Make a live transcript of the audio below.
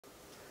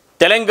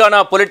Telangana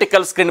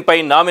political screen పై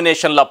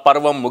నామినేషన్ల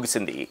పర్వం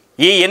ముగిసింది.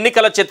 ఈ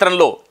ఎన్నికల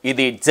చిత్రంలో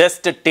ఇది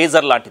జస్ట్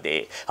టీజర్ లాంటిదే.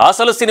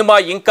 అసలు సినిమా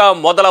ఇంకా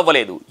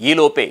మొదలవ్వలేదు.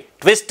 ఈలోపే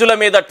ట్విస్టుల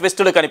మీద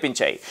ట్విస్టులు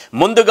కనిపించాయి.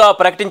 ముందుగా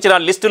ప్రకటించిన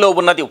లిస్టులో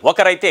ఉన్నది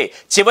ఒకరైతే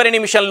చివరి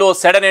నిమిషంలో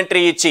సడన్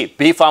ఎంట్రీ ఇచ్చి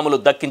బీఫాములు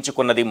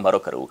దక్కించుకున్నది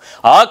మరొకరు.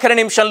 ఆఖరి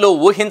నిమిషంలో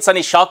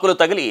ఊహించని షాకులు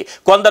తగిలి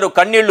కొందరు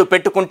కన్నీళ్లు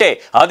పెట్టుకుంటే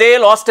అదే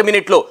లాస్ట్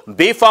మినిట్లో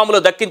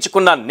బీఫాములు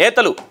దక్కించుకున్న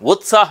నేతలు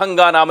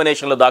ఉత్సాహంగా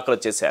నామినేషన్లు దాఖలు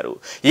చేశారు.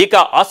 ఇక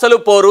అసలు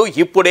పోరు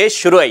ఇప్పుడే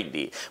షురు అయింది.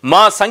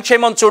 మా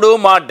సంక్షేమం చూడు,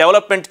 మా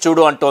డెవలప్మెంట్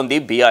చూడు అంటోంది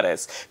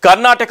బీఆర్ఎస్.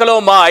 కర్ణాటకలో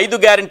మా 5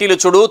 గ్యారంటీలు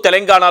చూడు,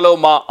 తెలంగాణలో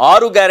మా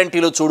 6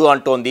 గ్యారంటీలు చూడు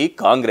అంటోంది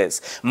కాంగ్రెస్.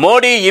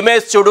 మోడీ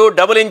ఇమేజ్ చూడు,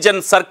 డబుల్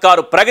ఇంజన్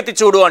సర్కారు ప్రగతి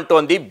చూడు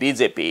అంటోంది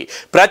బీజేపీ.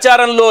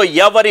 ప్రచారంలో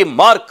ఎవరి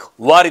మార్క్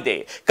వారిదే,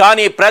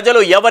 కానీ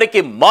ప్రజలు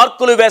ఎవరికి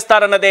మార్కులు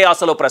వేస్తారన్నదే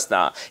అసలు ప్రశ్న.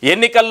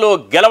 ఎన్నికల్లో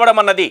గెలవడం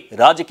అన్నది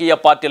రాజకీయ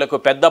పార్టీలకు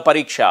పెద్ద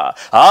పరీక్ష.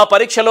 ఆ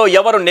పరీక్షలో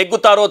ఎవరు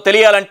నెగ్గుతారో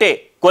తెలియాలంటే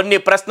కొన్ని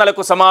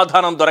ప్రశ్నలకు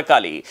సమాధానం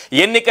దొరకాలి.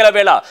 ఎన్నికల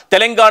వేళ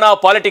తెలంగాణ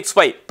పాలిటిక్స్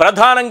పై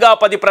ప్రధానంగా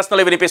 10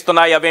 ప్రశ్నలు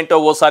వినిపిస్తున్నాయి. అవేంటో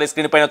ఓసారి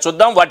స్క్రీన్ పైన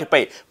చూద్దాం.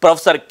 వాటిపై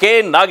ప్రొఫెసర్ కె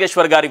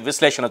నాగేశ్వర్ గారి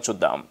విశ్లేషణ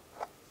చూద్దాం.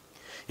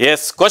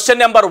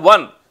 క్వశ్చన్ నెంబర్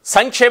 1,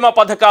 సంక్షేమ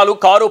పథకాలు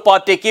కారు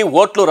పార్టీకి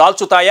ఓట్లు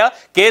రాల్చుతాయా,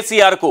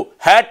 కేసీఆర్ కు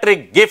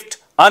hat trick gift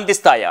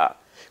అందిస్తాయా?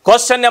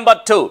 Question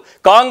number 2,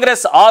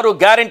 Congress 6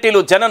 గ్యారంటీలు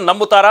జనం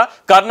నమ్ముతారా,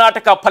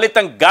 కర్ణాటక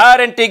ఫలితం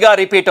గ్యారంటీగా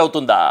రిపీట్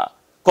అవుతుందా?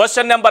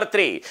 క్వశ్చన్ నెంబర్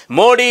 3,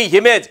 మోడీ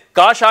ఇమేజ్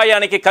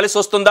కాషాయానికి కలిసి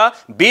వస్తుందా,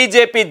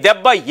 బీజేపీ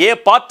దెబ్బ ఏ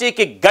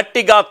పార్టీకి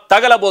గట్టిగా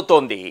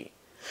తగలబోతోంది?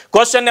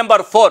 క్వశ్చన్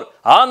నెంబర్ 4,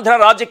 ఆంధ్ర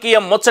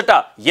రాజకీయం ముచ్చట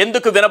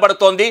ఎందుకు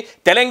వినబడుతోంది,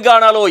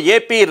 తెలంగాణలో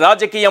ఏపీ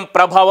రాజకీయం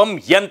ప్రభావం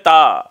ఎంత?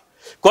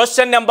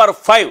 క్వశ్చన్ నెంబర్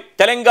 5,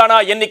 తెలంగాణ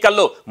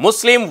ఎన్నికల్లో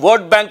ముస్లిం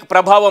ఓట్ బ్యాంక్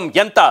ప్రభావం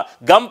ఎంత,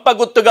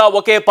 గంపగుత్తుగా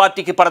ఒకే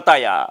పార్టీకి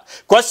పడతాయా?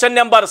 క్వశ్చన్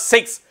నెంబర్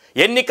 6,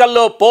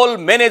 ఎన్నికల్లో పోల్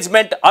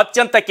మేనేజ్మెంట్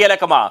అత్యంత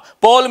కీలకమా,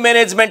 పోల్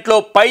మేనేజ్మెంట్ లో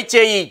పై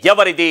చేయి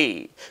ఎవరిది?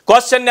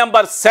 క్వశ్చన్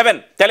నెంబర్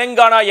 7,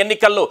 తెలంగాణ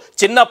ఎన్నికల్లో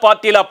చిన్న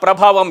పార్టీల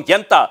ప్రభావం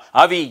ఎంత,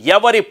 అవి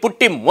ఎవరి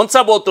పుట్టి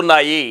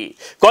ముంచబోతున్నాయి?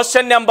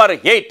 క్వశ్చన్ నెంబర్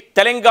 8,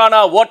 తెలంగాణ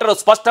ఓటరు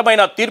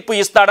స్పష్టమైన తీర్పు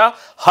ఇస్తాడా,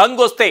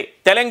 హంగొస్తే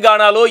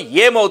తెలంగాణలో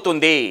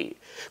ఏమవుతుంది?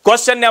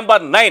 క్వశ్చన్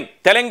నెంబర్ 9,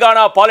 తెలంగాణ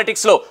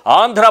పాలిటిక్స్ లో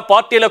ఆంధ్ర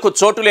పార్టీలకు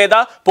చోటు లేదా,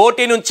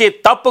 పోటీ నుంచి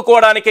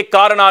తప్పుకోవడానికి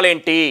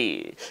కారణాలేంటి?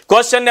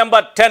 క్వశ్చన్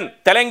నెంబర్ 10,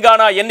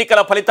 తెలంగాణ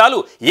ఎన్నికల ఫలితాలు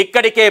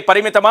ఇక్కడికే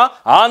పరిమితమా,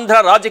 ఆంధ్ర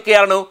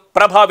రాజకీయాలను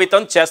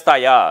ప్రభావితం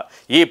చేస్తాయా?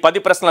 ఈ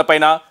 10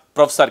 ప్రశ్నలపైన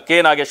ప్రొఫెసర్ కె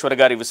నాగేశ్వర్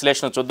గారి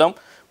విశ్లేషణ చూద్దాం.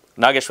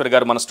 నాగేశ్వర్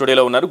గారు మన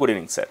స్టూడియోలో ఉన్నారు. Good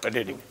evening sir. Good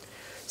evening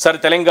sir.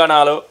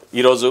 తెలంగాణలో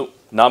ఈరోజు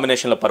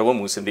నామినేషన్ల పర్వం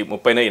ముగిసింది.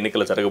 30న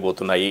ఎన్నికలు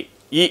జరగబోతున్నాయి.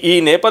 ఈ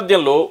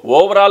నేపథ్యంలో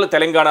ఓవరాల్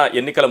తెలంగాణ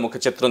ఎన్నికల ముఖ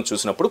చిత్రం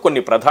చూసినప్పుడు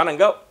కొన్ని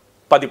ప్రధానంగా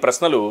 10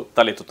 ప్రశ్నలు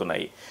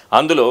తలెత్తుతున్నాయి.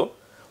 అందులో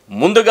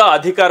ముందుగా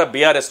అధికార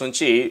బీఆర్ఎస్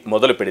నుంచి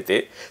మొదలు పెడితే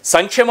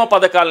సంక్షేమ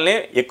పథకాలనే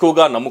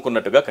ఎక్కువగా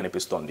నమ్ముకున్నట్టుగా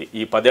కనిపిస్తోంది.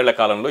 ఈ 10 ఏళ్ల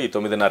కాలంలో, ఈ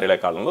 9.5 ఏళ్ల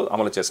కాలంలో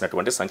అమలు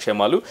చేసినటువంటి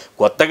సంక్షేమాలు,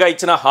 కొత్తగా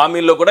ఇచ్చిన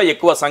హామీల్లో కూడా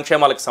ఎక్కువ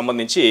సంక్షేమాలకు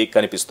సంబంధించి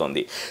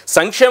కనిపిస్తోంది.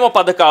 సంక్షేమ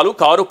పథకాలు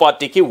కారు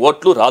పార్టీకి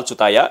ఓట్లు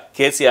రాల్చుతాయా,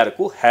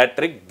 కేసీఆర్కు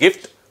హ్యాట్రిక్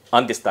గిఫ్ట్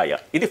అందిస్తాయా?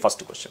 ఇది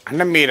ఫస్ట్ క్వశ్చన్.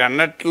 అంటే మీరు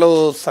అన్నట్లు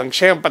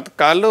సంక్షేమ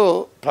పథకాలు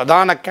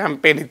ప్రధాన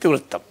క్యాంపెయిన్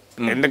ఇతివృత్తం.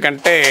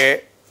 ఎందుకంటే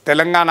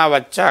తెలంగాణ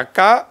వచ్చాక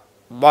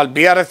వాళ్ళు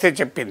బీఆర్ఎస్ఏ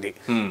చెప్పింది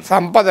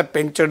సంపద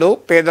పెంచుడు,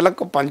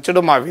 పేదలకు పంచుడు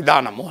మా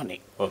విధానము అని.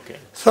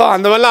 సో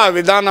అందువల్ల ఆ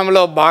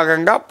విధానంలో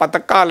భాగంగా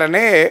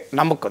పథకాలనే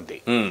నమ్ముకుంది.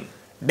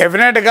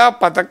 డెఫినెట్గా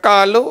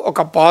పథకాలు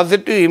ఒక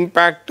పాజిటివ్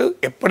ఇంపాక్ట్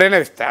ఎప్పుడైనా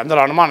ఇస్తాయి,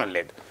 అందులో అనుమానం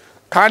లేదు.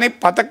 కానీ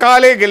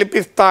పథకాలే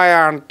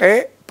గెలిపిస్తాయా అంటే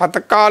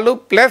పథకాలు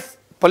ప్లస్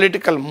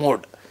పొలిటికల్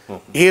మూడ్,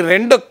 ఈ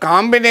 2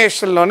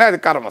 కాంబినేషన్లోనే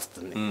అధికారం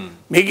వస్తుంది.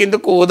 మీకు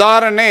ఇందుకు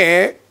ఉదాహరణే,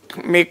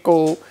 మీకు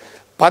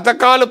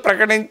పథకాలు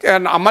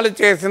అమలు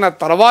చేసిన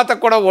తర్వాత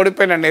కూడా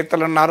ఓడిపోయిన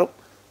నేతలు ఉన్నారు,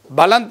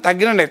 బలం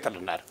తగ్గిన నేతలు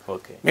ఉన్నారు.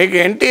 మీకు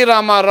ఎన్టీ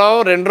రామారావు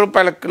 2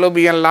 రూపాయల కిలో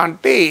బియ్యం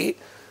లాంటి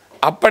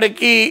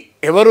అప్పటికి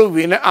ఎవరు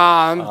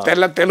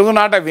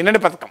తెలుగునాట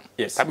వినని పథకం,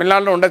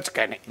 తమిళనాడులో ఉండొచ్చు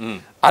కానీ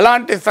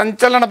అలాంటి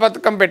సంచలన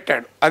పథకం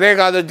పెట్టాడు. అదే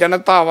కాదు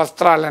జనతా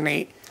వస్త్రాలని,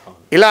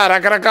 ఇలా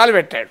రకరకాలు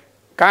పెట్టాడు.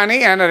 కానీ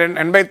ఆయన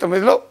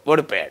 89లో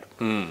ఓడిపోయాడు.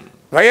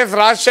 వైఎస్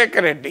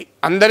రాజశేఖర రెడ్డి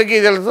అందరికీ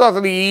తెలుసు,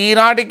 అసలు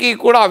ఈనాటికి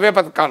కూడా అవే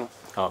పథకాలు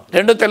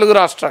 2 తెలుగు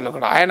రాష్ట్రాలు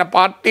కూడా, ఆయన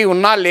పార్టీ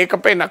ఉన్నా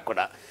లేకపోయినా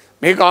కూడా.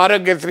 మీకు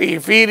ఆరోగ్యశ్రీ,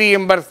 ఫీ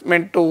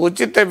రీఎంబర్స్మెంట్,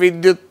 ఉచిత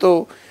విద్యుత్తు,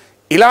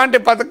 ఇలాంటి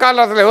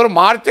పథకాలు అసలు ఎవరు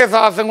మార్చే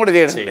సాహసం కూడా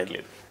చేయడం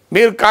లేదు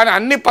మీరు. కానీ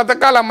అన్ని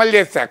పథకాలు అమలు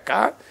చేశాక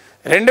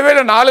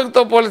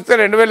 2004తో పోలిస్తే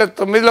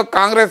 2009లో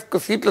కాంగ్రెస్కు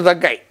సీట్లు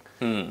తగ్గాయి.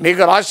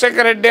 మీకు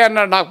రాజశేఖర రెడ్డి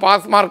అన్నాడు నాకు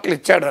పాస్ మార్కులు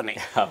ఇచ్చాడు అని.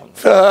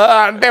 సో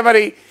అంటే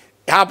మరి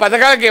ఆ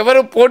పథకాలకు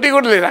ఎవరు పోటీ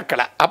కూడా లేదు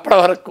అక్కడ అప్పటి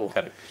వరకు.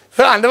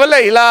 సో అందువల్ల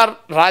ఇలా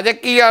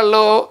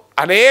రాజకీయాల్లో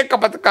అనేక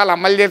పథకాలు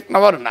అమలు చేసిన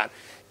వారు ఉన్నారు.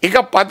 ఇక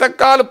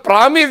పథకాలు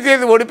ప్రామిస్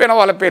చేసి ఓడిపోయిన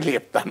వాళ్ళ పేర్లు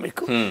చెప్తాను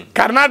మీకు.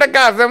 కర్ణాటక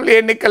అసెంబ్లీ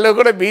ఎన్నికల్లో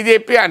కూడా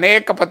బీజేపీ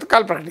అనేక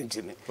పథకాలు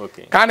ప్రకటించింది,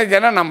 కానీ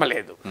జనం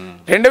నమ్మలేదు.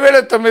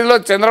 2009లో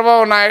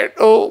చంద్రబాబు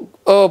నాయుడు,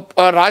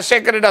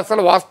 రాజశేఖర రెడ్డి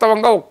అసలు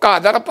వాస్తవంగా ఒక్క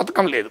అదన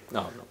పథకం లేదు.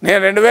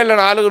 నేను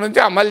 2004 నుంచి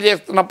అమలు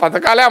చేస్తున్న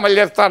పథకాలే అమలు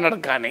చేస్తా అన్నాడు,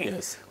 కానీ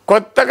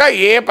కొత్తగా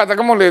ఏ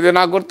పథకము లేదు.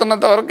 నాకు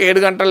గుర్తున్నంత వరకు 7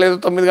 గంటలు లేదు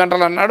 9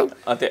 గంటలు అన్నాడు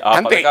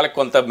అంతే.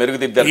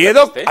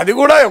 ఏదో అది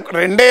కూడా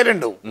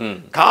 2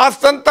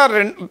 కాస్తంత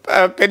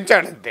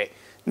పెంచాడు అంతే.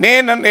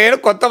 నేను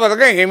కొత్త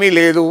పథకం ఏమీ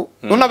లేదు,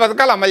 ఉన్న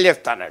పథకాలు అమలు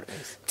చేస్తాడు.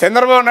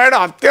 చంద్రబాబు నాయుడు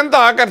అత్యంత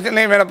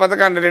ఆకర్షణీయమైన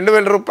పథకాన్ని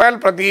 2,000 రూపాయలు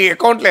ప్రతి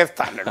అకౌంట్లో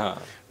వేస్తా అన్నాడు.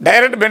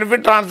 డైరెక్ట్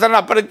బెనిఫిట్ ట్రాన్స్ఫర్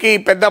అప్పటికి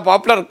పెద్ద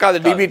పాపులర్ కాదు,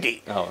 డీబీటీ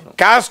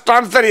క్యాష్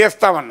ట్రాన్స్ఫర్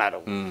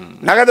చేస్తామన్నారు,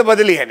 నగదు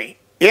బదిలీ అని.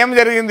 ఏం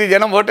జరిగింది?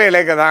 జనం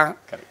ఓటేయలే కదా.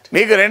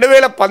 మీకు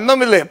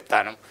 2019లో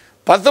చెప్తాను,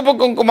 పసుపు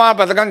కుంకుమ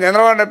పథకం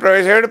చంద్రబాబు నాయుడు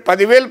ప్రవేశపెట్టి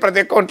 10,000 ప్రతి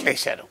అకౌంట్లు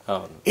వేశారు.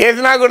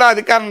 వేసినా కూడా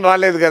అధికారం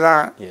రాలేదు కదా.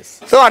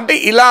 సో అంటే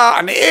ఇలా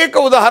అనేక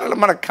ఉదాహరణలు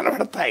మనకు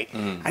కనబడతాయి.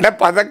 అంటే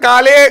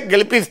పథకాలే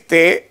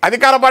గెలిపిస్తే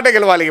అధికార పార్టీ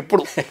గెలవాలి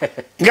ఎప్పుడు,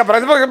 ఇంకా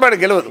ప్రతిపక్ష పార్టీ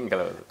గెలవదు.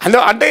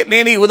 అంటే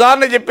నేను ఈ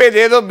ఉదాహరణ చెప్పేది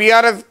ఏదో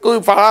బీఆర్ఎస్కు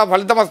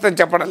ఫలితం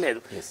వస్తుందని చెప్పడం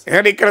లేదు.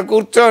 ఎందుకంటే ఇక్కడ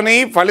కూర్చొని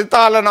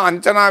ఫలితాలను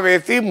అంచనా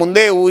వేసి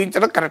ముందే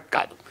ఊహించడం కరెక్ట్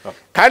కాదు.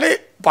 కానీ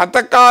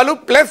పథకాలు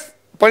ప్లస్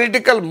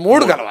పొలిటికల్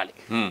మూడ్ కలవాలి.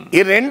 ఈ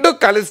 2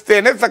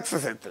 కలిస్తేనే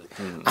సక్సెస్ అవుతుంది.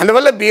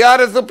 అందువల్ల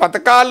బీఆర్ఎస్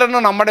పథకాలను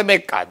నమ్మడమే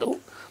కాదు,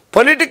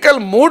 పొలిటికల్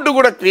మూడ్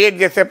కూడా క్రియేట్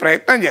చేసే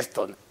ప్రయత్నం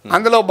చేస్తుంది.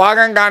 అందులో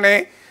భాగంగానే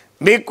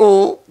మీకు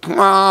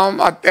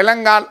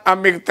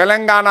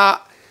తెలంగాణ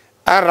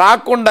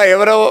రాకుండా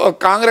ఎవరో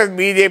కాంగ్రెస్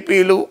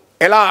బీజేపీలు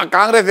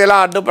కాంగ్రెస్ ఎలా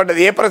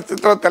అడ్డుపడ్డది, ఏ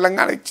పరిస్థితిలో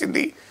తెలంగాణ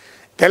ఇచ్చింది,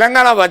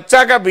 తెలంగాణ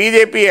వచ్చాక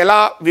బీజేపీ ఎలా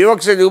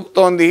వివక్ష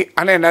చూపుతోంది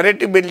అనే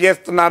నెరేటివ్ బిల్డ్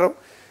చేస్తున్నారు.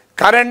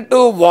 కరెంటు,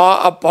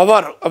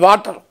 పవర్,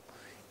 వాటర్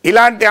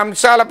ఇలాంటి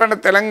అంశాలపైన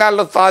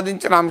తెలంగాణలో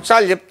సాధించిన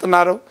అంశాలు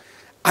చెప్తున్నారు.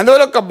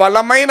 అందువల్ల ఒక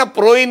బలమైన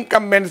ప్రో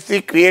ఇన్కంబెన్సీ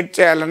క్రియేట్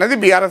చేయాలన్నది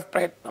బీఆర్ఎస్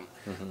ప్రయత్నం.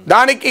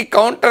 దానికి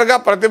కౌంటర్గా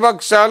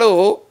ప్రతిపక్షాలు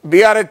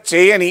బీఆర్ఎస్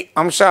చేయని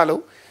అంశాలు,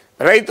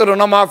 రైతు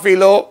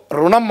రుణమాఫీలో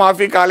రుణం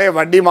మాఫీ కాలే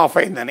వడ్డీ మాఫీ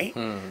అయిందని,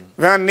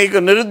 నీకు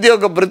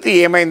నిరుద్యోగ భృతి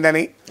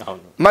ఏమైందని,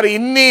 మరి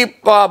ఇన్ని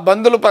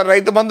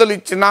రైతు బంధులు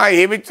ఇచ్చినా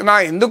ఏమిచ్చినా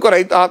ఎందుకు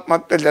రైతు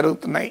ఆత్మహత్యలు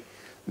జరుగుతున్నాయి,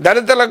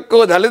 దళితులకు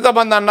దళిత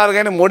బంధు అన్నారు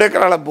కానీ 3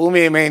 ఎకరాల భూమి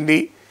ఏమైంది,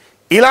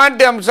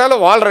 ఇలాంటి అంశాలు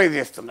వాళ్ళు రైజ్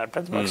చేస్తున్నారు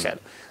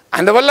ప్రతిపక్షాలు.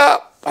 అందువల్ల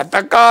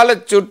పథకాల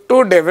చుట్టూ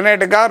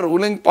డెఫినెట్గా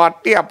ruling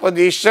party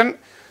opposition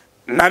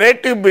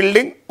narrative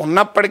building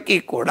ఉన్నప్పటికీ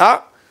కూడా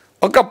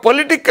ఒక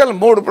పొలిటికల్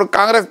మూడ్, ఇప్పుడు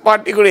కాంగ్రెస్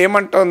పార్టీ కూడా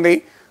ఏమంటోంది,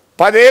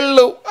 10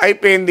 ఏళ్ళు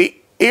అయిపోయింది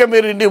ఇక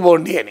మీరు ఇంటికి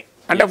పోండి అని,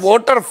 అంటే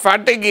ఓటర్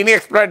ఫ్యాటిగ్ని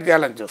ఎక్స్ప్లాయిట్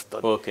చేయాలని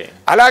చూస్తుంది.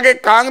 అలాగే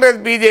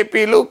కాంగ్రెస్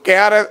బీజేపీలు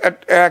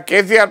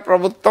కేసీఆర్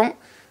ప్రభుత్వం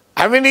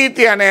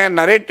అవినీతి అనే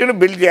నరేటివ్ను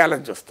బిల్డ్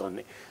చేయాలని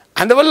చూస్తుంది.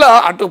 అందువల్ల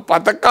అటు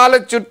పథకాల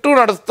చుట్టూ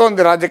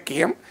నడుస్తోంది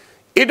రాజకీయం,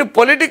 ఇటు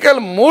పొలిటికల్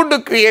మూడ్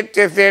క్రియేట్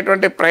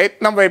చేసేటువంటి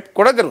ప్రయత్నం వైపు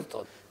కూడా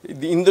జరుగుతుంది.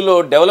 ఇందులో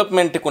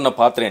డెవలప్మెంట్కి ఉన్న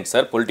పాత్ర ఏంటి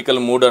సార్? పొలిటికల్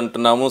మూడ్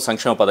అంటున్నాము,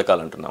 సంక్షేమ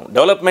పథకాలు అంటున్నాము,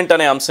 డెవలప్మెంట్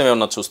అనే అంశం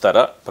ఏమన్నా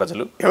చూస్తారా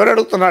ప్రజలు? ఎవరు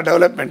అడుగుతున్నారు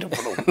డెవలప్మెంట్?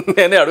 ఇప్పుడు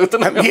నేనే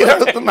అడుగుతున్నా, మీరు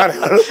అడుగుతున్నారు.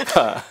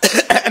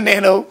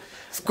 నేను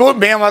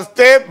మేము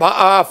వస్తే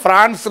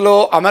ఫ్రాన్స్లో,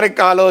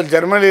 అమెరికాలో,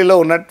 జర్మనీలో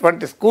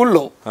ఉన్నటువంటి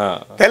స్కూల్లో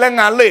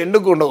తెలంగాణలో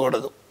ఎందుకు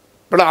ఉండకూడదు?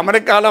 ఇప్పుడు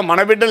అమెరికాలో మన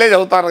బిడ్డలే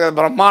చదువుతారు కదా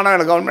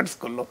బ్రహ్మాండమైన గవర్నమెంట్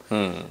స్కూల్లో,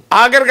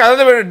 ఆఖరికి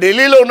అదే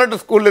ఢిల్లీలో ఉన్నట్టు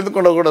స్కూల్ ఎందుకు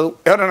ఉండకూడదు?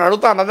 ఎవరైనా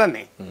అడుగుతాను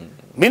దాన్ని?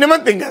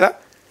 మినిమం థింగ్ కదా.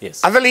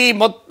 అసలు ఈ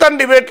మొత్తం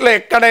డిబేట్లో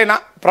ఎక్కడైనా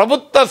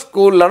ప్రభుత్వ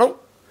స్కూళ్ళను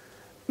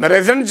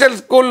రెసిడెన్షియల్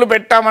స్కూళ్ళు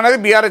పెట్టామనేది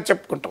బీఆర్ఎస్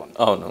చెప్పుకుంటాం.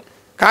 అవును,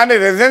 కానీ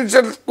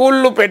రెసిడెన్షియల్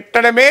స్కూళ్ళు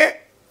పెట్టడమే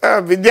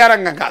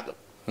విద్యారంగం కాదు.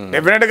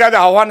 డెఫినెట్గా అది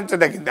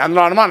ఆహ్వానించదగింది,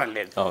 అందులో అనుమానం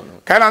లేదు.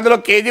 కానీ అందులో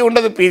కేజీ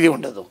ఉండదు, పీజీ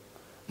ఉండదు,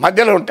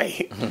 మధ్యలో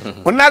ఉంటాయి.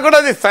 ఉన్నా కూడా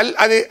అది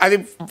అది అది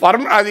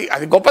అది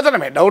అది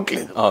గొప్పతనమే, డౌట్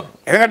లేదు.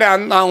 ఎందుకంటే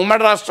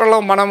ఉమ్మడి రాష్ట్రంలో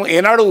మనం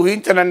ఏనాడు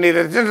ఊహించనన్ని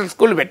రెసిడెన్షియల్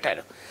స్కూల్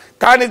పెట్టారు.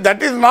 కానీ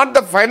that is not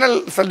the final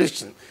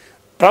solution.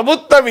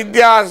 ప్రభుత్వ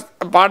విద్యా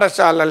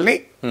పాఠశాలల్ని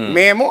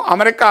మేము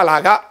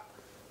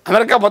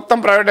అమెరికా మొత్తం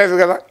ప్రైవేటైజ్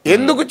కదా,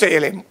 ఎందుకు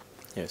చేయలేము?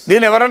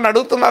 దీన్ని ఎవరన్నా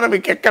అడుగుతున్నారో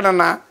మీకు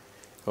ఎక్కడన్నా?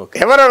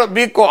 ఎవరు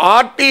మీకు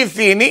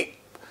ఆర్టీసీని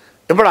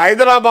ఇప్పుడు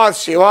హైదరాబాద్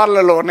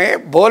శివార్లలోనే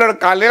బోలెడు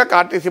కాలనీలకు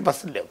ఆర్టీసీ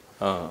బస్సులు లేవు.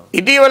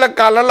 ఇటీవల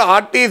కాలంలో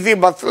ఆర్టీసీ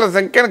బస్సుల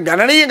సంఖ్యను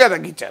గణనీయంగా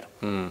తగ్గించారు.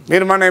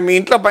 మీరు మీ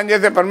ఇంట్లో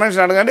పనిచేసే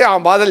పర్మిషన్ అడగండి, ఆ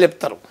బాధలు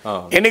చెప్తారు,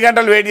 ఎన్ని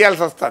గంటలు వెయిట్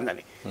చేయాల్సి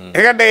వస్తుందని.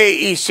 ఎందుకంటే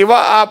ఈ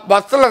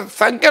బస్సుల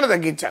సంఖ్యను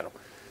తగ్గించారు.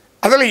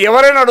 అసలు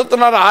ఎవరైనా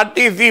అడుగుతున్నారు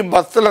ఆర్టీసీ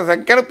బస్సుల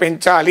సంఖ్యను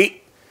పెంచాలి,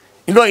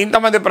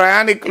 ఇంతమంది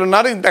ప్రయాణికులు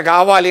ఉన్నారు, ఇంత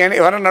కావాలి అని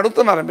ఎవరైనా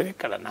అడుగుతున్నారా మీరు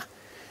ఎక్కడన్నా?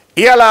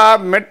 ఇవాళ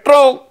మెట్రో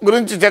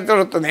గురించి చర్చ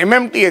జరుగుతుంది.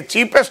 MMTS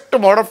cheapest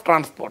mode of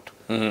transport.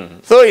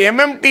 So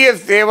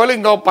MMTS సేవలు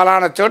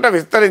పలానా చోట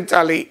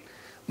విస్తరించాలి,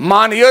 మా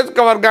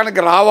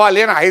నియోజకవర్గానికి రావాలి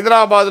అని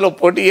హైదరాబాద్లో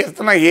పోటీ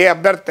చేస్తున్న ఏ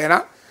అభ్యర్థి అయినా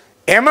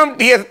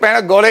ఎంఎంటీఎస్ పైన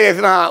గోల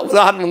చేసిన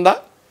ఉదాహరణ ఉందా?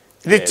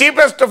 ఇది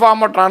చీపెస్ట్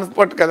ఫార్మ్ ఆఫ్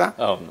ట్రాన్స్పోర్ట్ కదా.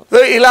 సో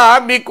ఇలా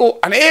మీకు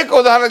అనేక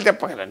ఉదాహరణలు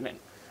చెప్పగలను నేను.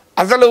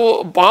 అసలు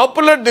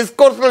పాపులర్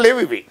డిస్కోర్స్లో లేవు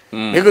ఇవి.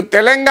 మీకు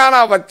తెలంగాణ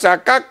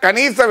వచ్చాక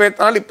కనీస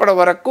వేతనాలు ఇప్పటి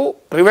వరకు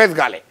రివైజ్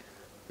కాలే.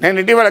 నేను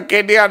ఇటీవల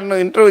కేటీఆర్ను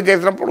ఇంటర్వ్యూ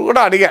చేసినప్పుడు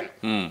కూడా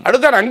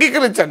అడుగుతాను,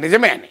 అంగీకరించాను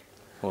నిజమే అని.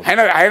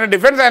 ఆయన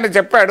డిఫెన్స్ ఆయన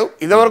చెప్పాడు,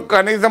 ఇదివరకు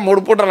కనీసం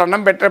 3 పూటలు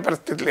అన్నం పెట్టే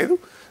పరిస్థితి లేదు,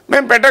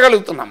 మేము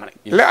పెట్టగలుగుతున్నామని.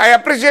 ఐ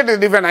అప్రిషియేట్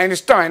డిఫెన్స్, ఆయన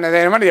ఇష్టం, ఆయన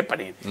ఏమని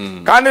చెప్పండి.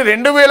 కానీ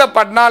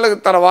 2014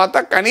 తర్వాత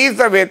కనీస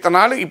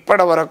వేతనాలు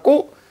ఇప్పటి వరకు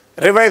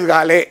రివైజ్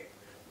కాలే.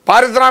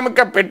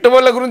 పారిశ్రామిక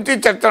పెట్టుబడుల గురించి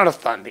చర్చ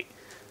నడుస్తుంది.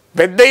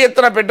 పెద్ద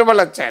ఎత్తున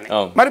పెట్టుబడులు వచ్చాయని.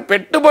 మరి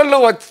పెట్టుబడులు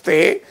వస్తే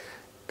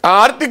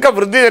ఆర్థిక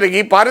వృద్ధి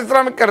జరిగి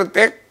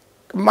పారిశ్రామికతే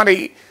మరి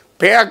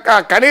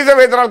కనీస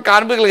వేతనాలు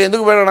కార్మికులకు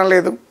ఎందుకు పెరగడం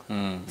లేదు?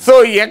 సో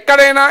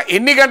ఎక్కడైనా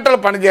ఎన్ని గంటలు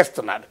పని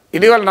చేస్తున్నారు?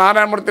 ఇటీవల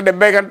నారాయణమూర్తి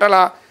 70 గంటల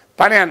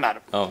పని అన్నారు.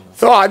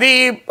 సో అది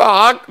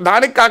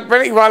దానికి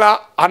కాకపోయినా ఇవాళ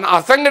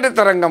అసంఘటిత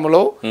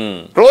రంగంలో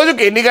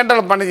రోజుకి ఎన్ని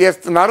గంటలు పని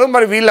చేస్తున్నారు,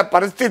 మరి వీళ్ళ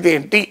పరిస్థితి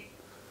ఏంటి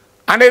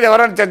అనేది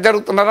ఎవరైనా చర్చ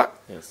జరుగుతున్నారా?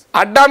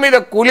 అడ్డా మీద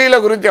కూలీల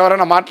గురించి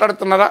ఎవరైనా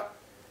మాట్లాడుతున్నారా?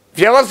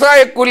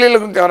 వ్యవసాయ కూలీల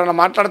గురించి ఎవరైనా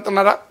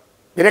మాట్లాడుతున్నారా?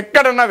 మీరు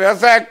ఎక్కడన్నా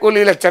వ్యవసాయ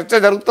కూలీల చర్చ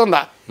జరుగుతుందా?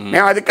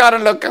 మేము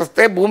అధికారంలోకి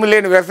వస్తే భూమి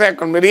లేని వ్యవసాయ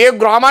కూలీలు, మీరు ఏ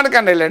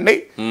గ్రామానికన్నా వెళ్ళండి,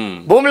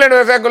 భూమి లేని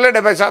వ్యవసాయ కూలీలు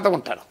 70%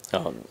 ఉంటారు.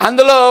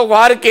 అందులో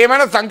వారికి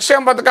ఏమైనా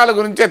సంక్షేమ పథకాల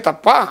గురించే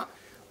తప్ప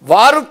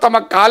వారు తమ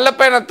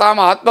కాళ్ళపైన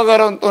తాము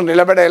ఆత్మగౌరవంతో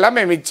నిలబడేలా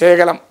మేము ఇది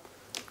చేయగలం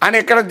అని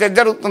ఎక్కడ చర్చ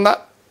జరుగుతుందా?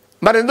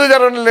 మరి ఎందుకు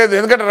జరగడం లేదు?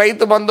 ఎందుకంటే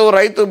రైతు బంధు,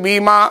 రైతు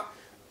బీమా,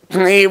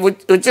 ఈ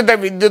ఉచిత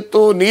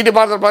విద్యుత్తు,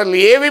 నీటిపారుదల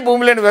పథకాలు ఏవి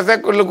భూమి లేని వ్యవసాయ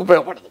కూలీలకు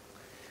ఉపయోగపడదు.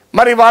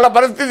 మరి వాళ్ళ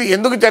పరిస్థితి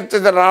ఎందుకు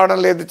చర్చ రావడం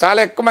లేదు? చాలా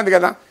ఎక్కువ మంది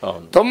కదా,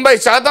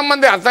 90%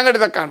 మంది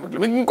అసంఘటిత కార్మికులు.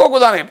 మీకు ఇంకొక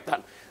ఉదాహరణ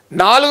చెప్తాను.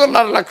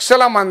 4.5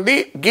 లక్షల మంది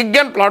గిగ్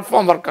అండ్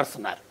ప్లాట్ఫామ్ వర్కర్స్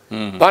ఉన్నారు.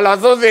 వాళ్ళ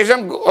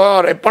అసోసియేషన్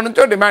ఎప్పటి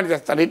నుంచో డిమాండ్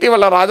చేస్తారు.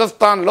 ఇటీవల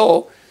రాజస్థాన్లో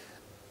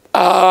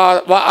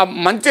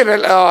మంచి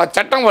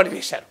చట్టం వాడు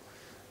చేశారు.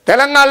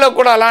 తెలంగాణలో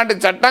కూడా అలాంటి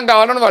చట్టం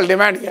కావాలని వాళ్ళు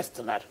డిమాండ్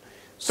చేస్తున్నారు.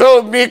 సో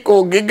మీకు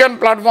గిగ్ అండ్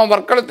ప్లాట్ఫామ్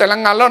వర్కర్లు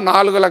తెలంగాణలో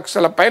 4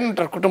 లక్షల పైన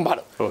ఉంటారు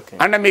కుటుంబాలు.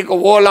 అంటే మీకు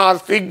Ola,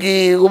 Swiggy,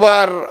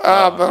 Uber,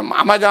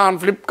 Amazon,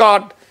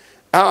 Flipkart,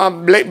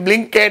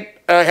 Blinkit,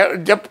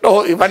 Zepto,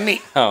 ఇవన్నీ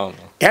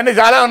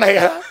చాలా ఉన్నాయి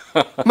కదా.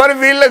 మరి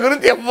వీళ్ళ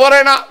గురించి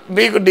ఎవరైనా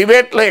మీకు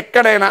డిబేట్లో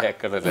ఎక్కడైనా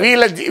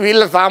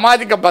వీళ్ళ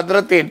సామాజిక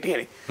భద్రత ఏంటి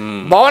అని?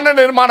 భవన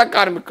నిర్మాణ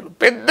కార్మికులు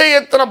పెద్ద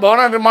ఎత్తున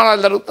భవన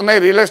నిర్మాణాలు జరుగుతున్నాయి.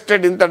 రియల్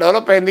ఎస్టేట్ ఇంత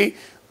డెవలప్ అయింది,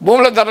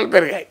 భూముల ధరలు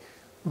పెరిగాయి.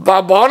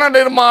 భవన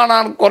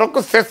నిర్మాణానికి కొరకు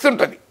సెస్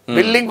ఉంటుంది,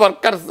 బిల్డింగ్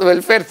వర్కర్స్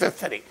వెల్ఫేర్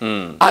సెస్ అని.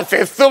 ఆ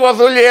సెస్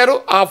వసూలు చేయరు,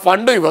 ఆ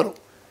ఫండ్ ఇవ్వరు.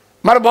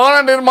 మరి భవన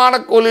నిర్మాణ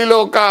కూలీలో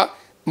ఒక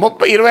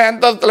 30-20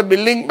 అంతస్తుల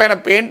బిల్డింగ్ పైన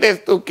పెయింట్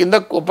వేస్తూ కింద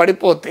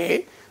పడిపోతే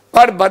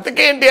వాడు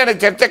బతికేంటి అనే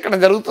చర్చ ఎక్కడ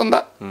జరుగుతుందా?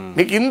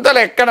 మీకు ఇంతలో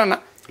ఎక్కడన్నా?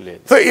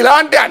 సో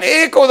ఇలాంటి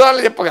అనేక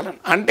ఉదాహరణలు చెప్పగలను.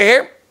 అంటే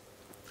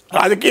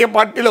రాజకీయ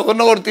పార్టీలో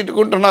ఒకరినొకరు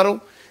తిట్టుకుంటున్నారు,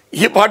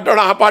 ఈ పార్టీ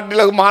ఆ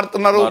పార్టీలోకి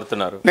మారుతున్నారు.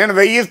 నేను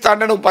 1000 ఇస్తా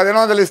అంటే నువ్వు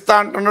 1500 ఇస్తా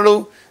అంటున్నాడు,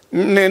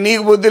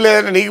 నీకు బుద్ధి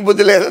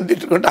లేదని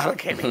తిట్టుకుంటారు.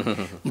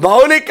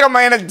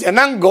 మౌలికమైన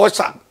జనం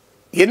ఘోష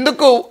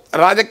ఎందుకు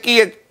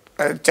రాజకీయ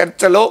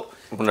చర్చలో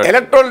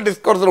ఎలక్ట్రల్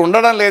డిస్కోర్స్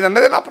ఉండడం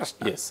లేదన్నది నా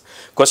ప్రశ్న.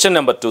 Question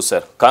number 2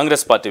 sir,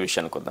 Congress party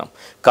విషయానికి వద్దాం.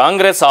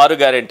 కాంగ్రెస్ 6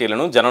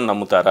 గ్యారంటీలను జనం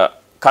నమ్ముతారా?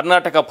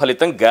 కర్ణాటక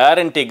ఫలితం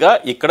గ్యారంటీగా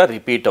ఇక్కడ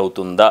రిపీట్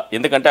అవుతుందా?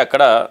 ఎందుకంటే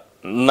అక్కడ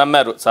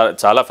నమ్మారు,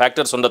 చాలా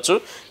ఫ్యాక్టర్స్ ఉండొచ్చు,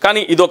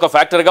 కానీ ఇది ఒక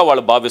ఫ్యాక్టర్గా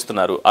వాళ్ళు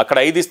భావిస్తున్నారు. అక్కడ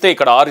 5 ఇస్తే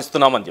ఇక్కడ 6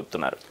 ఇస్తున్నామని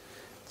చెప్తున్నారు.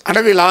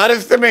 అంటే వీళ్ళు 6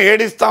 ఇస్తే మేము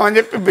 7 ఇస్తామని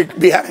చెప్పి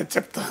బీఆర్ఎస్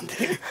చెప్తుంది.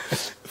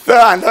 సో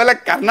అందువల్ల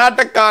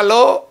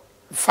కర్ణాటకలో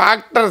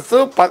ఫ్యాక్టర్స్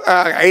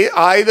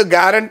 5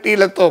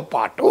 గ్యారంటీలతో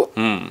పాటు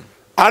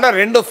ఆడ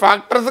 2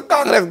 ఫ్యాక్టర్స్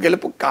కాంగ్రెస్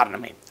గెలుపుకు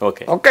కారణమైంది.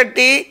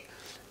 ఒకటి,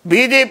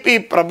 బీజేపీ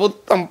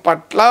ప్రభుత్వం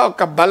పట్ల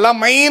ఒక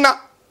బలమైన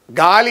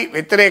గాలి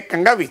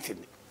వ్యతిరేకంగా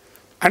వీసింది.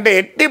 అంటే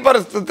ఎట్టి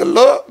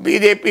పరిస్థితుల్లో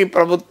బీజేపీ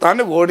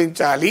ప్రభుత్వాన్ని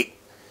ఓడించాలి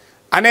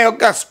అనే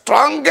ఒక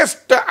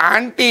స్ట్రాంగెస్ట్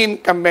యాంటీ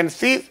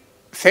ఇన్కంబెన్సీ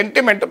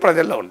సెంటిమెంట్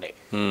ప్రజల్లో ఉండే.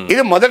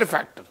 ఇది మొదటి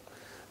ఫ్యాక్టర్.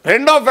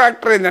 రెండో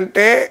ఫ్యాక్టర్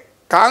ఏంటంటే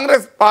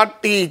కాంగ్రెస్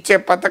పార్టీ ఇచ్చే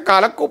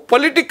పథకాలకు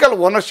పొలిటికల్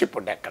ఓనర్షిప్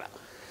ఉండే అక్కడ.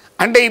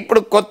 అంటే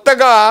ఇప్పుడు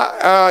కొత్తగా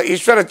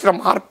ఈశ్వర్ వచ్చిన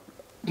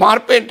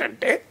మార్పు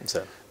ఏంటంటే,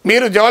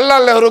 మీరు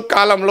జవహర్లాల్ నెహ్రూ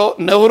కాలంలో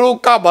నెహ్రూ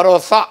కా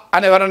భరోసా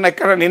అని ఎవరన్నా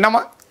ఇక్కడ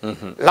నిన్నమా?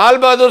 లాల్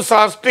బహదూర్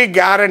శాస్త్రి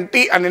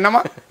గ్యారంటీ అని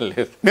నిన్నమా?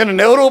 మీరు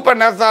నెహ్రూ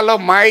ఉపన్యాసాల్లో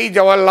మై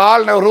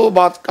జవహర్లాల్ నెహ్రూ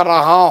బాత్ కర్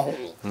రహా హూ,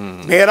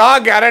 మేరా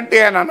గ్యారంటీ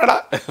అని అన్నాడా?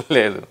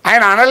 లేదు,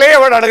 ఆయన అనలే,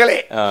 ఎవడు అడగలే.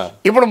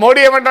 ఇప్పుడు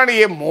మోడీ ఏమంటాడు?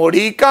 ఏ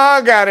మోడీ కా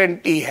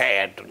గ్యారంటీ హై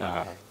అంటున్నా,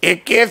 ఏ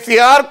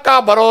కేసీఆర్ కా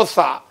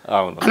భరోసా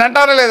అని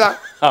అంటారా లేదా?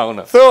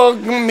 సో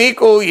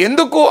మీకు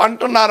ఎందుకు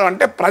అంటున్నారు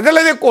అంటే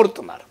ప్రజలదే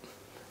కోరుతున్నారు.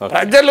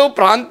 ప్రజలు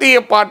ప్రాంతీయ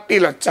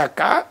పార్టీలు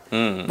వచ్చాక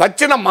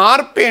వచ్చిన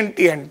మార్పు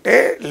ఏంటి అంటే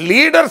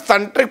లీడర్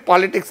సెంట్రిక్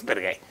పాలిటిక్స్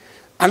పెరిగాయి.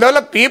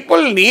 అందువల్ల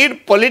పీపుల్ నీడ్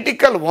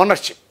పొలిటికల్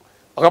ఓనర్షిప్.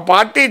 ఒక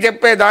పార్టీ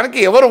చెప్పేదానికి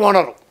ఎవరు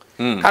ఓనరు?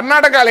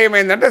 కర్ణాటకలో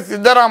ఏమైందంటే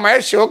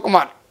సిద్ధరామయ్య,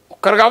 శివకుమార్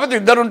ఒక్కరు కాబట్టి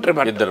 2 ఉంటారు,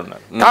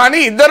 కానీ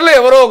ఇద్దరులో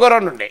ఎవరో ఒకరు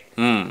ఉండే.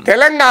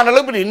 తెలంగాణలో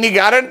ఇప్పుడు ఇన్ని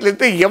గ్యారెంటీలు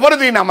ఇస్తే ఎవరు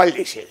దీన్ని అమలు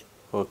చేసేది?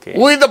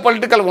 Who is the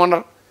political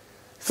owner?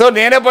 So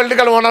నేనే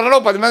పొలిటికల్ ఓనర్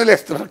 10 మంది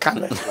వేస్తున్నారు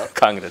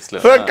కాంగ్రెస్.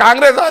 సో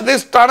కాంగ్రెస్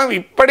అధిష్టానం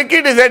ఇప్పటికీ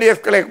డిసైడ్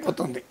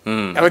చేసుకోలేకపోతుంది,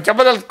 ఎవరు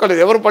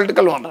చెప్పదలుచుకోలేదు ఎవరు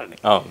పొలిటికల్ ఓనర్ అని.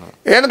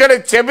 ఎందుకంటే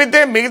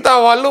చెబితే మిగతా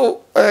వాళ్ళు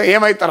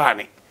ఏమవుతారా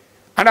అని.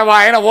 అంటే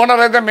ఆయన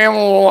ఓనర్ అయితే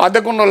మేము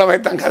అద్దెకున్న వాళ్ళం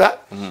అవుతాం కదా,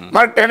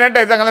 మరి టెనెంట్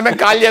అవుతాం కదా, మేము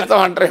కాల్ చేస్తాం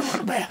అంటారు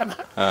ఏమన్నా.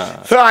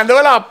 సో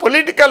అందువల్ల ఆ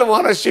పొలిటికల్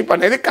ఓనర్షిప్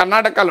అనేది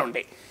కర్ణాటకలో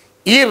ఉండే.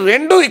 ఈ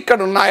 2 ఇక్కడ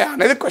ఉన్నాయా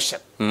అనేది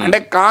క్వశ్చన్. అంటే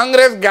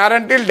కాంగ్రెస్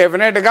గ్యారంటీలు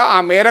డెఫినెట్గా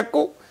ఆ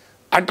మేరకు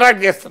అట్రాక్ట్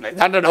చేస్తున్నాయి,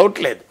 దాంట్లో డౌట్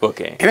లేదు.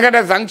 ఎందుకంటే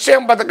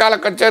సంక్షేమ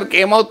పథకాలకు వచ్చేసరికి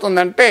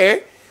ఏమవుతుందంటే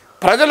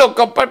ప్రజలు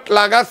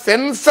ఒకప్పట్లాగా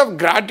సెన్స్ ఆఫ్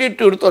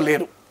గ్రాటిట్యూడ్తో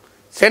లేరు,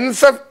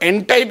 సెన్స్ ఆఫ్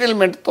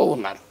ఎంటైటిల్మెంట్తో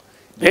ఉన్నారు.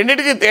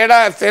 రెండింటికి తేడా.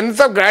 సెన్స్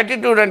ఆఫ్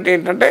గ్రాటిట్యూడ్ అంటే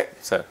ఏంటంటే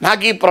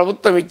నాకు ఈ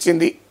ప్రభుత్వం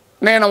ఇచ్చింది,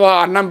 నేను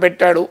అన్నం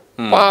పెట్టాడు,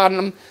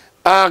 అన్నం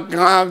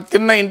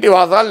తిన్న ఇంటి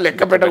వాసాలు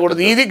లెక్క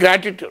పెట్టకూడదు, ఇది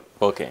గ్రాటిట్యూడ్.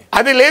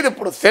 అది లేదు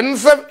ఇప్పుడు.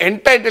 సెన్స్ ఆఫ్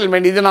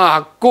ఎంటైటిల్మెంట్, ఇది నా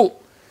హక్కు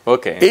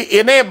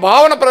అనే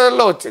భావన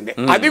ప్రజల్లో వచ్చింది.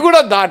 అది కూడా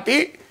దాటి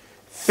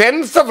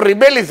సెన్స్ ఆఫ్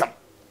రిబెలిజం,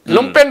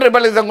 లుంపెన్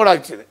రిబెలిజం కూడా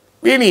వచ్చింది.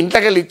 వీని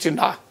ఇంతకెళ్ళి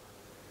ఇచ్చిండా,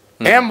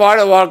 ఏం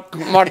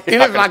వాడు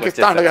తినేది నాకు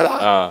ఇస్తాడు కదా,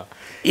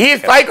 ఈ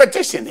స్థాయికి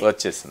వచ్చేసింది.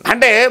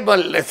 అంటే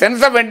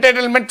సెన్స్ ఆఫ్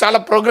ఎంటైటిల్మెంట్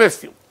చాలా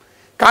ప్రోగ్రెసివ్,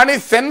 కానీ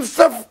సెన్స్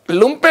ఆఫ్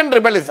లుంపెన్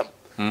రిబెలిజం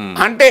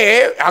అంటే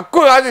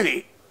హక్కు కాదు ఇది,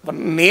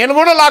 నేను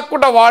కూడా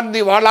లాక్కుంటా,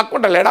 వాడు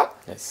లాక్కుంటా లేడా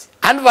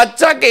అని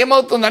వచ్చాక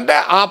ఏమవుతుందంటే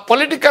ఆ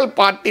పొలిటికల్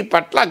పార్టీ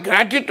పట్ల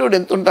గ్రాటిట్యూడ్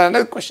ఎంత ఉంటుంది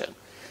అనేది క్వశ్చన్.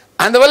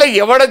 అందువల్ల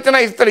ఎవడొచ్చినా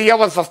ఇస్తాడు,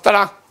 ఇవ్వచ్చు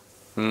వస్తాడా,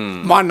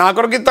 నా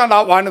కొరకు ఇస్తాడా,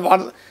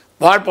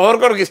 వాడి పవర్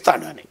కొరకు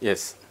ఇస్తాడు అని.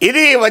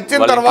 ఇది వచ్చిన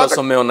తర్వాత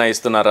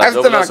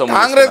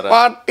కాంగ్రెస్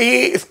పార్టీ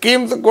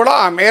స్కీమ్స్ కూడా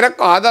ఆ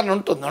మేరకు ఆదరణ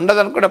ఉంటుంది,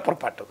 ఉండదని కూడా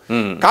పొరపాటు.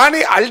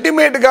 కానీ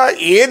అల్టిమేట్ గా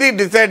ఏది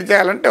డిసైడ్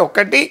చేయాలంటే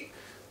ఒకటి,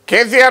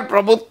 కేసీఆర్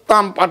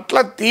ప్రభుత్వం పట్ల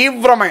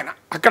తీవ్రమైన,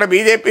 అక్కడ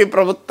బీజేపీ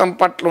ప్రభుత్వం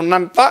పట్ల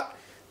ఉన్నంత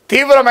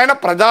తీవ్రమైన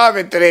ప్రజా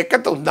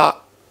వ్యతిరేకత ఉందా,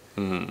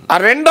 ఆ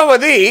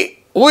రెండవది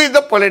who is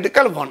the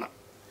political owner.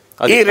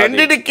 ఈ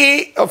రెండిటికి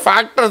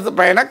ఫ్యాక్టర్స్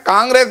పైన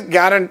కాంగ్రెస్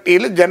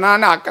గ్యారంటీలు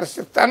జనాన్ని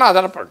ఆకర్షిస్తాయని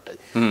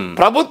ఆధారపడుతుంది.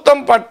 ప్రభుత్వం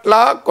పట్ల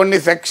కొన్ని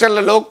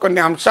సెక్షన్లలో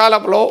కొన్ని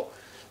అంశాలలో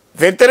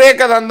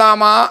వ్యతిరేకత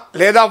అందామా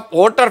లేదా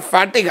ఓటర్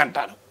ఫ్యాటింగ్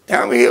అంటారు,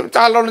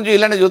 చాలా రోజుల నుంచి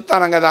ఇలానే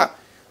చూస్తాను కదా.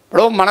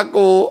 ఇప్పుడు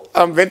మనకు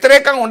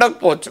వ్యతిరేకంగా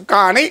ఉండకపోవచ్చు,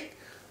 కానీ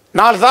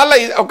 4 సార్లు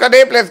ఒకటే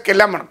ప్లేస్కి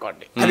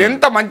వెళ్ళామనుకోండి, అది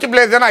ఎంత మంచి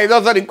ప్లేస్ అయినా 5వ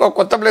సారి ఇంకో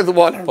కొత్త ప్లేస్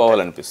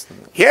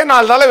పోవాలనిపిస్తుంది.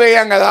 4 సార్లు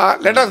వేయాం కదా,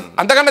 లేటర్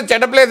అంతకన్నా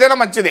చెడ్డ ప్లేస్ అయినా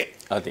మంచిదే,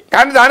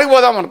 కానీ దానికి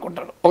పోదాం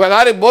అనుకుంటారు.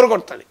 ఒకసారి బోర్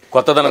కొడుతుంది,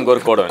 కొత్తదనం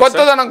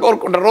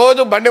కోరుకుంటారు.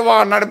 రోజు బండి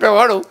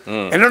నడిపేవాడు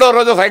ఎన్నడో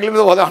రోజు సైకిల్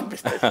మీద పోదాం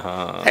అనిపిస్తుంది.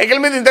 సైకిల్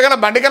మీద ఇంతకన్నా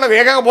బండి కన్నా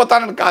వేగంగా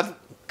పోతానని కాదు,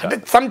 అంటే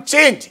సమ్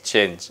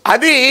చేంజ్.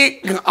 అది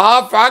ఆ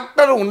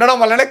ఫ్యాక్టర్ ఉండడం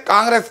వల్లనే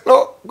కాంగ్రెస్ లో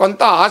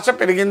కొంత ఆశ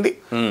పెరిగింది,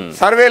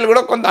 సర్వేలు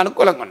కూడా కొంత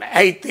అనుకూలంగా ఉన్నాయి.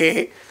 అయితే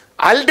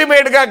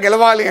అల్టిమేట్ గా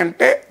గెలవాలి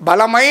అంటే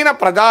బలమైన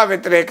ప్రజా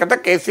వ్యతిరేకత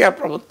కేసీఆర్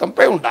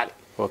ప్రభుత్వంపై ఉండాలి.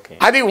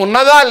 అది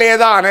ఉన్నదా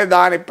లేదా అనే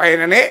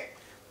దానిపైననే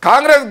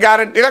కాంగ్రెస్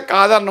గ్యారంటీలకు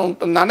ఆదరణ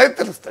ఉంటుందా అనేది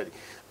తెలుస్తుంది.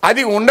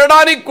 అది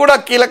ఉండడానికి కూడా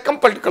కీలకం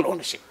పొలిటికల్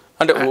ఓనర్షిప్.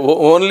 అంటే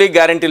ఓన్లీ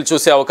గ్యారంటీలు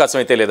చూసే అవకాశం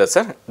అయితే లేదా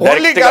సార్?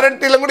 ఓన్లీ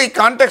గ్యారంటీలు కూడా ఈ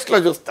కాంటెక్స్ట్ లో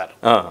చూస్తారు.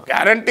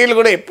 గ్యారంటీలు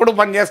కూడా ఎప్పుడు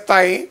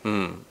పనిచేస్తాయి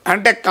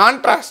అంటే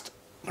కాంట్రాస్ట్.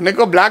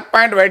 నీకు బ్లాక్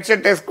ప్యాంట్ వైట్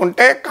షర్ట్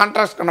వేసుకుంటే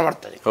కాంట్రాస్ట్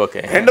కనబడుతుంది,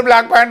 2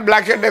 బ్లాక్ ప్యాంట్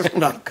బ్లాక్ షర్ట్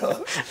వేసుకున్నాను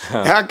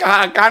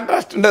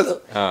కాంట్రాస్ట్ ఉండదు.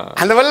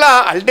 అందువల్ల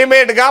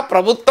అల్టిమేట్ గా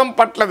ప్రభుత్వం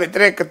పట్ల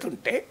వ్యతిరేకత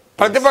ఉంటే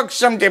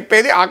ప్రతిపక్షం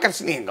చెప్పేది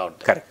ఆకర్షణీయంగా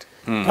ఉంటుంది.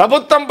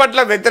 ప్రభుత్వం పట్ల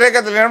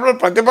వ్యతిరేకత లేనప్పుడు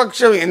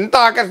ప్రతిపక్షం ఎంత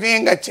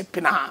ఆకర్షణీయంగా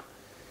చెప్పినా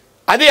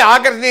అది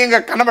ఆకర్షణీయంగా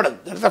కనబడదు.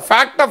 That's a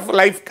fact of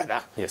life కదా.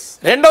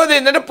 రెండవది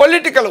ఏంటంటే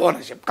పొలిటికల్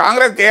ఓనర్షిప్.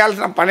 కాంగ్రెస్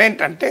చేయాల్సిన పని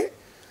ఏంటంటే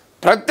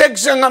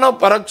ప్రత్యక్షంగానో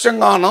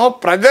పరోక్షంగానో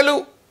ప్రజలు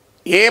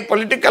ఏ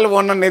పొలిటికల్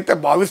ఓనర్ని అయితే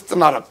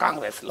భావిస్తున్నారో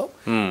కాంగ్రెస్లో,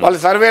 వాళ్ళు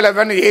సర్వేలు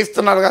అవన్నీ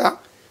చేయిస్తున్నారు కదా,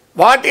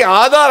 వాటి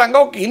ఆధారంగా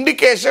ఒక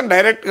ఇండికేషన్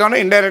డైరెక్ట్గానో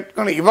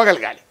ఇండైరెక్ట్గానో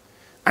ఇవ్వగలగాలి.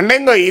 అంటే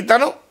ఇంకో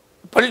ఇతను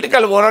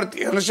పొలిటికల్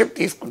ఓనర్షిప్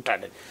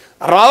తీసుకుంటాడు.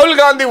 రాహుల్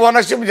గాంధీ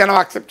ఓనర్షిప్ జనం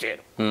యాక్సెప్ట్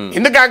చేయరు.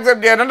 ఎందుకు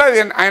యాక్సెప్ట్ చేయాలంటే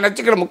ఆయన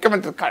వచ్చి ఇక్కడ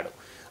ముఖ్యమంత్రి కాడు.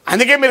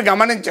 అందుకే మీరు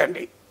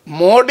గమనించండి,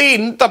 మోడీ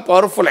ఇంత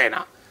పవర్ఫుల్ అయినా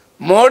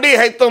మోడీ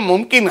హై తో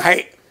ముమ్కిన్ హై,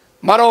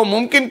 మరో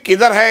ముమ్కిన్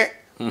కిధర్ హై,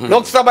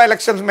 లోక్సభ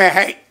ఎలక్షన్స్ మే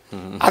హై,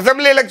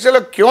 అసెంబ్లీ ఎలక్షన్ లో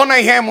క్యో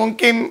నహీ హై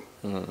ముమ్కిన్.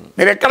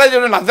 మీరు ఎక్కడ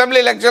చూడండి అసెంబ్లీ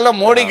ఎలక్షన్ లో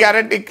మోడీ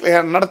గ్యారంటీ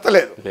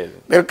నడతలేదు.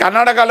 మీరు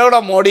కర్ణాటకలో కూడా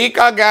మోడీ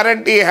కా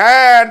గ్యారంటీ హై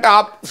అంటే ఆ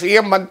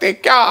సీఎం బంతే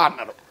క్యా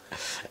అన్నారు.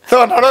 సో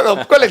నడవదు,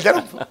 ఒప్పుకోలేదు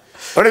జనం.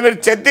 ఇప్పుడు మీరు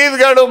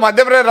ఛత్తీస్గఢ్,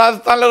 మధ్యప్రదేశ్,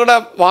 రాజస్థాన్ లో కూడా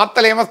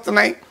వార్తలు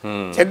ఏమొస్తున్నాయి,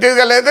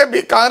 ఛత్తీస్గఢ్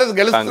అయితే కాంగ్రెస్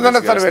గెలుస్తుందన్న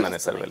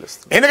సర్వేలు.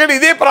 ఎందుకంటే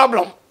ఇదే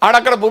problem.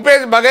 ఆడక్కడ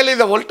Bhupesh Baghel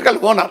is the political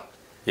owner,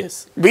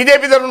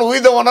 BJP తరఫున who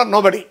is the owner?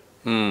 Nobody.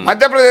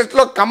 Madhya Pradesh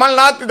లో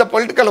Kamal Nath is the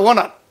political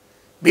owner,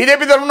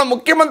 BJP తరఫున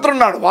ముఖ్యమంత్రి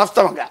ఉన్నాడు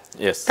వాస్తవంగా,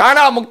 కానీ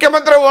ఆ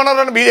ముఖ్యమంత్రి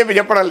ఓనర్ అని బీజేపీ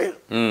చెప్పడం లేదు.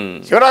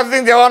 శివరాజ్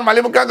సింగ్ చౌహాన్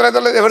మళ్ళీ ముఖ్యమంత్రి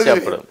అయితే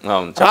ఎవరు?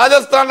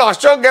 రాజస్థాన్ లో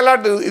Ashok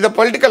Gehlot is the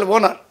political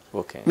owner.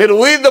 మీరు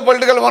who is the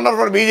political owner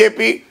for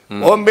BJP?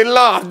 Om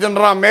Birla, Arjun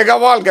Ram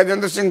Meghwal,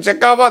 Gajendra Singh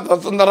Shekhawat,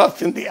 వసుంధరా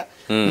సింధియా,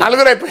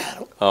 4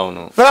 అయిపోయారు.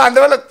 సో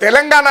అందువల్ల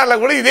తెలంగాణలో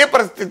కూడా ఇదే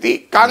పరిస్థితి.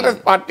 కాంగ్రెస్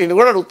పార్టీని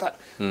కూడా అడుగుతారు,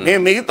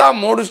 మేము మిగతా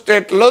 3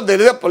 స్టేట్లలో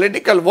there is a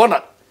political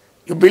owner,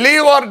 you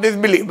believe are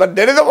disbelieve, but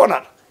there is a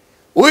owner.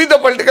 Who is the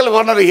political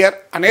owner here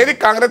అనేది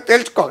కాంగ్రెస్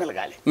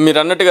తేల్చుకోగలగాలి. మీరు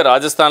అన్నట్టుగా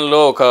రాజస్థాన్లో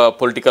ఒక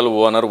పొలిటికల్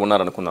ఓనర్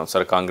ఉన్నారనుకుందాం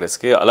సార్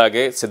కాంగ్రెస్కి,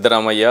 అలాగే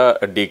సిద్ధరామయ్య,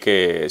 డికే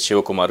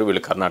శివకుమార్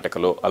వీళ్ళు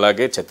కర్ణాటకలో,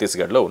 అలాగే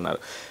ఛత్తీస్గఢ్లో ఉన్నారు.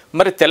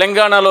 మరి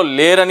తెలంగాణలో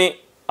లేరని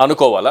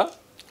అనుకోవాలా?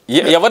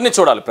 ఎవరిని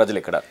చూడాలి ప్రజలు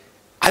ఇక్కడ?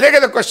 అదే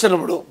కదా క్వశ్చన్.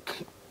 ఇప్పుడు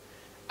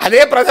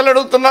అదే ప్రజలు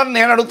అడుగుతున్నారు,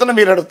 నేను అడుగుతున్నా,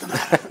 మీరు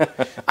అడుగుతున్నారు.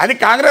 అది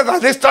కాంగ్రెస్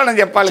అధిష్టానం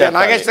చెప్పాలి,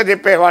 నాగేశ్వర్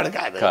చెప్పేవాడు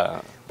కాదు.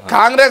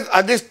 కాంగ్రెస్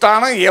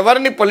అధిష్టానం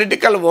ఎవరిని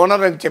పొలిటికల్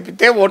ఓనర్ అని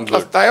చెప్తే ఓట్లు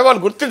వస్తాయో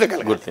వాళ్ళు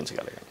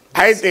గుర్తించగలగాలి.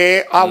 అయితే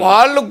ఆ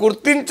వాళ్ళు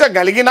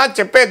గుర్తించగలిగినా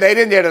చెప్పే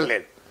ధైర్యం చేయడం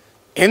లేదు.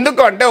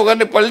 ఎందుకు అంటే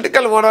ఒకరిని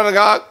పొలిటికల్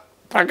ఓనర్గా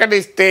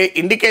ప్రకటిస్తే,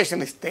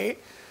 ఇండికేషన్ ఇస్తే,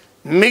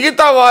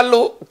 మిగతా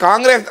వాళ్ళు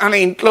కాంగ్రెస్ అనే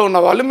ఇంట్లో ఉన్న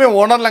వాళ్ళు మేము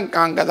ఓనర్లం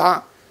కాం కదా,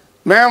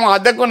 మేము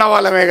అద్దెకున్న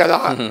వాళ్ళమే కదా,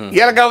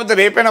 ఇలా కాకపోతే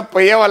రేపైనా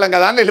పోయే వాళ్ళం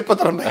కదా అని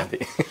వెళ్ళిపోతారు.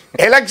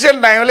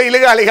 ఎలక్షన్ టైంలో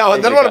ఇల్లుగాలి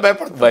కావద్దని వాళ్ళు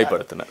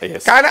భయపడుతున్నారు.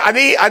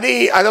 కానీ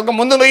అదొక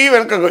ముందు నొయ్యి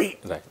వెనుక గొయ్యి.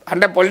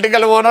 అంటే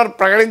పొలిటికల్ ఓనర్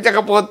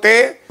ప్రకటించకపోతే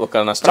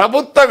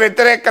ప్రభుత్వ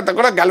వ్యతిరేకత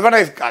కూడా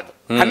గల్వనైజ్ కాదు.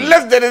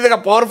 Unless there is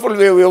powerful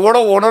wave,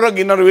 ఎవడో ఓనరో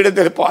గిన్నరో వీడో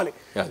తెలిపాలి.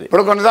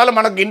 ఇప్పుడు కొన్నిసార్లు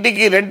మనకు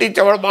ఇంటికి రెంట్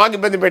ఇచ్చేవాడు బాగా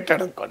ఇబ్బంది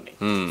పెట్టాడు అనుకోండి.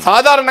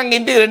 సాధారణంగా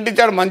ఇంటికి రెంట్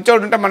ఇచ్చాడు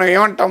మంచోడు ఉంటే మనం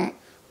ఏమంటాం,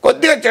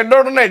 కొద్దిగా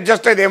చెడ్డోడున్న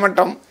అడ్జస్ట్ అయితే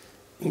ఏమంటాం,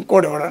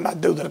 ఇంకోటి ఎవడన్నా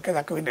అద్దెకు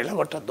దొరికేదాకా వీళ్ళు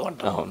నిలగొట్టద్దు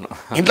అంటాం.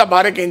 ఇంట్లో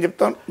భార్యకి ఏం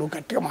చెప్తాం, నువ్వు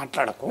గట్టిగా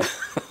మాట్లాడకు,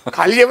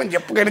 ఖాళీ చేయమని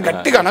చెప్పు, కానీ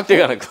గట్టిగా అనకు.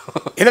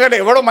 ఎందుకంటే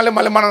ఎవడో మళ్ళీ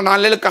మనం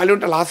 4 నెలలు ఖాళీ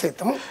ఉంటే లాస్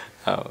అవుతాం.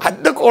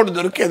 అద్దెకు ఒకటి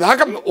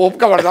దొరికేదాకా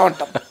ఓపిక పడదాం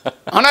అంటాం,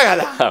 అవునా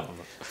కదా?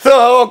 సో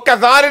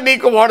ఒక్కసారి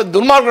నీకు వాడు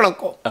దుర్మార్గుడు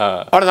అనుకో,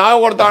 వాడు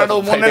తాగొడతాడు,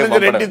 3 నెలల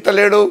నుంచి రెంట్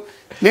ఇస్తలేడు,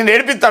 నేను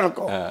ఏడిపిస్తాను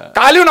అనుకో,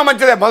 ఖాళీ ఉన్న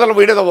మంచిదే, మొదలు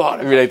వీడితో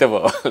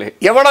పోవాలి.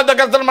 ఎవడో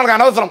దగ్గర మనకు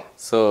అనవసరం.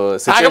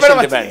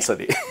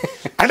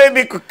 అంటే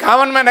మీకు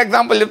కామన్ మ్యాన్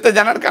ఎగ్జాంపుల్ చెప్తే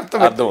జనానికి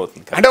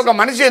అర్థమవుతుంది. అంటే ఒక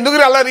మనిషి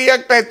ఎందుకు అలా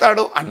రియాక్ట్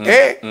అవుతాడు అంటే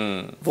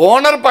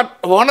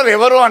ఓనర్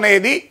ఎవరు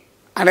అనేది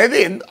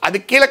అది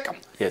కీలకం.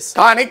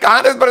 కానీ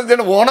కాంగ్రెస్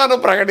ప్రెసిడెంట్ ఓనర్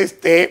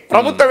ప్రకటిస్తే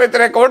ప్రభుత్వ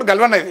వ్యతిరేక ఓటు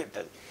గల్వనైజ్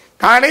అవుతుంది.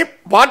 కానీ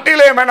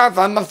పార్టీలో ఏమైనా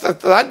సమస్య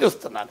వస్తుందా అని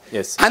చూస్తున్నారు.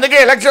 అందుకే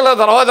ఎలక్షన్ల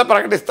తర్వాత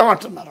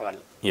ప్రకటిస్తామంటున్నారు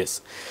వాళ్ళు.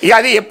 ఇక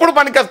అది ఎప్పుడు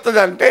పనికి వస్తుంది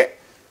అంటే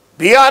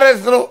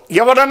బీఆర్ఎస్ను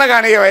ఎవరన్నా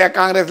కానీ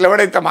కాంగ్రెస్లో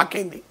ఎవడైతే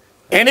మాకేంది,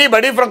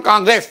 anybody from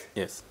Congress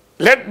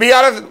let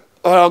BRS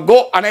go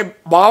అనే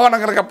భావన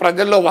కనుక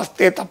ప్రజల్లో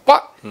వస్తే తప్ప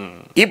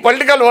ఈ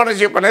పొలిటికల్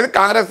ఓనర్షిప్ అనేది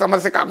కాంగ్రెస్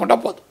సమస్య కాకుండా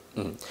పోదు.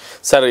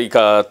 సార్, ఇక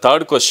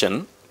థర్డ్ క్వశ్చన్,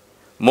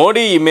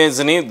 మోడీ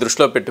ఇమేజ్ని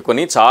దృష్టిలో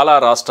పెట్టుకొని చాలా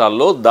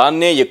రాష్ట్రాల్లో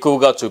దాన్నే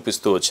ఎక్కువగా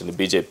చూపిస్తూ వచ్చింది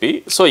బీజేపీ.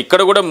 సో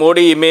ఇక్కడ కూడా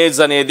మోడీ ఇమేజ్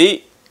అనేది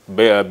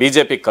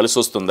బీజేపీకి కలిసి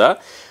వస్తుందా?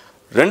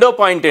 రెండో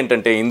పాయింట్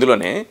ఏంటంటే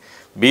ఇందులోనే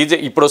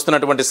ఇప్పుడు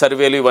వస్తున్నటువంటి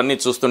సర్వేలు ఇవన్నీ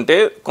చూస్తుంటే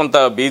కొంత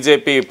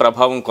బీజేపీ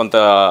ప్రభావం కొంత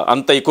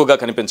అంత ఎక్కువగా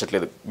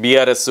కనిపించట్లేదు,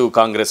 బీఆర్ఎస్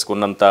కాంగ్రెస్కు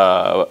ఉన్నంత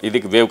ఇది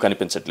వేవ్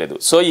కనిపించట్లేదు.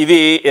 సో ఇది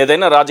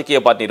ఏదైనా రాజకీయ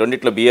పార్టీ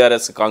రెండిట్లో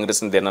బీఆర్ఎస్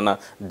కాంగ్రెస్ని ఏదైనా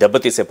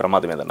దెబ్బతీసే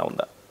ప్రమాదం ఏదైనా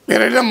ఉందా?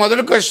 మీరు అడిగిన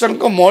మొదటి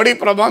క్వశ్చన్కు మోడీ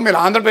ప్రభావం మీరు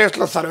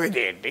ఆంధ్రప్రదేశ్లో సర్వే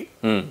చేయండి.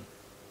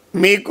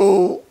 మీకు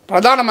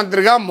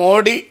ప్రధానమంత్రిగా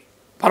మోడీ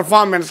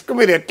పర్ఫార్మెన్స్కు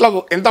మీరు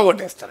ఎంత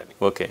ఓటేస్తారని.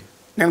 ఓకే,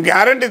 నేను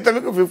గ్యారంటీ ఇస్తాను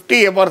మీకు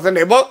 50%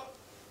 అబౌవ్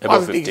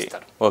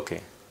ఇస్తారు. ఓకే,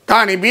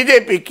 కానీ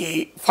బీజేపీకి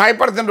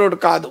 5% ఓటు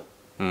కాదు.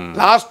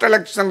 లాస్ట్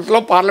ఎలక్షన్స్లో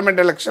పార్లమెంట్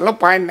ఎలక్షన్లో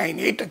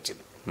 0.98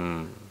 వచ్చింది,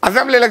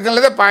 అసెంబ్లీ ఎలక్షన్లో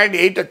అయితే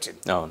 0.8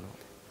 వచ్చింది.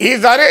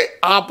 ఈసారి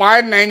ఆ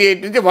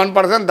 0.98 నుంచి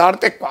 1%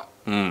 దాటితే ఎక్కువ.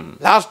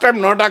 లాస్ట్ టైం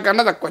 100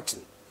 కన్నా తక్కువ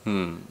వచ్చింది.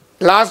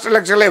 లాస్ట్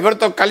ఎలక్షన్లో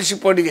ఎవరితో కలిసి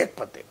పోటీ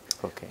చేయకపోతే.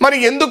 మరి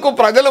ఎందుకు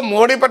ప్రజలు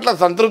మోడీ పట్ల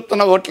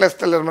సంతృప్తిన ఓట్లు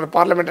వేస్తలేరు? మరి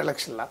పార్లమెంట్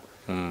ఎలక్షన్లో,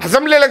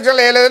 అసెంబ్లీ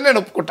ఎలక్షన్లో వేయలేదని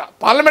నేను ఒప్పుకుంటా,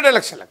 పార్లమెంట్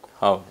ఎలక్షన్లకు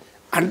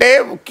అంటే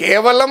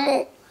కేవలం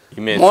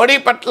మోడీ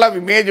పట్ల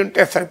ఇమేజ్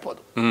ఉంటే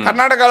సరిపోదు.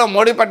 కర్ణాటకలో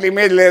మోడీ పట్ల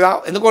ఇమేజ్ లేదా?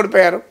 ఎందుకు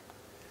ఓడిపోయారు?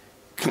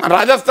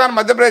 రాజస్థాన్,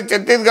 మధ్యప్రదేశ్,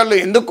 ఛత్తీస్గఢ్లో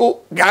ఎందుకు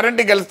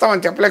గ్యారంటీ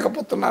గెలుస్తామని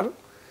చెప్పలేకపోతున్నారు?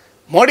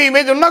 మోడీ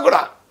ఇమేజ్ ఉన్నా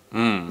కూడా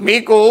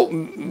మీకు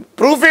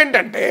ప్రూఫ్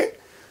ఏంటంటే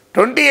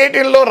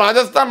 2018లో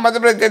రాజస్థాన్,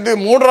 మధ్యప్రదేశ్,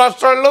 ఛత్తీస్గఢ్ 3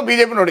 రాష్ట్రాల్లో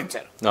బీజేపీని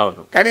ఓడించారు.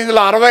 కానీ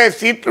ఇందులో 65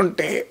 సీట్లు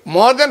ఉంటే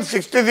మోర్ దెన్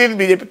 60 సీట్లు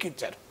బీజేపీకి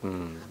ఇచ్చారు.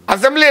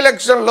 అసెంబ్లీ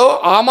ఎలక్షన్లో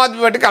ఆమ్ ఆద్మీ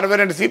పార్టీకి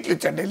 62 సీట్లు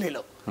ఇచ్చారు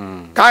ఢిల్లీలో.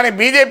 కానీ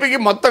బీజేపీకి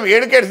మొత్తం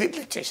 7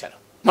 సీట్లు ఇచ్చేశారు.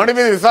 మోడీ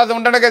మీద విశ్వాసం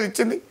ఉంటేనే కదా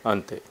ఇచ్చింది.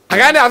 అంతే.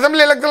 కానీ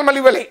అసెంబ్లీ ఎలక్షన్ మళ్ళీ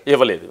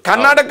ఇవ్వలేదు.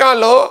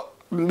 కర్ణాటకలో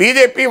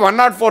బీజేపీ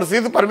 104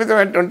 సీట్లు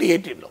పరిమితమైన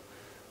 2018లో.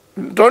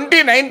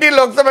 2019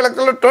 లోక్సభ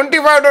ఎలక్షన్లో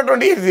 25 to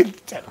 28 సీట్లు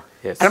ఇచ్చారు.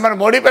 అని మన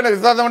మోడీ పైన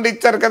విశ్వాసం ఉంటే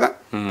ఇచ్చారు కదా.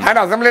 ఆయన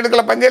అసెంబ్లీ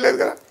ఎన్నికల్లో పనిచేయలేదు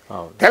కదా.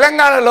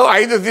 తెలంగాణలో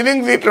 5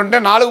 సిట్టింగ్ సీట్లు ఉంటే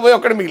 4 పోయి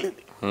 1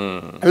 మిగిలింది.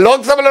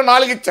 లోక్సభలో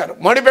 4 ఇచ్చారు.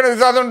 మోడీ పైన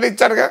విశ్వాసం ఉంటే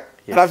ఇచ్చారు కదా.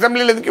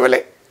 అసెంబ్లీలో ఎందుకు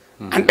ఇవ్వలే?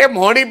 అంటే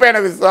మోడీ పైన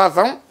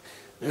విశ్వాసం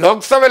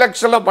లోక్సభ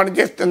ఎలక్షన్లో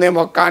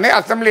పనిచేస్తుందేమో కానీ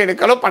అసెంబ్లీ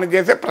ఎన్నికల్లో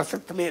పనిచేసే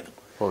ప్రసక్తి లేదు.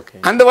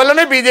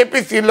 అందువల్లనే బీజేపీ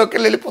సీన్లోకి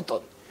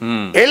వెళ్ళిపోతుంది.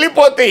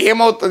 వెళ్ళిపోతే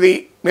ఏమవుతుంది?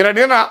 మీరు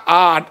అడిగిన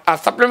ఆ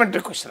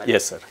సప్లిమెంటరీ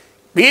క్వశ్చన్.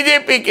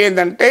 బీజేపీకి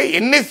ఏంటంటే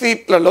ఎన్ని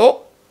సీట్లలో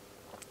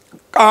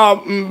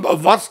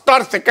ఫస్ట్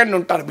ఆర్ సెకండ్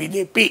ఉంటారు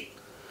బీజేపీ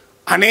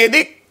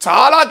అనేది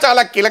చాలా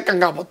చాలా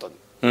కీలకంగా పోతుంది.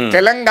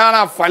 తెలంగాణ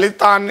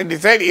ఫలితాన్ని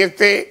డిసైడ్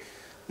చేస్తే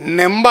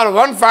నెంబర్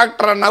 1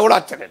 ఫ్యాక్టర్ అన్నా కూడా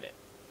ఆశ్చర్యలేదు.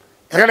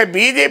 ఎందుకంటే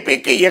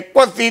బీజేపీకి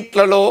ఎక్కువ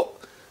సీట్లలో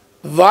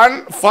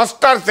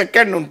ఫస్ట్ ఆర్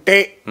సెకండ్ ఉంటే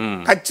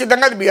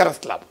ఖచ్చితంగా అది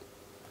బీఆర్ఎస్ లాభం.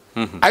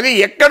 అది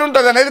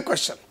ఎక్కడుంటుంది అనేది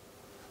క్వశ్చన్.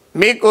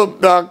 మీకు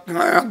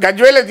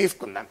గజ్వేలే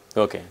తీసుకుందాం.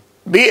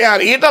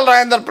 ఈటల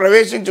రాజేందర్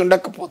ప్రవేశించి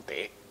ఉండకపోతే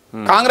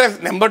కాంగ్రెస్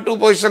నెంబర్ 2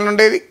 పొజిషన్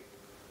ఉండేది,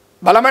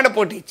 బలమైన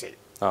పోటీ ఇచ్చేది.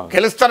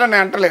 గెలుస్తారని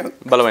అంటలేను,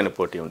 బలమైన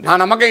పోటీ ఉంది. నా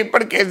నమ్మకం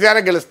ఇప్పటి కేసీఆర్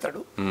గెలుస్తాడు,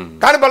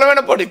 కానీ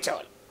బలమైన పోటీ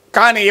ఇచ్చేవాళ్ళు.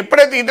 కానీ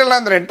ఎప్పుడైతే ఈటల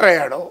రాజేందర్ ఎంటర్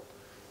అయ్యాడో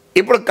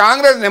ఇప్పుడు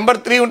కాంగ్రెస్ నెంబర్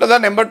 3 ఉంటుందా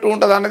నెంబర్ 2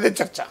 ఉంటుందా అనేది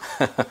చర్చ.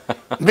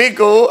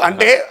 మీకు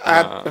అంటే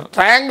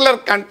ట్రయాంగులర్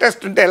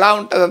కంటెస్ట్ ఉంటే ఎలా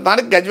ఉంటుంది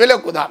దానికి గజ్వేల్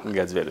ఒక ఉదాహరణ.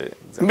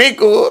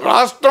 మీకు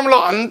రాష్ట్రంలో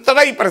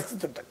అంతటా ఈ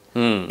పరిస్థితి ఉంటుంది.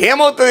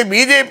 ఏమవుతుంది,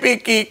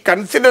 బీజేపీకి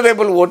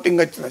కన్సిడరబుల్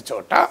ఓటింగ్ వచ్చిన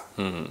చోట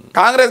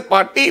కాంగ్రెస్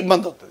పార్టీ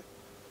ఇబ్బంది అవుతుంది.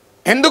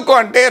 ఎందుకు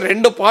అంటే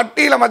 2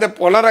 పార్టీల మధ్య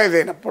పోలరైజ్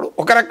అయినప్పుడు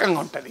ఒక రకంగా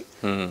ఉంటుంది,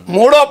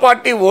 మూడో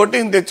పార్టీ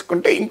ఓటింగ్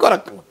తెచ్చుకుంటే ఇంకో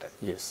రకంగా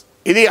ఉంటుంది.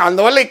 ఇది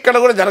అందువల్ల ఇక్కడ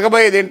కూడా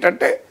జరగబోయేది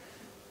ఏంటంటే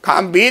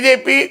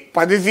బీజేపీ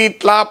 10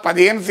 సీట్ల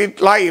 15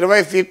 సీట్ల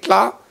 20 సీట్ల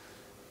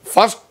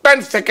ఫస్ట్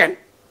అండ్ సెకండ్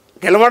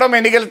గెలవడం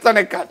ఎన్ని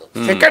గెలుస్తానే కాదు,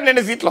 సెకండ్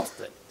ఎన్ని సీట్లు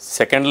వస్తాయి,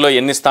 సెకండ్ లో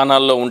ఎన్ని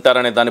స్థానాల్లో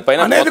ఉంటారనే దానిపైన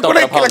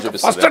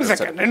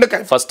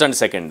ఫస్ట్ అండ్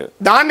సెకండ్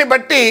దాన్ని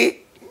బట్టి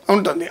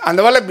ఉంటుంది.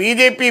 అందువల్ల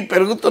బీజేపీ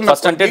పెరుగుతున్న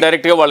ఫస్ట్ అంటే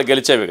డైరెక్ట్ గా వాళ్ళు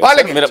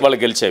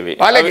గెలిచేవి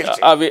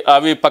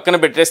అవి పక్కన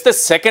పెట్టేస్తే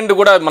సెకండ్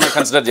కూడా మనం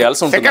కన్సిడర్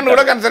చేయాల్సి ఉంటుంది. సెకండ్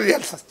కూడా కన్సిడర్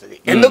చేయాల్సి వస్తుంది.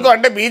 ఎందుకు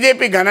అంటే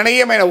బీజేపీ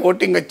గణనీయమైన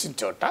ఓటింగ్ వచ్చిన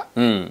చోట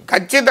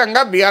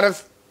ఖచ్చితంగా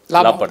బీఆర్ఎస్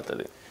లాభం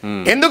పడుతుంది.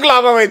 ఎందుకు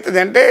లాభం అవుతుంది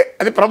అంటే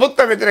అది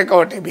ప్రభుత్వ వ్యతిరేక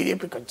ఓటే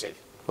బీజేపీకి వచ్చేది,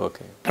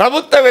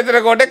 ప్రభుత్వ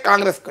వ్యతిరేక ఓటే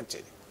కాంగ్రెస్కి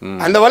వచ్చేది.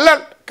 అందువల్ల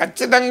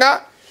ఖచ్చితంగా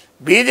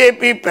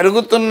బీజేపీ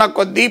పెరుగుతున్న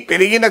కొద్దీ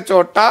పెరిగిన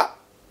చోట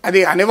అది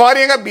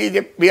అనివార్యంగా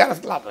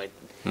బీఆర్ఎస్ లాభం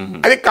అవుతుంది,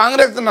 అది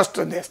కాంగ్రెస్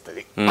నష్టం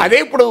చేస్తుంది. అదే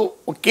ఇప్పుడు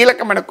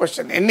కీలకమైన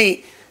క్వశ్చన్, ఎన్ని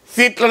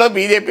సీట్లలో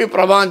బీజేపీ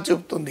ప్రభావం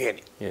చూపుతుంది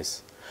అని.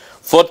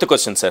 4th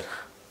question sir.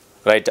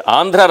 Right,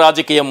 Andhra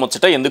రాజకీయం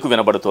ముచ్చట ఎందుకు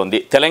వినబడుతోంది?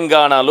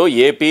 తెలంగాణలో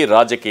ఏపీ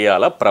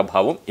రాజకీయాల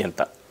ప్రభావం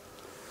ఎంత?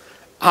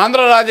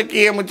 ఆంధ్ర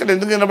రాజకీయం ముచ్చట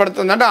ఎందుకు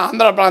వినబడుతుంది అంటే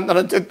ఆంధ్ర ప్రాంతం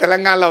నుంచి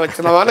తెలంగాణలో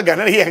వచ్చిన వాళ్ళు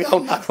గణనీయంగా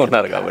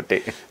ఉన్నారు కాబట్టి.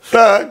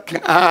 సో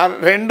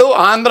 2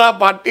 ఆంధ్ర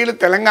పార్టీలు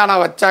తెలంగాణ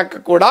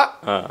వచ్చాక కూడా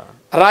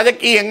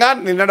రాజకీయంగా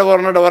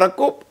నిన్నటి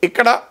వరకు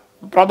ఇక్కడ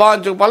ప్రభావం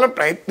చూపాలని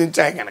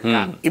ప్రయత్నించాయి కనుక,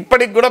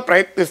 ఇప్పటికి కూడా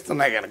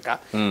ప్రయత్నిస్తున్నాయి కనుక,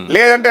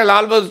 లేదంటే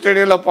లాల్ బహదూర్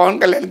స్టేడియంలో పవన్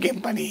కళ్యాణ్కి ఏం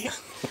పని?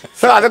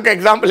 సో అదొక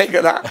ఎగ్జాంపులే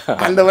కదా.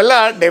 అందువల్ల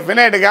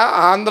డెఫినెట్గా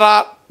ఆంధ్ర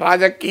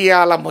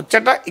రాజకీయాల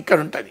ముచ్చట ఇక్కడ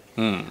ఉంటుంది.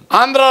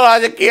 ఆంధ్ర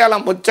రాజకీయాల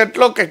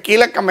ముచ్చట్లో ఒక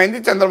కీలకమైంది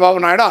చంద్రబాబు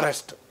నాయుడు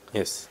అరెస్ట్.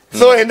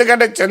 సో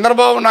ఎందుకంటే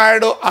చంద్రబాబు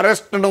నాయుడు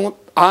అరెస్టును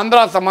ఆంధ్ర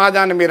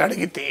సమాజాన్ని మీరు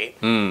అడిగితే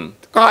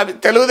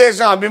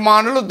తెలుగుదేశం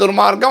అభిమానులు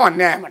దుర్మార్గం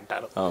అన్యాయం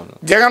అంటారు,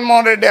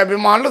 జగన్మోహన్ రెడ్డి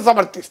అభిమానులు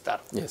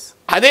సమర్థిస్తారు.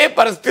 అదే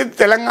పరిస్థితి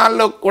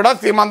తెలంగాణలో కూడా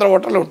సీమాంధ్ర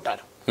ఓటర్లు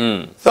ఉంటారు.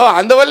 సో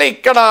అందువల్ల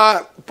ఇక్కడ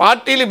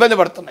పార్టీలు ఇబ్బంది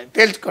పడుతున్నాయి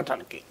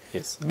తేల్చుకోవటానికి.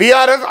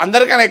 బీఆర్ఎస్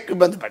అందరికైనా ఎక్కువ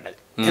ఇబ్బంది పడ్డది.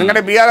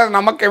 ఎందుకంటే బీఆర్ఎస్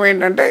నమ్మకం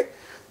ఏంటంటే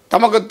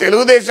తమకు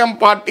తెలుగుదేశం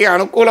పార్టీ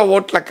అనుకూల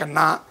ఓట్ల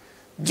కన్నా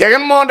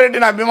జగన్మోహన్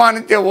రెడ్డిని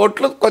అభిమానించే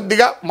ఓట్లు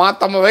కొద్దిగా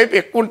తమ వైపు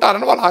ఎక్కువ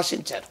ఉంటారని వాళ్ళు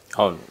ఆశించారు.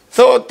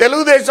 సో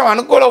తెలుగుదేశం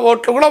అనుకూల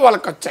ఓట్లు కూడా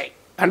వాళ్ళకి వచ్చాయి.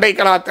 అంటే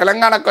ఇక్కడ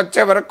తెలంగాణకు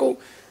వచ్చే వరకు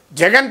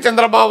జగన్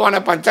చంద్రబాబు అనే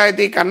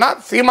పంచాయతీ కన్నా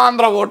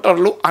సీమాంధ్ర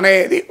ఓటర్లు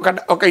అనేది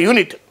ఒక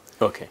యూనిట్.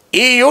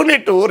 ఈ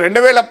యూనిట్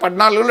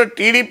 2014లో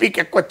టీడీపీకి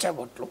ఎక్కువ వచ్చాయి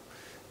ఓట్లు,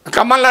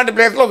 ఖమ్మం లాంటి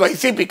ప్లేస్లో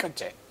వైసీపీకి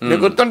వచ్చాయి.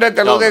 మీకు గుర్తుంటే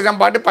తెలుగుదేశం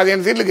పార్టీ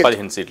 15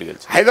 సీట్లు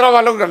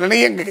హైదరాబాద్లో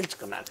గణనీయంగా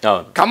గెలుచుకున్నారు.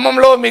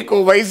 ఖమ్మంలో మీకు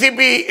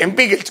వైసీపీ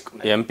ఎంపీ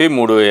గెలుచుకున్నారు,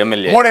 3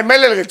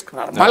 ఎమ్మెల్యేలు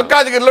గెలుచుకున్నారు.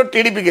 మల్కాజ్గిరిలో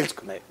టీడీపీ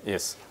గెలుచుకున్నాయి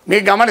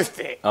మీకు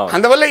గమనిస్తే.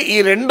 అందువల్ల ఈ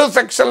 2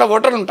 సెక్షన్ల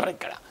ఓటర్లు ఉంటారు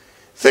ఇక్కడ.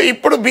 సో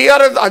ఇప్పుడు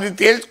బీఆర్ఎస్ అది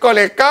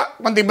తేల్చుకోలేక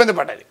కొంత ఇబ్బంది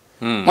పడ్డది.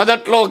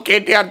 మొదట్లో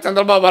కేటీఆర్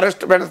చంద్రబాబు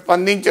అరెస్ట్ పైన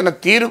స్పందించిన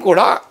తీరు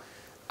కూడా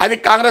అది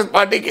కాంగ్రెస్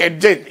పార్టీకి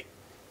ఎడ్జ్ అయింది.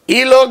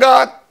 ఈలోగా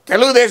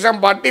తెలుగుదేశం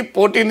పార్టీ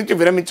పోటీ నుంచి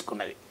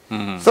విరమించుకున్నది.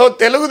 సో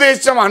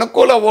తెలుగుదేశం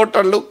అనుకూల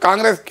ఓటర్లు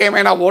కాంగ్రెస్కి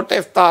ఏమైనా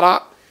ఓటేస్తారా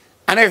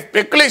అనే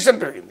స్పెక్యులేషన్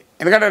పెరిగింది.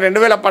 ఎందుకంటే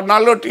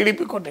 2014లో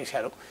టీడీపీ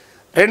కొట్టేశారు,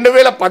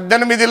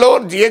 2018లో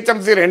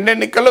జిహెచ్ఎంసీ 2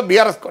 ఎన్నికల్లో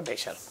బీఆర్ఎస్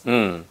కొట్టేశారు.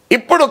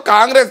 ఇప్పుడు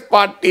కాంగ్రెస్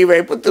పార్టీ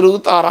వైపు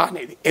తిరుగుతారా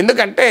అనేది.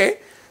 ఎందుకంటే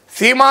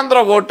సీమాంధ్ర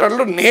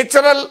ఓటర్లు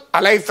నేచురల్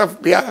అలైస్ ఆఫ్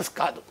బీఆర్ఎస్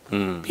కాదు.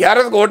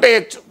 బీఆర్ఎస్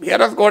ఓటేయచ్చు,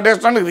 బీఆర్ఎస్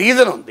ఓటేయడానికి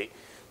రీజన్ ఉంది.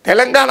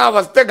 తెలంగాణ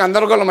వస్తే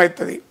గందరగోళం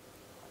అవుతుంది,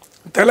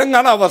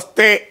 తెలంగాణ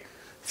వస్తే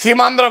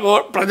సీమాంధ్ర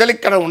ప్రజలు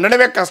ఇక్కడ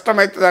ఉండడమే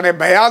కష్టమవుతుంది అనే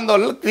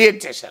భయాందోళనలు క్రియేట్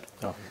చేశారు.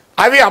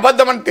 అవి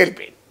అబద్ధమని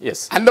తెలిపింది.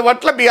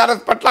 అందువల్ల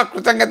బీఆర్ఎస్ పట్ల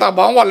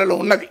కృతజ్ఞతాభావం వాళ్ళలో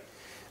ఉన్నది.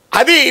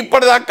 అది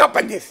ఇప్పటిదాకా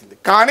పనిచేసింది.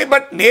 కానీ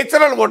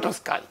నేచురల్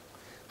ఓటర్స్ కాదు,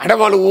 అంటే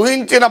వాళ్ళు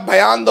ఊహించిన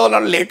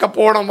భయాందోళన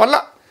లేకపోవడం వల్ల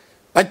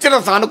వచ్చిన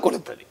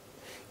సానుకూలతది.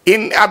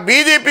 ఆ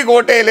బీజేపీకి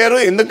ఓటేయలేరు,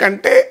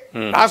 ఎందుకంటే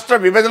రాష్ట్ర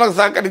విభజనకు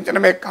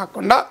సహకరించడమే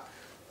కాకుండా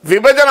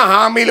విభజన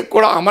హామీలు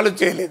కూడా అమలు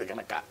చేయలేదు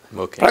కనుక,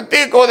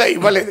 ప్రత్యేక హోదా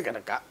ఇవ్వలేదు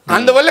కనుక.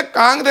 అందువల్ల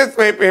కాంగ్రెస్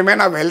వైపు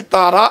ఏమైనా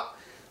వెళ్తారా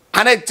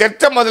అనే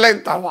చర్చ మొదలైన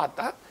తర్వాత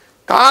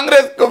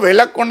కాంగ్రెస్కు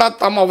వెళ్లకుండా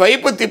తమ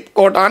వైపు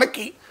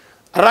తిప్పుకోవడానికి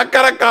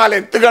రకరకాల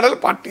ఎత్తుగడలు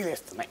పార్టీలు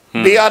వేస్తున్నాయి.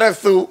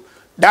 బీఆర్ఎస్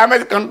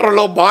డ్యామేజ్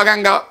కంట్రోల్లో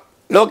భాగంగా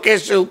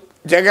లోకేష్,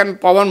 జగన్,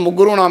 పవన్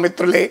ముగ్గురు నా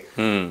మిత్రులే.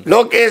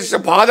 లోకేష్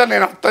బాధ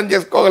నేను అర్థం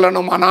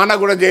చేసుకోగలను, మా నాన్న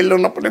కూడా జైల్లో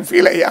ఉన్నప్పుడు నేను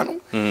ఫీల్ అయ్యాను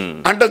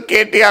అంటూ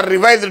కేటీఆర్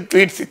రివైజ్డ్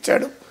ట్వీట్స్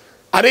ఇచ్చాడు.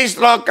 హరీష్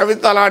రావు,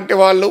 కవిత లాంటి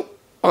వాళ్ళు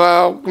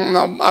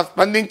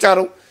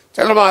స్పందించారు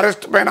చంద్రబాబు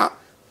అరెస్ట్ పైన.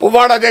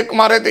 పువ్వాడ అజయ్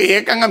కుమార్ అయితే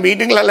ఏకంగా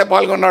మీటింగ్లలో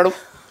పాల్గొన్నాడు.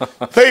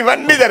 సో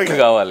ఇవన్నీ జరిగాయి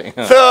కావాలి.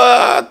 సో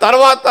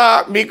తర్వాత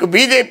మీకు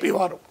బీజేపీ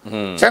వారు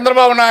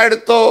చంద్రబాబు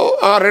నాయుడుతో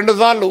 2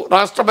 సార్లు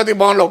రాష్ట్రపతి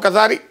భవన్లో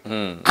ఒకసారి,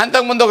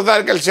 అంతకుముందు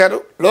ఒకసారి కలిశారు.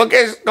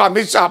 లోకేష్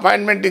అమిత్ షా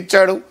అపాయింట్మెంట్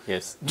ఇచ్చాడు.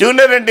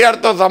 జూనియర్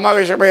ఎన్టీఆర్తో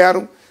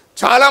సమావేశమయ్యారు.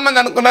 చాలా మంది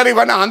అనుకున్నారు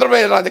ఇవన్నీ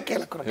ఆంధ్రప్రదేశ్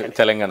రాజకీయాలకు,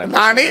 తెలంగాణ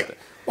కానీ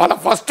వాళ్ళ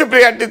ఫస్ట్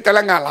ప్రియారిటీ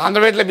తెలంగాణ.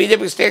 ఆంధ్రప్రదేశ్లో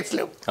బీజేపీ స్టేక్స్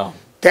లేవు.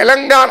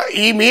 తెలంగాణ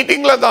ఈ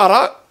మీటింగ్ల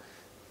ద్వారా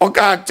ఒక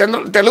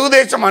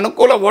తెలుగుదేశం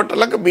అనుకూల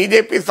ఓటర్లకు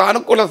బీజేపీ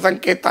సానుకూల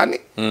సంకేతాన్ని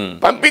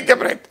పంపించే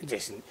ప్రయత్నం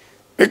చేసింది.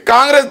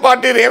 కాంగ్రెస్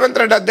పార్టీ రేవంత్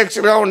రెడ్డి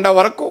అధ్యక్షుడిగా ఉండే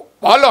వరకు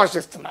వాళ్ళు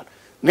ఆశిస్తున్నారు.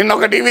 నిన్న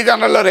ఒక టీవీ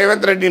ఛానల్లో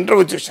రేవంత్ రెడ్డి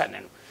ఇంటర్వ్యూ చూశాను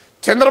నేను.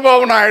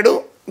 చంద్రబాబు నాయుడు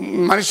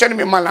మనిషిని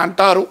మిమ్మల్ని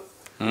అంటారు,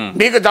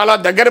 మీకు చాలా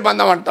దగ్గర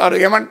బంధం అంటారు,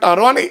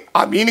 ఏమంటారు అని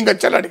ఆ మీనింగ్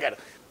వచ్చేలా అడిగారు.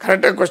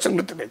 కరెక్ట్గా క్వశ్చన్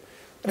గుర్తులేదు.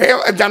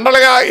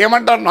 జనరల్గా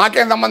ఏమంటారు,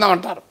 నాకేం సంబంధం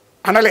అంటారు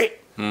అనలే.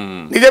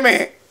 నిజమే,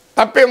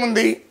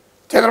 తప్పేముంది,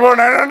 చంద్రబాబు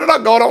నాయుడు అంటే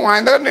నాకు గౌరవం,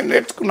 ఆయన దగ్గర నేను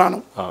నేర్చుకున్నాను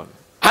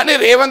అని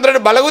రేవంత్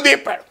రెడ్డి బలగు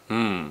చెప్పాడు.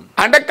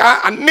 అంటే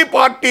అన్ని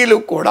పార్టీలు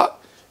కూడా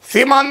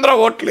సీమాంధ్ర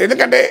ఓట్లు,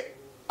 ఎందుకంటే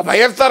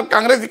వైఎస్ఆర్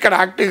కాంగ్రెస్ ఇక్కడ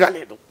యాక్టివ్గా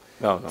లేదు.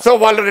 సో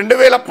వాళ్ళు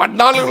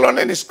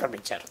 2014లోనే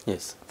నిష్క్రమించారు.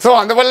 సో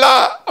అందువల్ల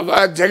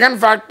జగన్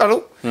ఫ్యాక్టరు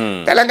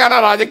తెలంగాణ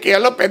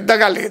రాజకీయాల్లో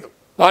పెద్దగా లేదు.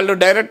 వాళ్ళు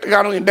డైరెక్ట్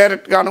గాను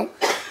ఇండైరెక్ట్ గాను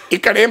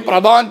ఇక్కడ ఏం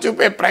ప్రభావం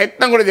చూపే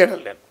ప్రయత్నం కూడా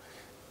చేయడం లేదు.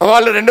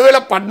 వాళ్ళు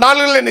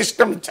 2014లో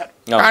నిష్క్రమించారు.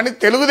 కానీ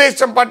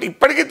తెలుగుదేశం పార్టీ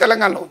ఇప్పటికీ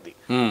తెలంగాణలో ఉంది.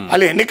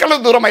 వాళ్ళు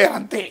ఎన్నికలకు దూరం అయ్యారు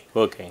అంతే.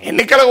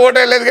 ఎన్నికలకు ఓటు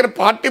వేయలేదు కానీ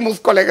పార్టీ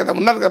మూసుకోలే కదా,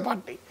 ఉన్నది కదా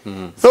పార్టీ.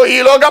 సో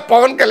ఈలోగా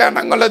పవన్ కళ్యాణ్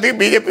రంగంలోది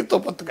బీజేపీతో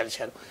పొత్తు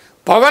కలిశారు.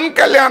 పవన్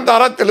కళ్యాణ్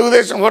ద్వారా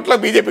తెలుగుదేశం ఓట్ల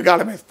బీజేపీ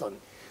గాలం వేస్తుంది.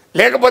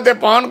 లేకపోతే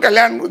పవన్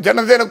కళ్యాణ్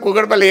జనసేన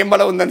కూగడపల్లి ఏం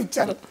బలం ఉందని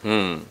ఇచ్చారు.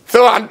 సో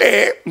అంటే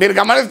మీరు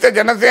గమనిస్తే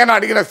జనసేన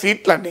అడిగిన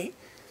సీట్లన్నీ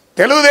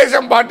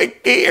తెలుగుదేశం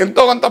పార్టీకి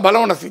ఎంతో కొంత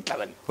బలం ఉన్న సీట్లు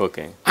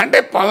అవన్నీ. అంటే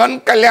పవన్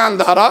కళ్యాణ్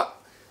ద్వారా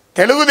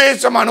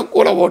తెలుగుదేశం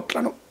అనుకూల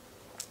ఓట్లను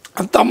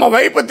తమ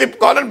వైపు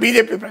తిప్పుకోవాలని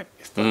బీజేపీ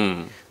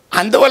ప్రయత్నిస్తుంది.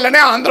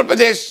 అందువల్లనే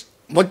ఆంధ్రప్రదేశ్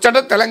ముచ్చట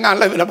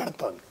తెలంగాణలో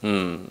వినబడుతోంది.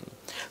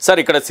 సార్,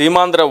 ఇక్కడ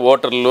సీమాంధ్ర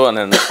ఓటర్లు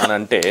అని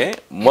అంటే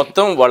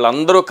మొత్తం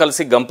వాళ్ళందరూ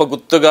కలిసి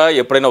గంపగుత్తుగా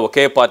ఎప్పుడైనా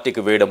ఒకే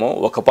పార్టీకి వేయడమో,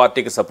 ఒక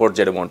పార్టీకి సపోర్ట్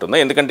చేయడమో ఉంటుందా?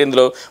 ఎందుకంటే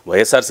ఇందులో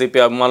వైఎస్ఆర్సీపీ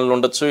అభిమానులు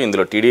ఉండొచ్చు,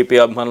 ఇందులో టీడీపీ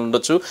అభిమానులు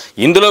ఉండొచ్చు.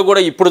 ఇందులో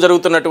కూడా ఇప్పుడు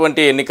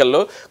జరుగుతున్నటువంటి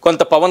ఎన్నికల్లో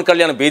కొంత పవన్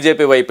కళ్యాణ్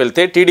బీజేపీ వైపు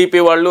వెళ్తే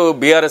టీడీపీ వాళ్ళు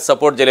బీఆర్ఎస్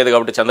సపోర్ట్ చేయలేదు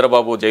కాబట్టి,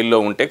 చంద్రబాబు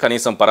జైల్లో ఉంటే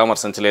కనీసం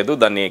పరామర్శించలేదు,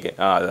 దాన్ని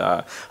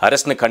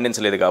అరెస్ట్ని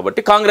ఖండించలేదు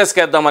కాబట్టి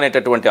కాంగ్రెస్కి వేద్దాం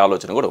అనేటటువంటి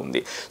ఆలోచన కూడా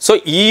ఉంది. సో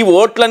ఈ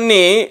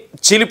ఓట్లన్నీ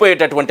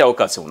చీలిపోయేటటువంటి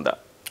అవకాశం ఉందా?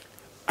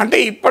 అంటే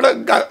ఇప్పుడు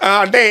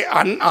అంటే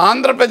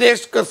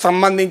ఆంధ్రప్రదేశ్కు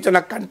సంబంధించిన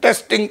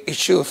కంటెస్టింగ్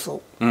ఇష్యూస్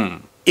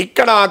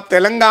ఇక్కడ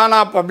తెలంగాణ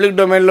పబ్లిక్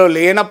డొమైన్లో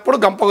లేనప్పుడు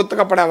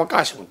గంపగుత్తగా పడే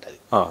అవకాశం ఉంటుంది.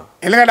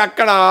 ఎందుకంటే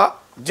అక్కడ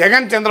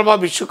జగన్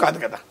చంద్రబాబు ఇష్యూ కాదు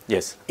కదా,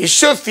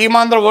 ఇష్యూ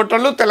సీమాంధ్ర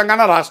ఓటర్లు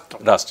తెలంగాణ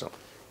రాష్ట్రం.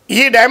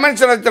 ఈ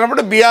డైమెన్షన్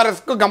వచ్చినప్పుడు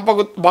బీఆర్ఎస్కు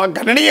గంపగుత్తు బాగా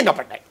గణనీయంగా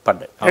పడ్డాయి.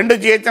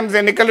 2 GHMC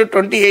ఎన్నికలు,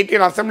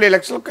 2018 అసెంబ్లీ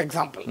ఎలక్షన్ ఒక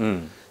ఎగ్జాంపుల్.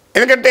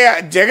 ఎందుకంటే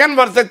Jagan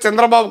versus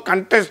Chandrababu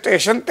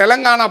contestation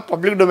Telangana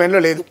public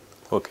డొమైన్లో లేదు.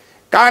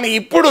 కానీ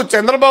ఇప్పుడు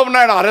చంద్రబాబు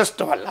నాయుడు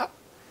అరెస్ట్ వల్ల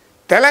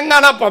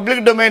తెలంగాణ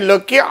పబ్లిక్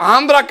డొమైన్లోకి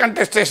ఆంధ్ర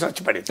కంటెస్టేషన్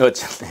వచ్చి పడింది.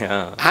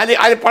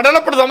 అది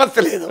పడినప్పుడు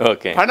సమస్య లేదు,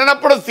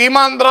 పడినప్పుడు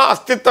సీమాంధ్ర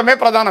అస్తిత్వమే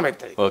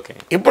ప్రధానమవుతుంది.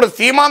 ఇప్పుడు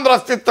సీమాంధ్ర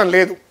అస్తిత్వం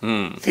లేదు,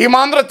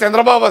 సీమాంధ్ర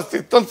చంద్రబాబు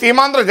అస్తిత్వం,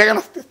 సీమాంధ్ర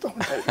జగన్ అస్తిత్వం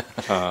ఉంటుంది.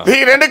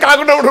 ఈ రెండు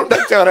కాకుండా కూడా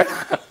ఉండొచ్చు ఎవరైనా.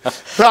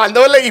 సో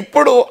అందువల్ల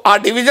ఇప్పుడు ఆ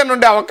డివిజన్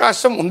ఉండే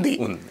అవకాశం ఉంది,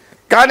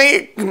 కానీ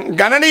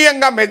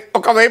గణనీయంగా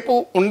ఒకవైపు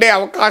ఉండే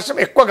అవకాశం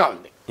ఎక్కువగా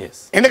ఉంది.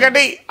 ఎందుకంటే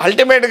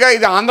అల్టిమేట్గా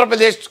ఇది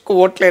ఆంధ్రప్రదేశ్కు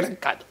ఓట్లేయడం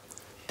కాదు,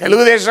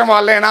 తెలుగుదేశం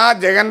వాళ్ళైనా,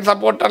 జగన్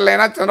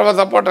సపోర్టర్లైనా, చంద్రబాబు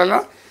సపోర్టర్లైనా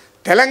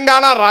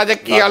తెలంగాణ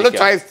రాజకీయాల్లో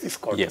చాయిస్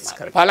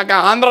తీసుకోవాలి. వాళ్ళకి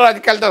ఆంధ్ర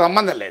రాజకీయాలతో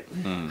సంబంధం లేదు.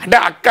 అంటే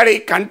అక్కడి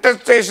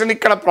కంటెస్టేషన్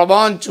ఇక్కడ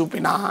ప్రభావం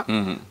చూపినా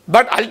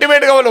బట్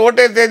అల్టిమేట్గా వాళ్ళు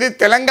ఓటేసేది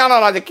తెలంగాణ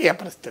రాజకీయ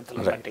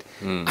పరిస్థితులు బట్టి.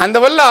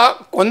 అందువల్ల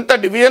కొంత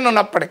డివిజన్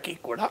ఉన్నప్పటికీ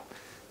కూడా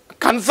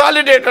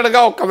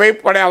కన్సాలిడేటెడ్గా ఒకవైపు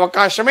పడే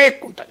అవకాశమే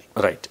ఎక్కువ ఉంటుంది.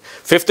 Right.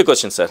 5th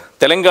question sir,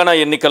 Telangana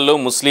ఎన్నికల్లో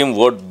ముస్లిం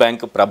ఓట్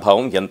బ్యాంక్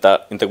ప్రభావం ఎంత?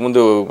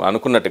 ఇంతకుముందు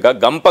అనుకున్నట్టుగా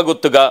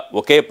గంపగుత్తుగా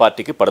ఒకే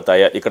పార్టీకి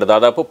పడతాయా? ఇక్కడ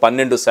దాదాపు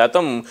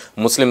 12%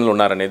 ముస్లింలు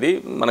ఉన్నారనేది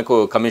మనకు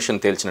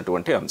కమిషన్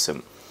తేల్చినటువంటి అంశం.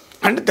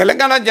 అంటే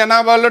తెలంగాణ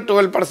జనాభాలో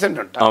 12%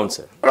 ఉంటారు. అవును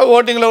సార్. ఇప్పుడు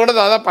ఓటింగ్లో కూడా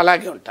దాదాపు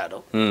అలాగే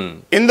ఉంటారు.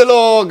 ఇందులో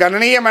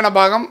గణనీయమైన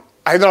భాగం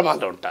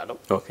హైదరాబాద్లో ఉంటారు,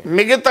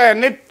 మిగతా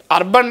అన్ని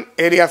అర్బన్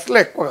ఏరియాస్లో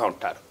ఎక్కువగా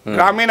ఉంటారు,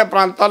 గ్రామీణ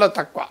ప్రాంతాల్లో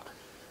తక్కువ.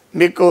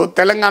 మీకు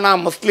తెలంగాణ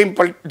ముస్లిం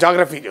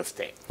జాగ్రఫీ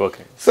చూస్తే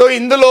సో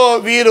ఇందులో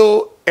వీరు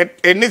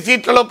ఎన్ని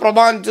సీట్లలో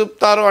ప్రభావం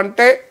చూపుతారు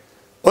అంటే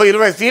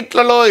 20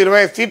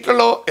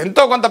 సీట్లలో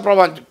ఎంతో కొంత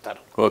ప్రభావం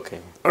చూపుతారు.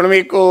 ఇప్పుడు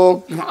మీకు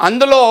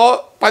అందులో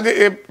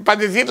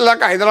 10 సీట్ల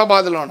దాకా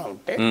హైదరాబాద్లోనే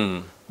ఉంటే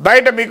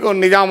బయట మీకు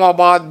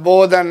నిజామాబాద్,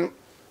 బోధన్,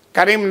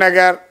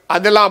 కరీంనగర్,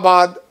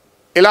 ఆదిలాబాద్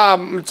ఇలా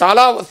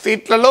చాలా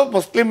సీట్లలో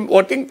ముస్లిం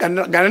ఓటింగ్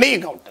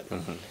గణనీయంగా ఉంటుంది.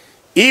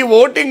 ఈ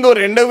ఓటింగ్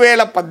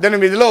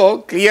 2018లో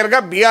క్లియర్గా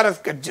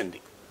బీఆర్ఎస్ గెలిచింది,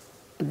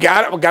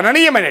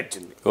 గణనీయమైన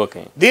వచ్చింది.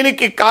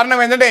 దీనికి కారణం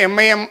ఏంటంటే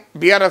ఎంఐఎం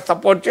బీఆర్ఎస్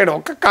సపోర్ట్ చేయడం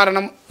ఒక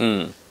కారణం,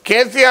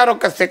 కేసీఆర్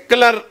ఒక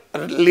సెక్యులర్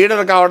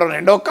లీడర్ కావడం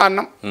రెండో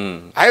కారణం,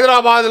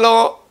 హైదరాబాద్లో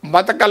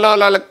మత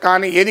కలవలాలకు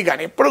కానీ ఏది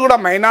కానీ ఎప్పుడు కూడా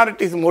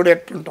మైనారిటీస్ మూడు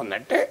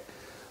ఎట్లుంటుందంటే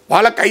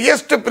వాళ్ళకి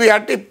హయ్యెస్ట్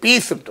ప్రియారిటీ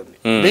పీస్ ఉంటుంది,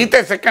 మిగతా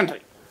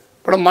సెకండరీ.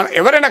 ఇప్పుడు మన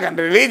ఎవరైనా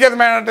కానీ రిలీజియస్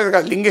మైనారిటీస్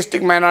కాదు,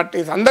 లింగ్విస్టిక్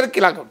మైనారిటీస్ అందరికీ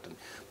ఇలాగ ఉంటుంది.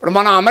 ఇప్పుడు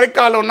మనం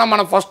అమెరికాలో ఉన్న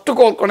మనం ఫస్ట్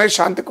కోరుకునేది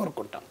శాంతి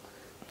కోరుకుంటాం,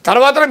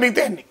 తర్వాత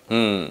మిగతా అన్ని.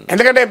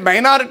 ఎందుకంటే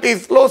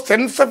మైనారిటీస్లో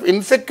సెన్స్ ఆఫ్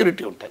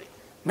ఇన్సెక్యూరిటీ ఉంటుంది,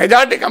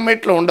 మెజారిటీ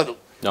కమ్యూనిటీలో ఉండదు.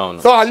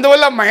 సో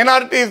అందువల్ల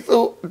మైనారిటీస్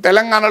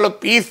తెలంగాణలో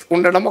పీస్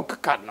ఉండడం ఒక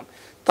కారణం.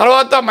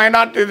 తర్వాత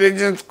మైనారిటీ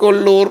రెసిడెన్షియల్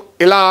స్కూళ్ళు,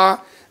 ఇలా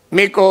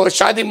మీకు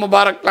షాదీ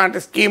ముబారక్ లాంటి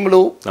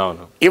స్కీములు,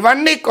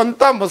 ఇవన్నీ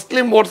కొంత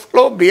ముస్లిం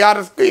ఓట్స్లో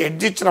బీఆర్ఎస్కి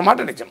ఎడ్జ్ ఇచ్చిన మాట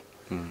నిజం.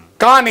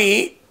 కానీ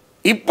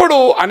ఇప్పుడు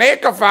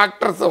అనేక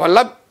ఫ్యాక్టర్స్ వల్ల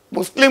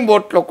ముస్లిం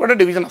ఓట్లో కూడా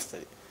డివిజన్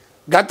వస్తుంది.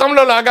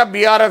 గతంలో లాగా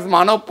బీఆర్ఎస్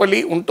మానోపలి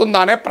ఉంటుందా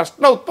అనే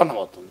ప్రశ్న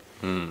ఉత్పన్నమవుతుంది.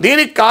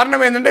 దీనికి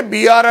కారణం ఏంటంటే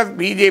బీఆర్ఎస్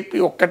బీజేపీ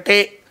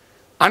ఒక్కటే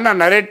అన్న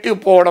నెరేటివ్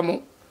పోవడము,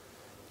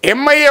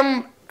 ఎంఐఎం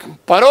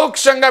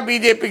పరోక్షంగా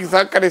బీజేపీకి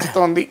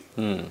సహకరిస్తోంది,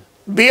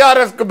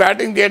 బీఆర్ఎస్కు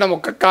బ్యాటింగ్ చేయడం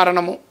ఒక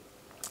కారణము.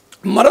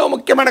 మరో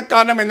ముఖ్యమైన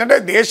కారణం ఏంటంటే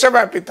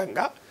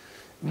దేశవ్యాప్తంగా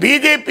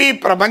బీజేపీ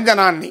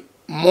ప్రభంజనాన్ని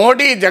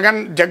మోడీ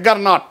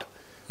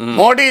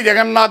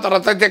జగన్నాథ్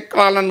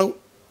రథచక్రాలను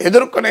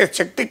ఎదుర్కొనే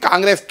శక్తి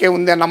కాంగ్రెస్కే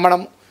ఉంది అని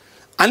నమ్మడం.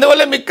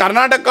 అందువల్ల మీకు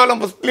కర్ణాటకలో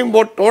ముస్లిం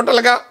ఓట్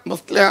టోటల్గా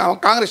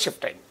కాంగ్రెస్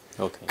షిఫ్ట్ అయింది.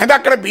 అంటే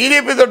అక్కడ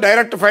బీజేపీతో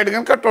డైరెక్ట్ ఫైట్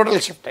కనుక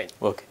టోటల్ షిఫ్ట్ అయింది.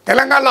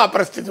 తెలంగాణలో ఆ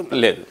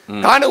పరిస్థితి లేదు.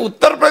 కానీ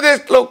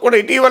ఉత్తరప్రదేశ్లో కూడా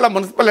ఇటీవల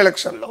మున్సిపల్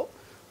ఎలక్షన్లో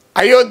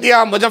అయోధ్య,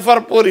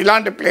 ముజఫర్పూర్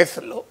ఇలాంటి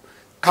ప్లేసుల్లో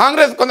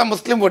కాంగ్రెస్ కొంత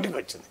ముస్లిం ఓటింగ్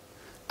వచ్చింది.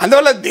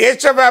 అందువల్ల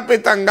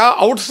దేశవ్యాప్తంగా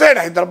అవుట్ సైడ్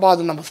హైదరాబాద్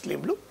ఉన్న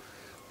ముస్లింలు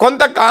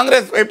కొంత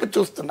కాంగ్రెస్ వైపు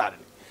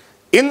చూస్తున్నారని.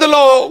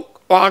 ఇందులో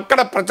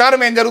అక్కడ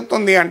ప్రచారం ఏం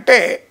జరుగుతుంది అంటే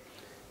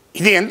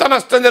ఇది ఎంత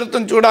నష్టం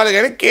జరుగుతుంది చూడాలి,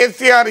 కానీ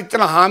కేసీఆర్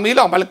ఇచ్చిన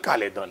హామీలు అమలు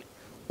కాలేదు అని.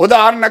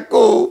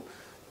 ఉదాహరణకు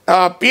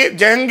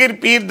జహంగీర్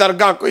పీర్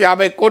దర్గాకు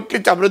 50 కోట్లు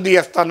ఇచ్చి అభివృద్ధి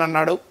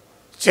చేస్తానన్నాడు,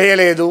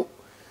 చేయలేదు.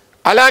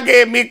 అలాగే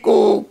మీకు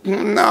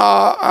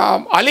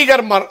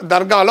అలీగర్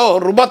దర్గాలో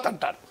రుబత్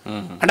అంటారు,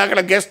 అంటే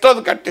అక్కడ గెస్ట్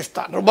హౌస్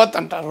కట్టిస్తాను, రుబత్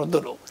అంటారు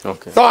వృద్ధులు.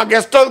 సో ఆ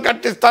గెస్ట్ హౌస్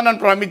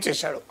కట్టిస్తానని ప్రామిస్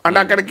చేశాడు. అంటే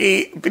అక్కడికి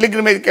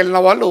పిలిగ్రిమేజ్కి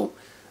వెళ్ళిన వాళ్ళు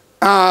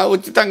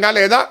ఉచితంగా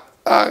లేదా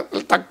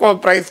తక్కువ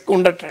ప్రైస్కి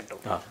ఉండేటట్టు.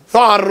 సో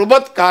ఆ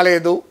రుబత్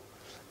కాలేదు.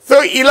 సో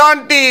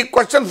ఇలాంటి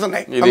క్వశ్చన్స్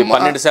ఉన్నాయి.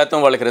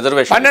 12% వాళ్ళకి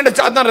రిజర్వేషన్,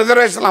 12%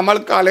 రిజర్వేషన్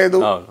అమలు కాలేదు.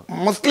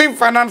 ముస్లిం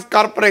ఫైనాన్స్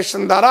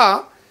కార్పొరేషన్ ద్వారా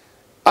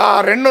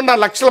 2.5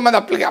 లక్షల మంది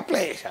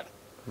అప్లై చేశారు.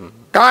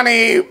 కానీ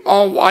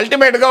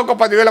అల్టిమేట్గా ఒక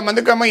 10,000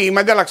 మందికి ఏమో ఈ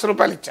మధ్య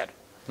 ₹1,00,000 ఇచ్చారు.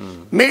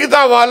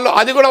 మిగతా వాళ్ళు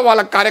అది కూడా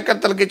వాళ్ళ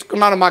కార్యకర్తలకు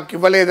ఇచ్చుకున్నారు, మాకు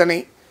ఇవ్వలేదని.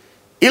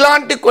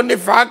 ఇలాంటి కొన్ని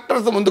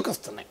ఫ్యాక్టర్స్ ముందుకు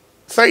వస్తున్నాయి.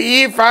 సో ఈ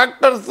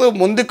ఫ్యాక్టర్స్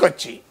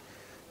ముందుకొచ్చి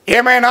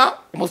ఏమైనా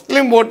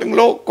ముస్లిం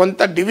ఓటింగ్లో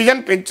కొంత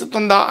డివిజన్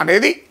పెంచుతుందా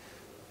అనేది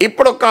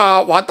ఇప్పుడు ఒక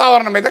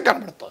వాతావరణం అయితే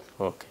కనబడుతుంది.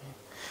 Okay,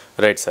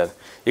 right sir.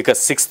 ఇక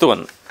 6th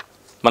వన్,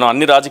 మనం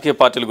అన్ని రాజకీయ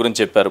పార్టీల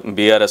గురించి చెప్పారు,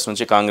 బీఆర్ఎస్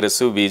నుంచి కాంగ్రెస్,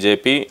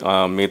 బీజేపీ,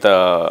 మిగతా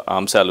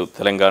అంశాలు,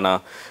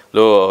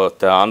 తెలంగాణలో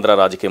ఆంధ్ర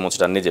రాజకీయం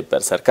వచ్చి అన్నీ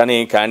చెప్పారు సార్. కానీ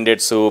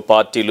క్యాండిడేట్స్,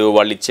 పార్టీలు,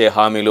 వాళ్ళు ఇచ్చే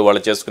హామీలు,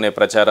 వాళ్ళు చేసుకునే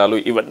ప్రచారాలు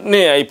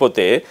ఇవన్నీ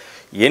అయిపోతే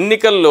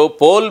ఎన్నికల్లో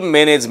పోల్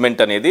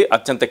మేనేజ్మెంట్ అనేది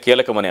అత్యంత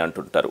కీలకమని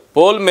అంటుంటారు.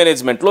 పోల్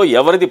మేనేజ్మెంట్లో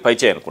ఎవరిది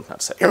పైచేయి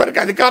అనుకుంటున్నారు సార్? ఎవరికి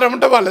అధికారం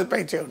ఉంటే వాళ్ళది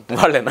పైచేయి ఉంటుంది.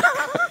 వాళ్ళేనా?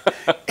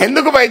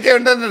 ఎందుకు పైచేయి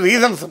ఉంటుంది?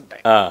 రీజన్స్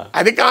ఉంటాయి.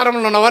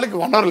 అధికారంలో ఉన్న వాళ్ళకి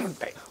వనరులు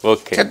ఉంటాయి,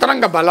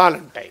 చతురంగ బలాలు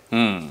ఉంటాయి.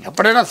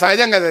 ఎప్పుడైనా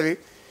సహజం కదా అది.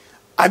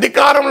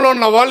 అధికారంలో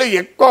ఉన్న వాళ్ళు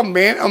ఎక్కువ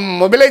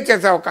మొబిలైజ్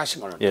చేసే అవకాశం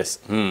కూడా ఉంటుంది.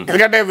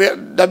 ఎందుకంటే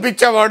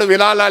డబ్బిచ్చేవాడు,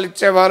 విరాళాలు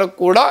ఇచ్చేవారు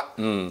కూడా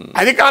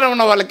అధికారం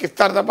ఉన్న వాళ్ళకి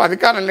ఇస్తారు తప్ప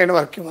అధికారం లేని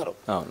వారికి ఇవ్వరు.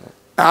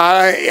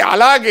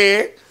 అలాగే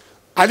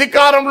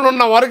అధికారంలో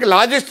ఉన్న వారికి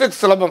లాజిస్టిక్స్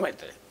సులభం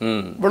అవుతుంది.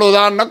 ఇప్పుడు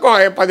ఉదాహరణకు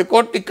 10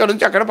 కోట్లు ఇక్కడ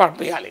నుంచి అక్కడ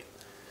పంపించాలి.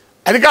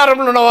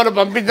 అధికారంలో ఉన్న వారు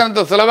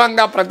పంపించినంత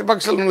సులభంగా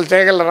ప్రతిపక్షాలను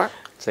చేయగలరా?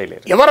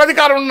 ఎవరు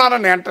అధికారం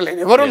ఉన్నారని అంటలేదు,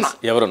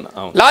 ఎవరున్నా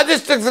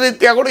లాజిస్టిక్స్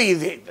రీత్యా కూడా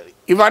ఈజీ అవుతుంది.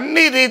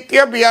 ఇవన్నీ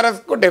రీత్యా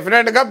బీఆర్ఎస్కు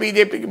డెఫినెట్గా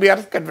బీజేపీకి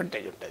బీఆర్ఎస్కి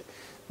అడ్వాంటేజ్ ఉంటుంది.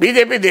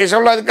 బీజేపీ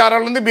దేశంలో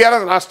అధికారంలో ఉంది,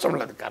 బీఆర్ఎస్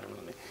రాష్ట్రంలో అధికారంలో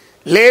ఉంది,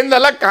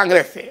 లేనిదల్లా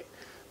కాంగ్రెసే.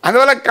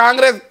 అందువల్ల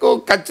కాంగ్రెస్కు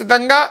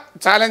ఖచ్చితంగా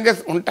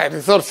ఛాలెంజెస్ ఉంటాయి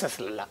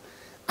రిసోర్సెస్లలో.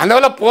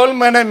 అందువల్ల పోల్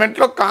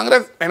మేనేజ్మెంట్లో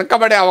కాంగ్రెస్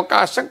వెనుకబడే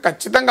అవకాశం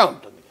ఖచ్చితంగా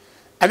ఉంటుంది.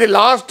 అది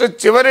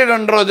చివరి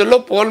 2 రోజుల్లో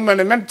పోల్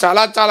మేనేజ్మెంట్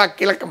చాలా చాలా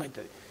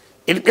కీలకమవుతుంది.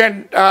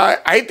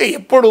 అయితే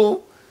ఎప్పుడు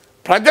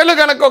ప్రజలు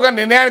కనుక ఒక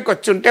నిర్ణయానికి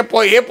వచ్చి ఉంటే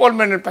ఏ పోల్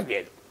మేనేజ్మెంట్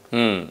పనిచేయదు.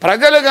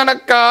 ప్రజలు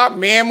కనుక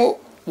మేము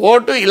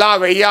ఓటు ఇలా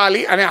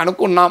వెయ్యాలి అని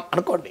అనుకున్నాం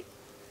అనుకోండి,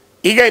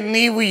 ఇక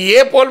నీవు ఏ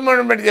పోల్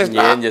మేనేజ్మెంట్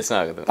చేసినా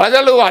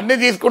ప్రజలు అన్ని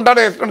తీసుకుంటారో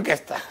వేసుకొని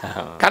కేస్తారు.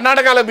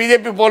 కర్ణాటకలో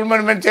బీజేపీ పోల్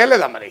మేనేజ్మెంట్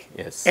చేయలేదా? మరి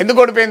ఎందుకు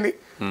ఓడిపోయింది?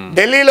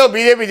 ఢిల్లీలో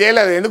బీజేపీ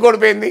చేయలేదు, ఎందుకు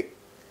ఓడిపోయింది?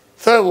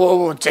 సో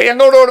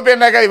చేయంగా కూడా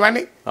ఓడిపోయినాయి కదా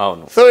ఇవన్నీ.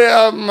 సో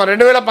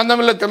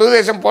 2019లో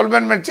తెలుగుదేశం పోల్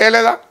మేనేజ్మెంట్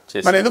చేయలేదా?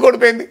 మరి ఎందుకు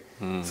ఓడిపోయింది?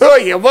 సో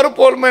ఎవరు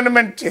పోల్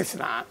మేనేజ్మెంట్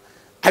చేసినా,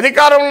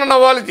 అధికారంలో ఉన్న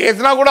వాళ్ళు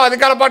చేసినా కూడా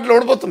అధికార పార్టీలు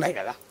ఓడిపోతున్నాయి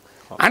కదా.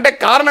 అంటే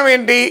కారణం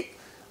ఏంటి?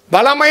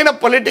 బలమైన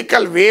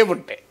పొలిటికల్ వేవ్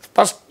ఉంటే,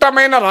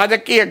 స్పష్టమైన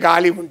రాజకీయ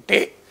గాలి ఉంటే,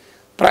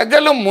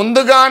 ప్రజలు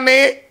ముందుగానే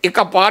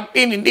ఇక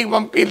పార్టీని ఇంటికి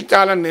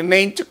పంపించాలని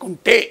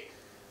నిర్ణయించుకుంటే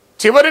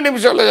చివరి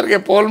నిమిషంలో జరిగే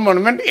పోల్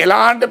మూవ్మెంట్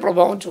ఎలాంటి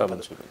ప్రభావం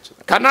చూపించదు.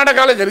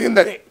 కర్ణాటకలో జరిగింది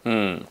అదే.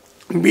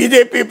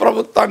 బీజేపీ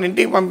ప్రభుత్వాన్ని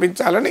ఇంటికి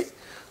పంపించాలని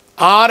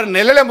 6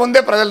 నెలల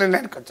ముందే ప్రజలు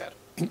నిర్ణయానికి వచ్చారు.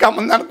 ఇంకా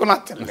ముందు అనుకున్న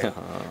ఆశ్చర్యం.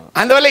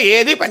 అందువల్ల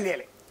ఏది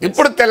పనిచేయలేదు.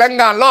 ఇప్పుడు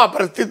తెలంగాణలో ఆ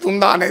పరిస్థితి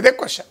ఉందా అనేదే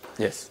క్వశ్చన్.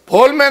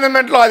 పోల్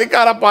మేనేజ్మెంట్లో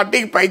అధికార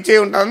పార్టీకి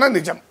పైచేయి ఉంటుందన్న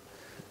నిజం.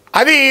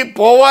 అది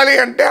పోవాలి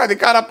అంటే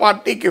అధికార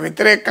పార్టీకి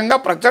వ్యతిరేకంగా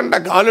ప్రచండ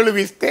గాలులు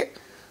వీస్తే,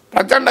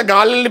 ప్రచండ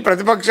గాలుల్ని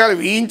ప్రతిపక్షాలు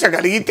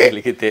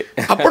వీయించగలిగితే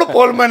అప్పుడు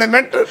పోల్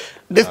మేనేజ్మెంట్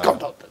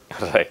డిస్కౌంట్ అవుతుంది.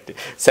 Right.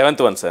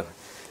 7th one sir,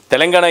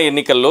 Telangana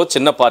ఎన్నికల్లో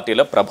చిన్న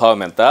పార్టీల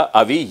ప్రభావం ఎంత,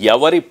 అవి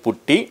ఎవరి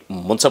పుట్టి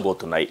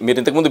ముంచబోతున్నాయి? మీరు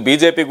ఇంతకుముందు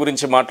బీజేపీ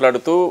గురించి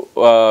మాట్లాడుతూ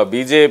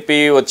బీజేపీ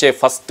వచ్చే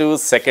ఫస్ట్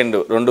సెకండ్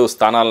 2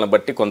 స్థానాలను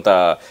బట్టి కొంత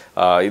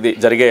ఇది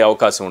జరిగే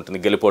అవకాశం ఉంటుంది,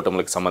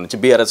 గెలుపోవటంలకు సంబంధించి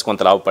బీఆర్ఎస్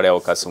కొంత లాభపడే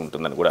అవకాశం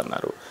ఉంటుందని కూడా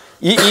అన్నారు.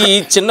 ఈ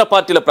చిన్న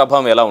పార్టీల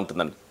ప్రభావం ఎలా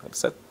ఉంటుందని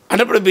సార్?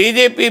 అంటే ఇప్పుడు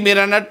బీజేపీ మీరు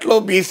అన్నట్లు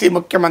బీసీ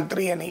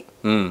ముఖ్యమంత్రి అని,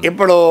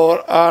 ఇప్పుడు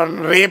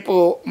రేపు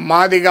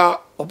మాదిగా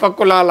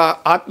ఉపకులాల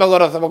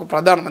ఆత్మగౌరవ సభకు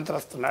ప్రధానమంత్రి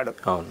వస్తున్నాడు.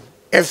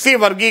 ఎస్సీ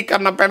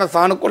వర్గీకరణ పైన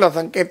సానుకూల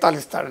సంకేతాలు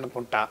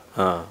ఇస్తాడనుకుంటా.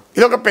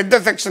 ఇది ఒక పెద్ద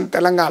సెక్షన్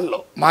తెలంగాణలో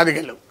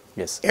మాదిగలు.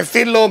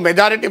 ఎస్సీలో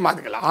మెజారిటీ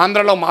మాదిగలు,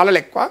 ఆంధ్రలో మాలలు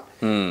ఎక్కువ,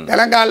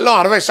 తెలంగాణలో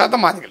 60%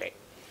 మాదిగలే.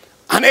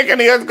 అనేక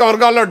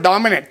నియోజకవర్గాల్లో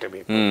డామినేట్.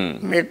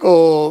 మీకు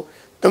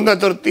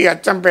తుంగతుర్తి,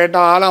 అచ్చంపేట,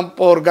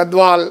 ఆలంపూర్,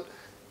 గద్వాల్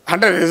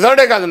అంటే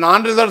రిజర్వ్డే కాదు,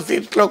 నాన్ రిజర్వ్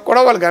సీట్స్లో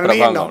కూడా వాళ్ళు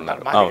గణనీయంగా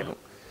ఉన్నారు మాదిగలు.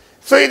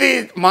 సో ఇది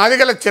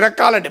మాదిగల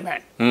చిరకాల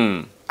డిమాండ్.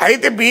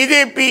 అయితే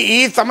బీజేపీ ఈ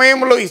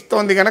సమయంలో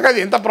ఇస్తోంది కనుక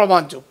అది ఎంత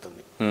ప్రభావం చూపుతుంది?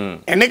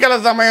 ఎన్నికల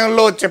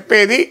సమయంలో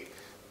చెప్పేది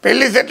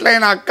పెళ్లి సెటిల్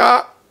అయినాక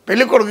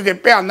పెళ్లి కొడుకు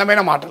చెప్పే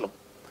అందమైన మాటలు.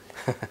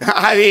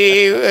 అది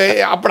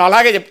అప్పుడు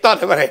అలాగే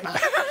చెప్తారు ఎవరైనా.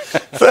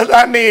 సో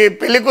దాన్ని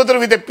పెళ్లి కూతురు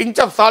విత్ పించ్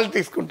ఆఫ్ సాల్ట్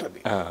తీసుకుంటుంది.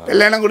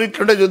 పెళ్ళైనా కూడా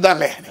ఇట్లుంటే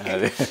చూద్దాంలే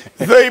అని.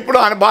 సో ఇప్పుడు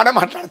ఆయన బాగానే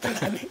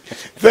మాట్లాడుతున్నాను.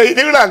 సో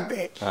ఇది కూడా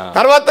అంతే.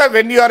 తర్వాత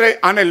when you are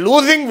on a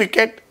losing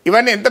wicket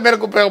ఇవన్నీ ఎంత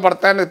మేరకు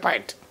ఉపయోగపడతాయి అనేది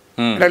పాయింట్.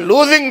 అంటే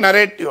లూజింగ్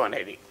నరేటివ్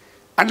అనేది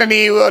అంటే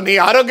నీ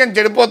ఆరోగ్యం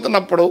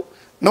చెడిపోతున్నప్పుడు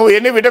నువ్వు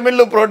ఎన్ని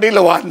విటమిన్లు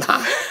ప్రోటీన్లు వాడినా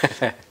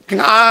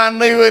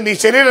నీ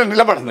శరీరం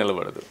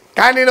నిలబడదు.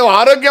 కానీ నువ్వు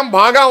ఆరోగ్యం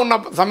బాగా ఉన్న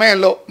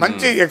సమయంలో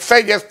మంచి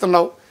ఎక్సర్సైజ్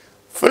చేస్తున్నావు,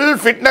 ఫుల్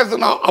ఫిట్నెస్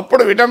ఉన్నావు,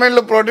 అప్పుడు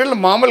విటమిన్లు ప్రోటీన్లు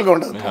మామూలుగా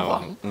ఉండదు.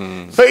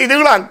 సో ఇది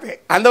కూడా అంతే.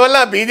 అందువల్ల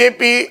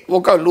బీజేపీ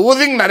ఒక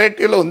లూజింగ్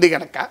నరేటివ్లో ఉంది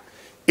కనుక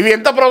ఇవి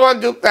ఎంత ప్రభావం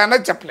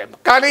చూపుతాయన్నది చెప్పలేము.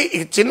 కానీ ఈ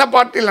చిన్న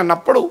పార్టీలు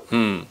అన్నప్పుడు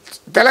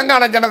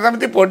తెలంగాణ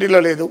జనసమితి పోటీలో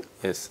లేదు,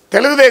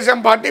 తెలుగుదేశం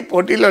పార్టీ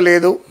పోటీలో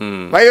లేదు,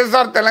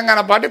 వైఎస్ఆర్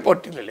తెలంగాణ పార్టీ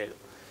పోటీలో లేదు.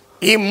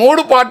 ఈ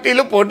 3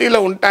 పార్టీలు పోటీలో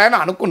ఉంటాయని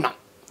అనుకున్నాం.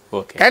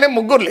 కానీ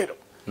 3 లేరు.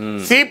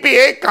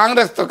 సిపిఐ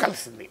కాంగ్రెస్ తో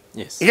కలిసింది.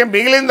 ఇక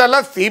మిగిలిందల్లా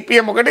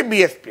సిపిఎం ఒకటి,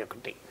 బిఎస్పీ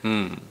ఒకటి.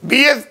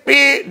 బిఎస్పీ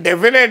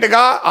డెఫినెట్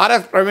గా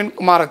ఆర్ఎస్ ప్రవీణ్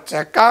కుమార్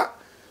వచ్చాక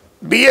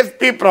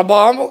బిఎస్పీ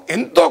ప్రభావం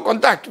ఎంతో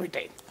కొంత యాక్టివేట్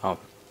అయింది.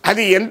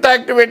 అది ఎంత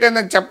యాక్టివేట్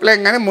అయిందని చెప్పలేం.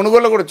 కానీ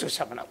మునుగోలు కూడా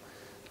చూసాం మనం.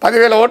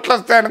 10,000 ఓట్లు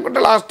వస్తాయనుకుంటే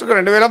లాస్ట్కు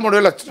 2,000,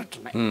 3,000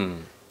 వచ్చినట్టున్నాయి.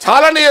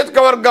 చాలా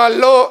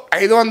నియోజకవర్గాల్లో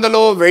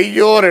 500,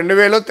 1000,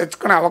 2,000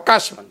 తెచ్చుకునే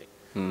అవకాశం ఉంది.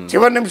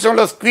 చివరి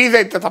నిమిషంలో స్క్వీజ్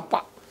అయితే తప్ప.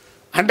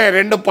 అంటే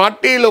 2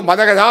 పార్టీలు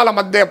మదగజాల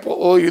మధ్య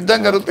యుద్ధం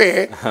జరిగితే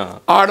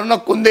ఆడున్న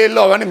కుందేళ్ళు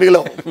అవన్నీ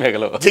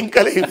మిగలవు,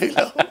 జింకలు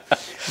మిగలవు.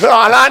 సో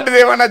అలాంటిది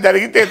ఏమైనా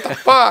జరిగితే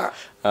తప్ప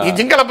ఈ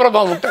జింకల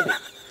ప్రభావం ఉంటుంది.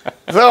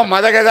 సో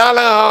మదగజాల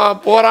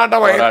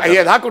పోరాటం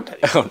అయ్యేదాకా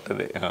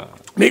ఉంటుంది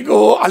మీకు.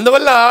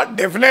 అందువల్ల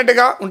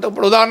డెఫినెట్గా ఉంటుంది.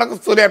 ఇప్పుడు ఉదాహరణకు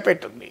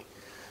సూర్యాపేట ఉంది,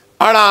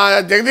 ఆడ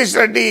జగదీష్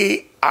రెడ్డి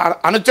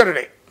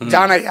అనుచరుడే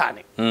జానయ్య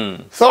అని.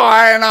 సో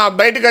ఆయన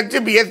బయటకు వచ్చి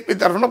బిఎస్పీ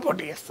తరఫున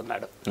పోటీ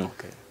చేస్తున్నాడు.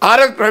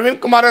 ఆర్ఎస్ ప్రవీణ్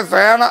కుమార్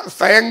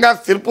స్వయంగా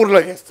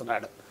సిర్పూర్లో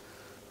చేస్తున్నాడు.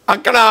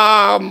 అక్కడ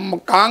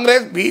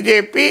కాంగ్రెస్,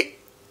 బీజేపీ,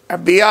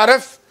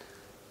 బీఆర్ఎస్,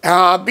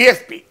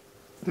 బిఎస్పీ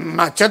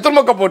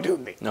చతుర్ముఖ పోటీ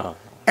ఉంది.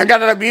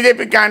 ఎందుకంటే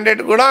బీజేపీ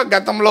క్యాండిడేట్ కూడా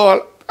గతంలో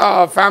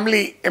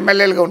ఫ్యామిలీ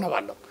ఎమ్మెల్యేలుగా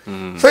ఉన్నవాళ్ళు.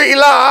 సో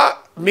ఇలా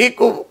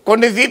మీకు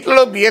కొన్ని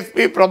సీట్లలో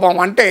బిఎస్పీ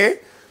ప్రభావం అంటే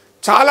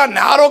చాలా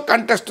నారో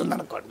కంటెస్ట్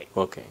ఉందనుకోండి.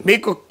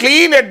 మీకు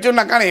క్లీన్ ఎడ్జ్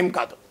ఉన్నా కానీ ఏం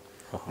కాదు,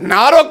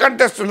 నారో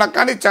కంటెస్ట్ ఉన్నా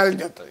కానీ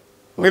ఛాలెంజ్ అవుతుంది.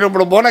 మీరు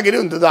ఇప్పుడు భువనగిరి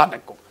ఉంది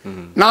ఉదాహరణకు,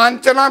 నా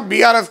అంచనా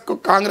బీఆర్ఎస్కు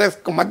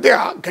కాంగ్రెస్కు మధ్య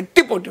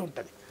గట్టి పోటీ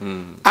ఉంటుంది.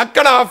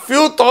 అక్కడ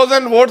few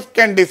thousand oats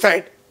can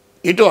decide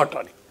ఇటు అటు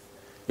అని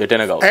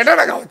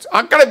ఎటైనా కావచ్చు.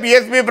 అక్కడ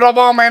బిఎస్పీ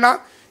ప్రభావం అయినా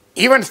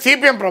ఈవెన్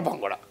సిపిఎం ప్రభావం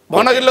కూడా.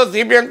 భువనగిరిలో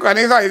సిపిఎం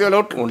కనీసం 5,000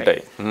 ఓట్లు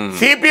ఉంటాయి.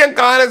 సిపిఎం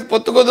కాంగ్రెస్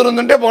పొత్తు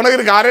కుదురుందంటే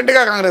భువనగిరి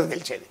గ్యారెంటీగా కాంగ్రెస్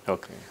గెలిచేది.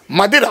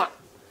 మదిర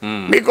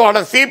మీకు ఆడ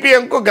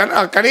సిపిఎంకు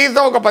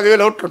కనీసం ఒక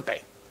 10,000 ఓట్లు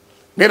ఉంటాయి.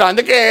 మీరు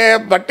అందుకే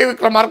బట్టి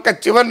విక్రమార్క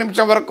చివరి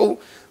నిమిషం వరకు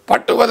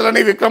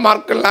పట్టుబదులని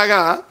విక్రమార్కుల్లాగా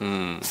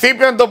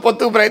సిపిఎంతో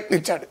పొత్తుకు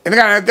ప్రయత్నించాడు.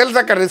 ఎందుకంటే ఆయన తెలుసు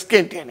అక్కడ రిస్క్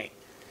ఏంటి అని.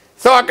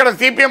 సో అక్కడ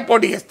సిపిఎం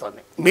పోటీ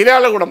చేస్తుంది.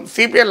 మిర్యాలగూడెం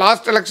సిపిఎం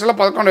లాస్ట్ ఎలక్షన్లో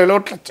 11,000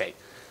 ఓట్లు వచ్చాయి.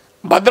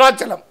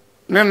 భద్రాచలం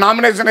నేను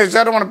నామినేషన్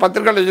వేశారు, మన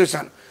పత్రికల్లో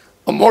చూశాను,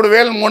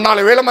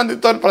 3,000-4,000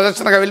 మందితో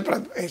ప్రదర్శనగా వెళ్ళి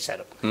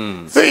వేశారు.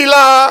 సో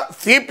ఇలా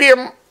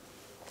సిపిఎం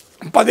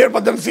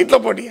 17-18 సీట్లో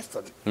పోటీ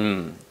చేస్తుంది.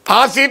 ఆ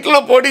సీట్లో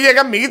పోటీ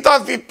చేయగా మిగతా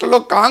సీట్లలో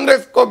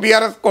కాంగ్రెస్కో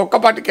బీఆర్ఎస్కో ఒక్క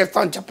పార్టీకి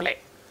వేస్తామని చెప్పలే.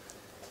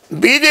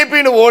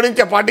 బీజేపీని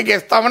ఓడించే పార్టీకి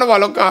వేస్తామని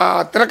వాళ్ళు ఒక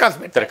తిరకాసు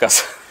పెట్టారు.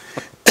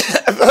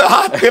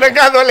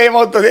 తిరగకాదు వల్ల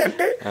ఏమవుతుంది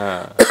అంటే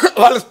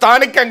వాళ్ళు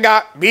స్థానికంగా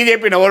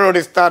బీజేపీని ఎవరు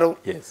ఓడిస్తారు,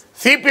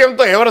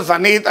 సిపిఎంతో ఎవరు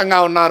సన్నిహితంగా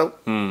ఉన్నారు,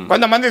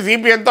 కొంతమంది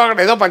సిపిఎంతో అక్కడ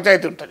ఏదో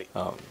పంచాయతీ ఉంటుంది,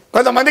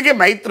 కొంతమందికి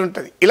మైత్రి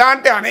ఉంటుంది,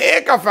 ఇలాంటి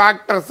అనేక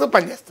ఫ్యాక్టర్స్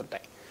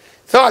పనిచేస్తుంటాయి.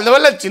 సో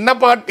అందువల్ల చిన్న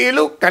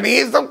పార్టీలు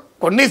కనీసం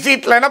కొన్ని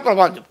సీట్లైనా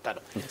ప్రభావం చెప్తారు.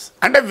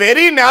 అంటే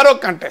వెరీ నేరో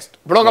కంటెస్ట్.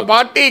 ఇప్పుడు ఒక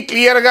పార్టీ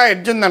క్లియర్గా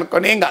ఎడ్జ్ ఉంది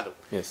అనుకోని ఏం కాదు,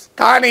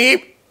 కానీ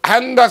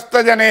హంగ్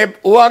వస్తుంది అనే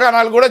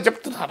ఊహాగానాలు కూడా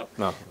చెప్తున్నారు.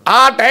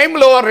 ఆ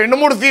టైంలో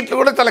 2-3 సీట్లు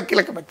కూడా చాలా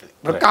కీలకమవుతుంది.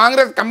 ఇప్పుడు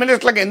కాంగ్రెస్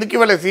కమ్యూనిస్టులకు ఎందుకు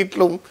ఇవ్వలేదు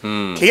సీట్లు,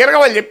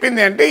 క్లియర్గా వాళ్ళు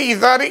చెప్పింది అంటే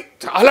ఈసారి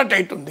చాలా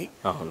టైట్ ఉంది,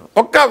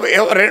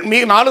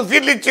 మీకు 4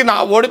 సీట్లు ఇచ్చి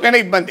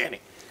ఓడిపోయిన ఇబ్బంది అని.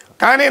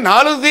 కానీ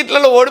 4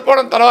 సీట్లలో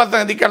ఓడిపోవడం తర్వాత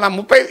ఇక్కడ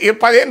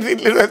 15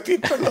 సీట్లు 20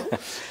 సీట్లలో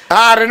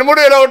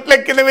 2-3 ఓట్లు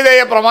కింద మీద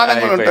అయ్యే ప్రమాదం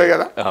కూడా ఉంటుంది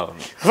కదా.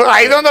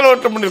 500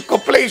 ఓట్లు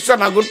కొప్పుల ఈశ్వర్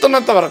నాకు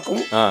గుర్తున్నంత వరకు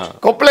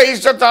కొప్పుల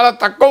ఈశ్వర్ చాలా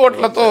తక్కువ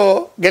ఓట్లతో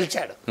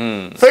గెలిచాడు.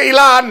 సో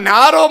ఇలా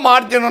నారో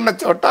మార్జిన్ ఉన్న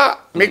చోట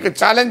మీకు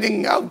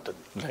ఛాలెంజింగ్ గా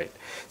ఉంటుంది.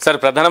 సార్,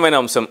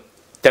 ప్రధానమైన అంశం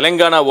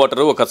తెలంగాణ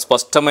ఓటరు ఒక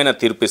స్పష్టమైన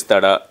తీర్పు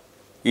ఇస్తాడా,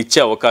 ఇచ్చే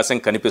అవకాశం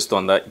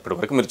కనిపిస్తోందా? ఇప్పటి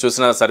వరకు మీరు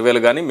చూసిన సర్వేలు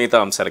కానీ మిగతా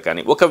అంశాలు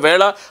కానీ,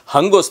 ఒకవేళ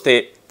హంగ్ వస్తే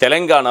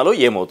తెలంగాణలో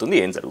ఏమవుతుంది,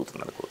 ఏం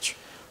జరుగుతుంది అనుకోవచ్చు?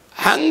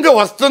 హంగ్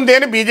వస్తుంది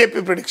అని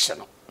బీజేపీ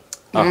ప్రిడిక్షన్.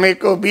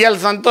 మీకు బిఎల్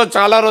సంతో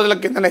చాలా రోజుల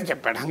కిందనే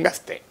చెప్పాడు హంగ్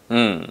వస్తే.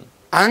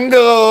 హంగ్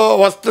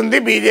వస్తుంది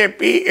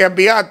బీజేపీ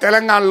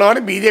తెలంగాణలో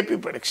అని బీజేపీ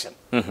ప్రిడిక్షన్.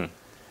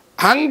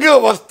 హంగ్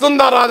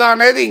వస్తుందా రాదా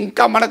అనేది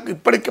ఇంకా మనకు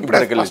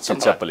ఇప్పటికిప్పుడే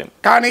చెప్పలేము.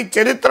 కానీ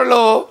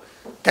చరిత్రలో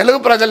తెలుగు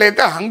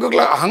ప్రజలైతే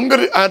హంగు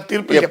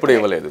తీర్పు ఎప్పుడు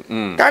ఇవ్వలేదు.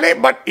 కానీ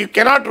but you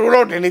cannot rule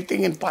out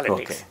anything in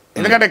politics.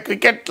 ఎందుకంటే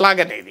క్రికెట్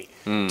లాగనేది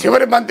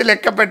చివరి బంతి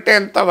లెక్క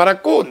పెట్టేంత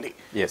వరకు ఉంది.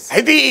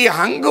 అయితే ఈ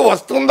హంగ్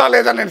వస్తుందా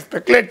లేదా నేను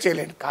స్పెక్యులేట్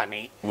చేయలేను.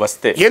 కానీ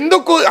వస్తే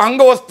ఎందుకు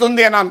హంగ్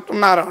వస్తుంది అని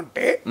అంటున్నారు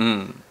అంటే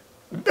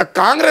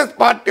కాంగ్రెస్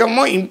పార్టీ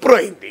ఏమో ఇంప్రూవ్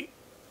అయింది.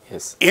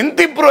 ఎంత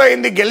ఇంప్రూవ్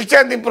అయింది,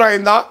 గెలిచేంత ఇంప్రూవ్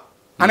అయిందా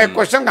అనే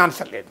క్వశ్చన్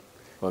ఆన్సర్ లేదు.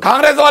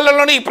 కాంగ్రెస్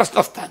వాళ్ళలోనే ఈ ప్రశ్న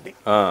వస్తుంది.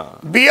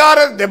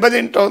 బీఆర్ఎస్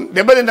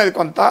దెబ్బతిన్నది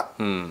కొంత,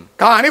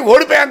 కానీ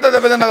ఓడిపోయేంత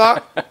దెబ్బతిన్నదా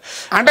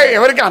అంటే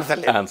ఎవరికి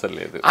ఆన్సర్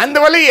లేదు.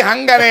 అందువల్ల ఈ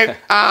హంగ్ అనే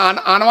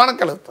అనుమానం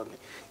కలుగుతుంది.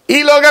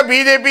 ఈలోగా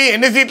బీజేపీ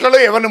ఎన్ని సీట్లలో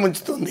ఎవరిని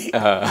ముంచుతుంది?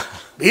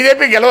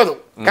 బీజేపీ గెలవదు,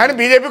 కానీ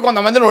బీజేపీ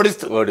కొంతమందిని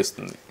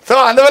ఓడిస్తుంది. సో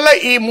అందువల్ల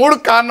ఈ 3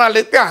 కారణాలు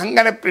అయితే హంగ్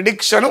అనే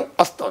ప్రిడిక్షన్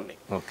వస్తుంది.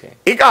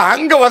 ఇక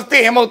హంగ్ వస్తే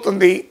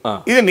ఏమవుతుంది,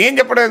 ఇది నేను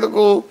చెప్పడం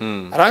ఎందుకు,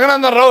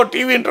 రఘునందన్ రావు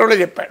టీవీ ఇంటర్వ్యూలో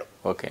చెప్పాడు.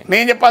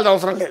 నేను చెప్పాల్సిన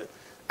అవసరం లేదు.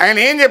 ఆయన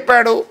ఏం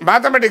చెప్పాడు,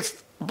 మ్యాథమెటిక్స్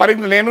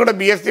నేను కూడా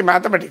బీఎస్సీ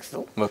మ్యాథమెటిక్స్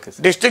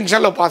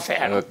డిస్టింక్షన్ లో పాస్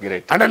అయ్యాను.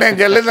 అంటే నేను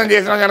జర్నలిజం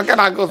చేసిన కనుక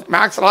నాకు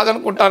మ్యాథ్స్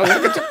రాదనుకుంటాను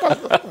కనుక చెప్పాలి.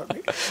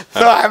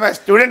 So I'm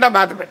student of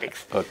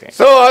mathematics.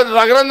 So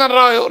Raghunandan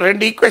Rao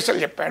 2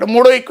 ఈక్వేషన్లు చెప్పాడు.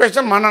 3వ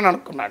ఈక్వేషన్ మనని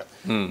అనుకున్నాడు.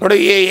 ఇప్పుడు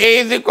ఏ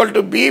is equal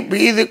to be,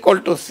 B is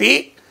equal to C,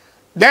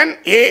 then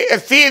A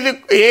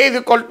is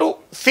equal to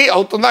C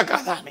అవుతుందా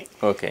కాదా అని.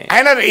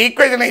 ఆయన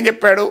ఈక్వేషన్ ఏం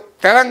చెప్పాడు,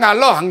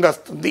 తెలంగాణలో హంగ్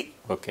వస్తుంది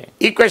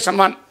ఈక్వేషన్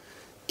 1.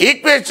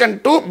 ఈక్వేషన్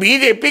 2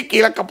 బీజేపీ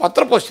కీలక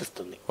పాత్ర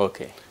పోషిస్తుంది.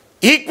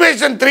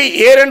 ఈక్వేషన్ 3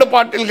 ఏ 2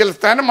 పార్టీలు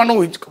గెలుస్తాయని మనం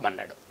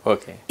ఊహించుకోమన్నాడు.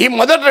 ఈ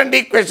మొదటి 2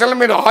 ఈక్వేషన్లు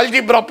మీరు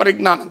ఆల్జీబ్రా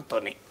పరిజ్ఞానంతో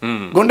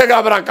గుండె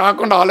గాబరా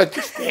కాకుండా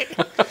ఆలోచిస్తే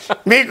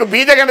మీకు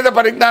బీజగణిత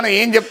పరిజ్ఞానం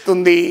ఏం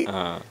చెప్తుంది,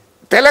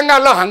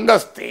 తెలంగాణలో హంగ్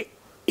వస్తే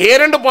ఏ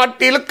 2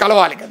 పార్టీలు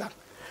కలవాలి కదా,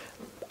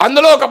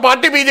 అందులో ఒక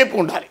పార్టీ బీజేపీ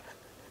ఉండాలి.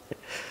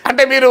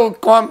 అంటే మీరు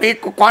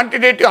మీకు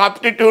క్వాంటిటేటివ్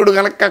ఆప్టిట్యూడ్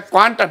కనుక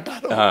క్వాంట్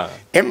అంటారు,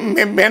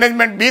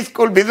 management B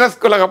school business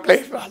school apply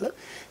వాళ్ళు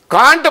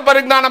క్వాంట్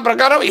పరిజ్ఞానం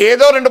ప్రకారం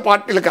ఏదో 2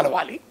 పార్టీలు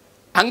కలవాలి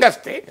హంగ్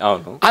వస్తే,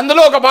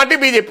 అందులో ఒక పార్టీ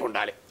బీజేపీ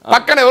ఉండాలి.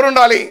 పక్కన ఎవరు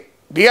ఉండాలి,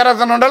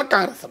 బీఆర్ఎస్ అని ఉండాలి,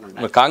 కాంగ్రెస్ అని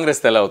ఉండాలి.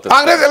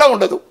 కాంగ్రెస్ ఎలా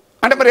ఉండదు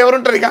అంటే మరి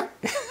ఎవరుంటారు ఇక.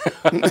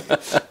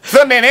 సో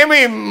నేనేమి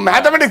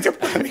మ్యాథమెటిక్స్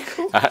చెప్తాను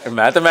మీకు.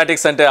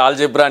 మ్యాథమెటిక్స్ అంటే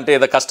ఆల్జీబ్రా అంటే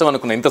ఏదో కష్టం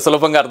అనుకున్నా, ఇంత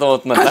సులభంగా అర్థం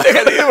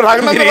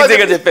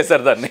అవుతుంది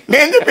చెప్పేశారు దాన్ని.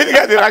 నేను చెప్పింది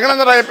కాదు,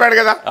 రఘునందన్ రావు చెప్పాడు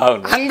కదా,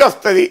 హంగ్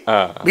వస్తుంది,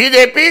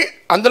 బీజేపీ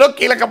అందులో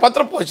కీలక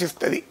పాత్ర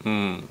పోషిస్తుంది.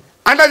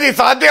 అంటే అది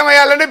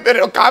సాధ్యమయ్యాలంటే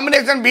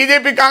కాంబినేషన్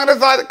బీజేపీ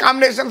కాంగ్రెస్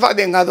కాంబినేషన్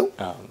సాధ్యం కాదు.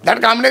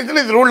 That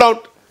combination is ruled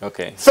out.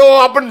 So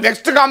అప్పుడు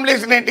నెక్స్ట్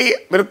కాంబినేషన్ ఏంటి,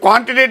 మీరు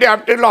క్వాంటిటేటివ్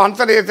ఆప్టిట్యూడ్ లో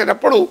ఆన్సర్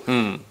చేసేటప్పుడు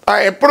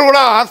ఎప్పుడు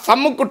కూడా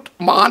సమ్ముకు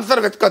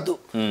ఆన్సర్ వెతకద్దు,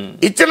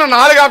 ఇచ్చిన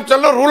 4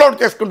 ఆప్షన్లో రూల్ అవుట్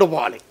చేసుకుంటూ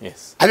పోవాలి.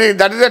 అది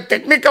that is the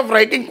technique of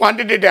writing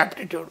quantitative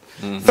aptitude.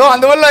 So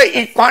అందువల్ల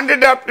ఈ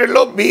క్వాంటిటేటివ్ ఆప్టిట్యూడ్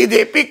లో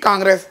బీజేపీ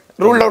కాంగ్రెస్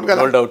రూల్డ్ అవుట్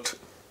కదా.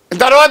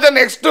 తర్వాత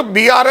next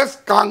BRS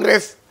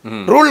Congress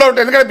ruled out,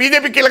 ఎందుకంటే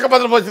బీజేపీ కీలక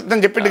పాత్ర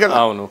పోషిస్తుందని చెప్పింది కదా.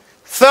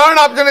 థర్డ్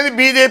ఆప్షన్ అనేది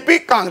BJP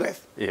Congress,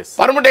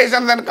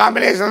 permutations and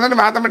combinations అని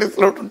మ్యాథమెటిక్స్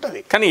లో ఉంటుంది.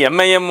 కానీ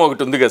ఎంఐఎం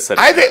ఒకటి ఉంది కదా సార్,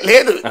 అయితే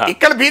లేదు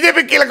ఇక్కడ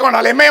బీజేపీ కీలకం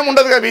ఉండాలి, ఎంఐఎం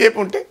ఉండదు కదా. బీజేపీ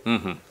ఉంటే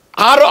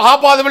ఆ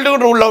పాసిబిలిటీ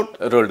కూడా రూల్డ్ అవుట్.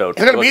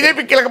 ఎందుకంటే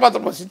బీజేపీ కీలక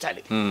పాత్ర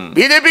పోషించాలి.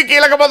 బీజేపీ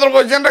కీలక పాత్ర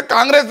పోషించాలంటే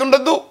కాంగ్రెస్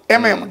ఉండదు,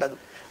 ఎంఐఎం ఉండదు.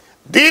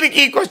 దీనికి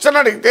ఈ క్వశ్చన్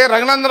అడిగితే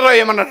రఘునందన్ రావు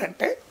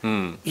ఏమన్నాడంటే,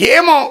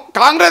 ఏమో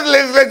కాంగ్రెస్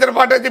లెజిస్లేచర్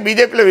పార్టీ వచ్చి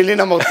బీజేపీలో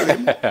విలీనం అవుతుంది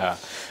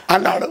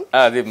అన్నాడు.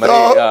 అది మరి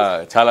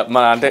చాలా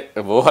అంటే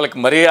ఊహలకు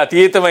మరీ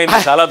అతీతమైంది,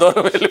 చాలా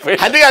దూరం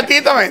వెళ్ళిపోయింది. అది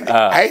అతీతమైంది.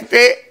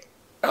 అయితే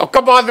ఒక్క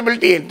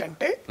పాసిబిలిటీ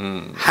ఏంటంటే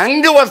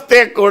హంగ్ వస్తే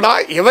కూడా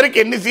ఎవరికి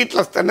ఎన్ని సీట్లు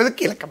వస్తాయనేది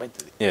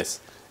కీలకమవుతుంది.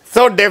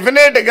 సో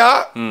డెఫినెట్ గా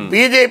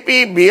బీజేపీ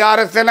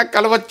బీఆర్ఎస్ అయినా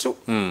కలవచ్చు,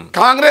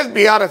 కాంగ్రెస్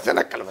బీఆర్ఎస్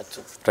అయినా కలవచ్చు.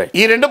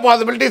 ఈ రెండు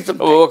పాసిబిలిటీస్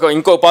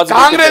ఉంటాయి.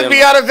 కాంగ్రెస్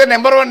బీఆర్ఎస్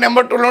నెంబర్ 1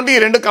 నెంబర్ 2 నుండి ఈ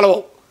రెండు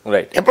కలవవు.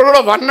 ఎప్పుడు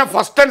కూడా 1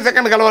 ఫస్ట్ అండ్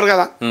సెకండ్ కలవరు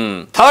కదా,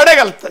 థర్డే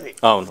కలుస్తుంది.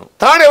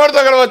 థర్డ్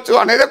ఎవరితో కలవచ్చు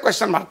అనేది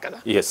క్వశ్చన్ మార్క్ కదా.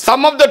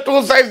 Some of the 2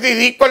 sides is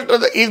equal to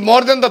is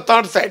more than the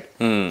third side.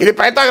 ఇది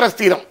పైథాగరస్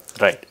థీరం.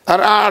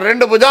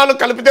 రెండు భుజాలు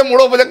కలిపితే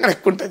మూడో భుజం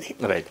ఎక్కువ ఉంటుంది.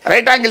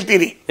 Right angle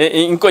theory.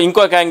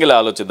 ఇంకొక యాంగిల్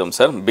ఆలోచిద్దాం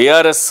సార్.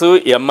 బీఆర్ఎస్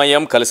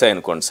ఎంఐఎం కలిసాయి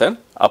అనుకోండి సార్,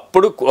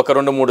 అప్పుడు ఒక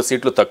 2-3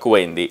 సీట్లు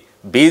తక్కువైంది.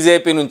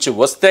 బీజేపీ నుంచి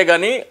వస్తే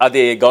గానీ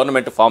అది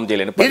గవర్నమెంట్ ఫామ్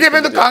చేయలేని.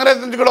 బీజేపీ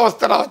కాంగ్రెస్ నుంచి కూడా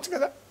రావచ్చు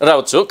కదా,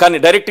 రావచ్చు. కానీ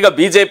డైరెక్ట్ గా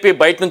బీజేపీ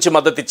బయట నుంచి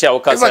మద్దతు ఇచ్చే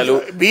అవకాశాలు.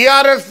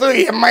 బీఆర్ఎస్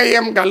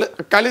ఎంఐఎం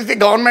కలిసి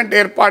గవర్నమెంట్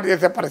ఏర్పాటు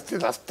చేసే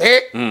పరిస్థితి వస్తే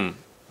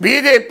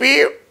బీజేపీ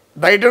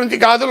బయట నుంచి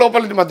కాదు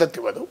లోపల నుంచి మద్దతు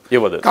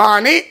ఇవ్వదు.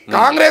 కానీ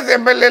కాంగ్రెస్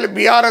ఎమ్మెల్యేలు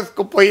బీఆర్ఎస్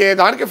కు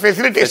పోయేదానికి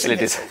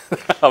ఫెసిలిటీస్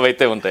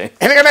అవైతే ఉంటాయి.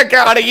 ఎందుకంటే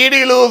ఆడ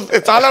ఈడీలు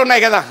చాలా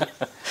ఉన్నాయి కదా,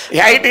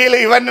 ఐటీలు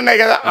ఇవన్నీ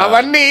ఉన్నాయి కదా,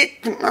 అవన్నీ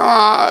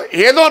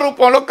ఏదో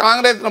రూపంలో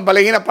కాంగ్రెస్ ను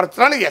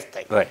బలహీనపరచడానికి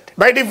చేస్తాయి.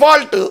 By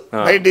default,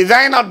 by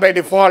design are by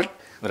default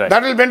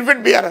that will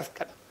benefit BRS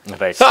కదా.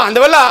 సో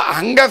అందువల్ల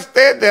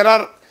హంగస్తే దేర్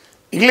ఆర్,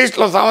 ఇంగ్లీష్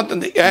లో సామెత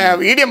ఉంది,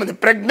 ఈడియం ఉంది,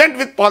 ప్రెగ్నెంట్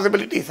విత్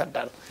పాసిబిలిటీస్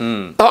అంటారు.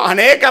 సో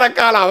అనేక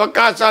రకాల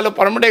అవకాశాలు,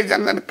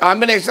 పర్ముటేషన్స్ అండ్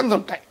కాంబినేషన్స్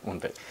ఉంటాయి.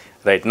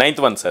 Right. 9th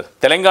one sir,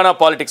 Telangana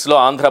politics లో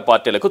ఆంధ్ర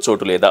పార్టీలకు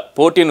చోటు లేదా?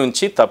 పోటీ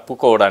నుంచి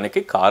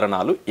తప్పుకోవడానికి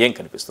కారణాలు ఏం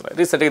కనిపిస్తున్నాయి?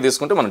 రీసెంట్ గా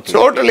తీసుకుంటే మనం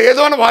చోటు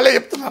లేదు అని వాళ్ళే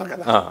చెప్తున్నారు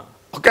కదా.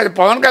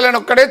 పవన్ కళ్యాణ్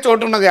ఒక్కడే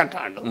చోటు ఉన్నది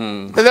అంటాడు,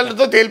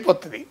 రిజల్ట్తో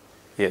తేలిపోతుంది.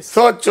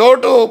 సో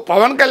చోటు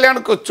పవన్ కళ్యాణ్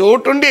కు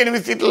చోటుండి 8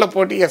 సీట్లలో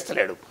పోటీ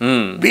చేస్తలేడు.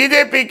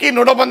 బీజేపీకి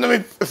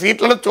 119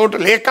 సీట్లలో చోటు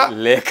లేక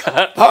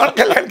పవన్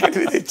కళ్యాణ్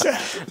 8 ఇచ్చారు.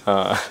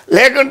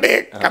 లేకుంటే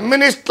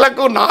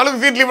కమ్యూనిస్టులకు 4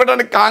 సీట్లు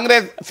ఇవ్వడానికి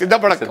కాంగ్రెస్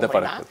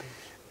సిద్ధపడకపోయినా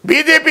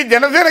బీజేపీ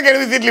జనసేనకు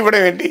 8 సీట్లు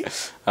ఇవ్వడం ఏంటి?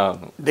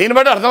 దీన్ని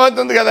బట్టి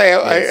అర్థమవుతుంది కదా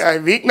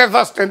వీక్నెస్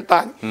ఆఫ్ స్ట్రెంత్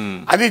అని.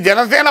 అది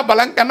జనసేన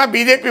బలం కన్నా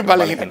బీజేపీ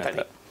బలహీనత.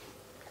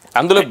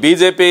 అందులో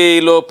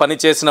బీజేపీలో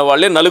పనిచేసిన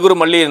వాళ్ళే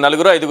మళ్ళీ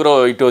 4-5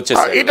 ఇటు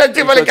వచ్చేసి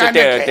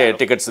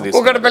టికెట్స్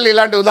కూకట్పల్లి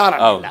ఇలాంటి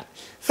ఉదాహరణ.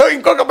 సో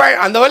ఇంకొక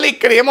అందువల్ల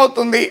ఇక్కడ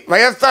ఏమవుతుంది,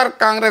 YSR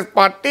Congress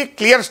party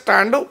clear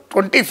stand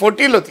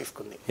 2014లో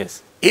తీసుకుంది.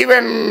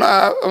 ఈవెన్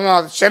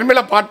షర్మిల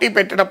పార్టీ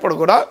పెట్టినప్పుడు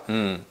కూడా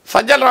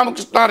సజ్జల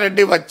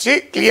రామకృష్ణారెడ్డి వచ్చి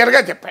క్లియర్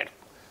గా చెప్పాడు,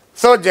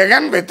 సో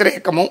జగన్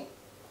వ్యతిరేకము,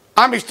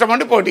 ఆమె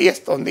ఇష్టమండి పోటీ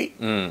చేస్తోంది,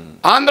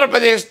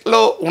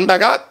 ఆంధ్రప్రదేశ్లో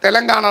ఉండగా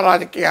తెలంగాణ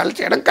రాజకీయాలు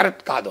చేయడం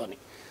కరెక్ట్ కాదు అని.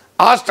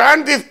 ఆ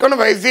స్టాండ్ తీసుకుని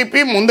వైసీపీ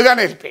ముందుగానే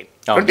వెళ్ళిపోయింది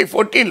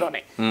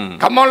 2014లోనే.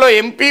 ఖమ్మంలో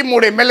ఎంపీ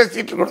 3 ఎమ్మెల్యే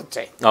సీట్లు కూడా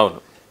వచ్చాయి.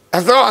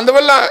 సో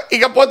అందువల్ల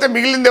ఇకపోతే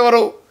మిగిలింది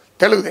ఎవరు?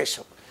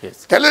 తెలుగుదేశం.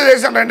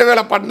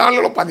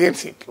 2014లో 15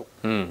 సీట్లు,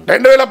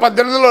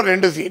 2018లో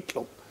 2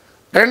 సీట్లు,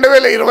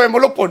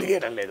 2023లో పోటీ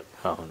చేయడం లేదు.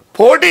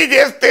 పోటీ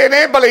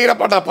చేస్తేనే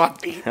బలహీనపడ్డ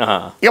పార్టీ,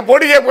 ఇక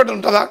పోటీ చేయకపోతే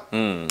ఉంటుందా?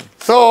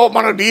 సో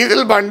మన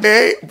డీజిల్ బండే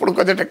ఇప్పుడు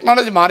కొంచెం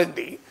టెక్నాలజీ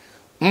మారింది,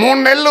 3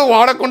 నెలలు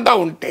వాడకుండా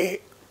ఉంటే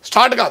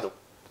స్టార్ట్ కాదు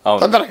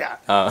తొందరగా.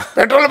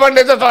 పెట్రోల్ బండి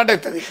అయితే స్టార్ట్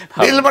అవుతుంది,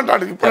 డీజిల్ బండి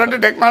స్టార్ట్. ఇప్పుడంటే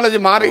టెక్నాలజీ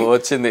మారి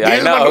వచ్చింది,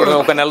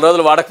 ఒక నెల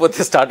రోజులు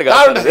వాడకపోతే స్టార్ట్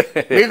కాదు.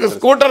 మీకు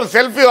స్కూటర్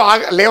సెల్ఫీ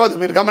లేవదు,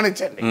 మీరు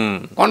గమనించండి.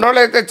 కొన్ని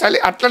రోజులు అయితే చలి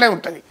అట్లనే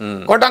ఉంటుంది,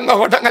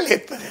 కొట్టంగా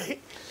లేస్తుంది.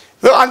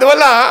 సో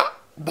అందువల్ల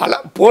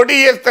పోటీ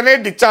చేస్తేనే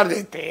డిశ్చార్జ్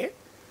అయితే,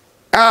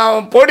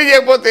 పోటీ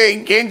చేయకపోతే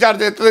ఇంకేం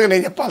ఛార్జ్ అవుతుంది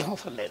నేను చెప్పాల్సిన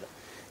అవసరం లేదు.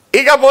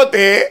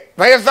 ఇకపోతే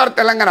వైఎస్ఆర్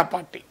తెలంగాణ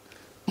పార్టీ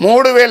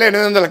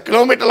 3800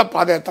 కిలోమీటర్ల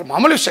పాదయాత్ర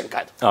మామూలు విషయం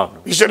కాదు.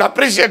 We should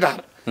appreciate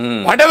her,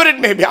 what ever it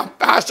may be, ఆ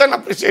ప్యాషన్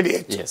అప్రిషియేట్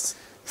చేయొచ్చు.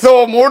 సో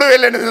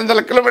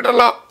 3800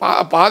 కిలోమీటర్ల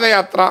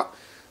పాదయాత్ర,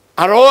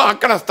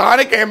 అక్కడ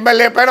స్థానిక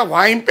ఎమ్మెల్యే పైన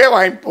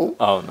వాయింపు,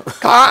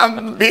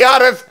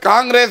 బీఆర్ఎస్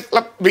కాంగ్రెస్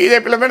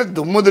బీజేపీల మీద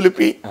దుమ్ము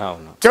దులిపి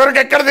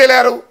చివరికి ఎక్కడ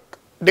తేలారు?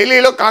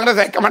 ఢిల్లీలో కాంగ్రెస్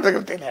హైకమాండ్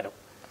దగ్గర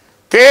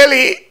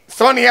తేలి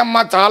సోనియమ్మ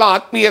చాలా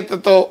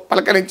ఆత్మీయతతో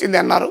పలకరించింది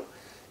అన్నారు.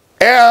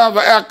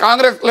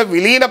 కాంగ్రెస్లో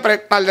విలీన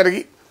ప్రయత్నాలు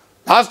జరిగి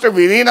లాస్ట్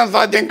విలీనం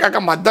సాధ్యం కాక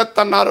మద్దతు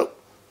అన్నారు,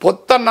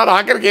 పొత్తు అన్నారు.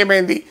 ఆఖరికి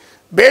ఏమైంది?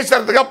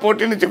 బేషరతుగా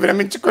పోటీ నుంచి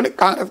విరమించుకొని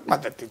కాంగ్రెస్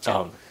మద్దతు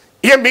ఇచ్చారు.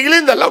 ఇక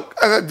మిగిలిందల్లా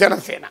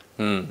జనసేన.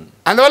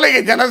 అందువల్ల ఈ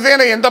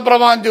జనసేన ఎంత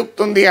ప్రభావం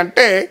చూపుతుంది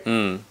అంటే,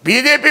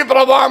 బీజేపీ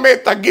ప్రభావమే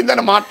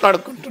తగ్గిందని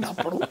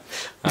మాట్లాడుకుంటున్నప్పుడు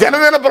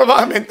జనసేన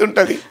ప్రభావం ఎంత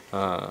ఉంటుంది?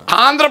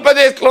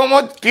 ఆంధ్రప్రదేశ్లో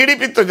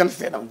టీడీపీతో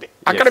జనసేన ఉంది,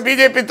 అక్కడ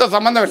బీజేపీతో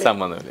సంబంధం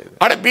లేదు.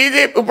 అక్కడ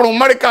బీజేపీ ఇప్పుడు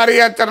ఉమ్మడి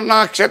కార్యాచరణ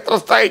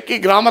క్షేత్రస్థాయికి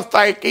గ్రామ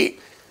స్థాయికి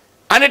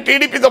అని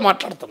టీడీపీతో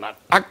మాట్లాడుతున్నారు.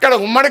 అక్కడ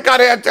ఉమ్మడి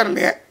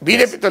కార్యాచరణ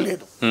బీజేపీతో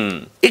లేదు.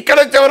 ఇక్కడ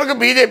వచ్చే వరకు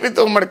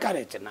బీజేపీతో ఉమ్మడి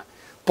కార్యాచరణ.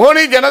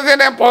 పోనీ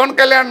జనసేన పవన్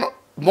కళ్యాణ్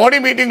మోడీ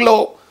మీటింగ్ లో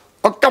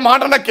ఒక్క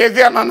మాట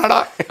కేసీఆర్ అన్నాడా?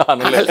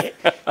 అనలే.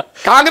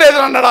 కాంగ్రెస్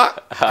అన్నాడా?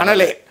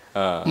 అనలే.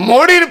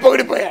 మోడీని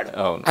పొగిడిపోయాడు.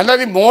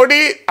 అన్నది మోడీ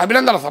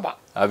అభినందన సభ.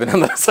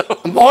 అభినందన సభ.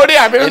 మోడీ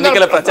ఎన్నికల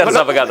అభినందన ప్రచార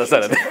సభ కాదా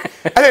సార్ అది?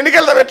 అది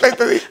ఎన్నికల సభ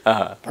ఎట్లయితుంది?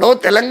 ఇప్పుడు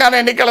తెలంగాణ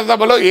ఎన్నికల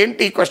సభలో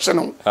ఏంటి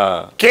క్వశ్చన్?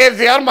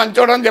 కేసీఆర్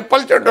మంచోడని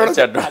చెప్పాలి, చెడ్డోడని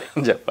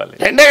చెప్పాలి,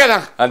 రెండే కదా.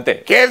 అంతే.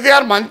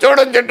 కేసీఆర్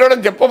మంచోడని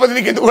చెడ్డోడని చెప్పబోదు,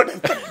 నీకు ఎందుకు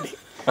ఓటేస్తారండి?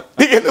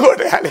 నీకు ఎందుకు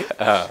ఓటేయాలి?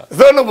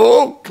 సో నువ్వు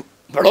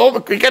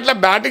ఇప్పుడు క్రికెట్ లో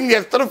బ్యాటింగ్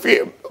చేస్తారు,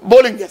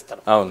 బౌలింగ్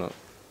చేస్తారు. అవును,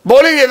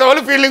 బౌలింగ్ చేసే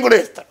వాళ్ళు ఫీల్డింగ్ కూడా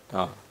చేస్తారు.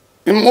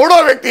 మూడో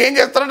వ్యక్తి ఏం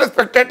చేస్తారంటే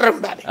స్పెక్టేటర్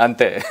ఉండాలి,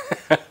 అంతే.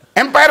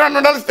 ఎంపైర్ అని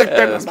ఉండాలి,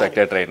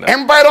 స్పెక్టేటర్.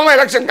 ఎంపైర్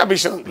ఎలక్షన్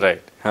కమిషన్ ఉంది.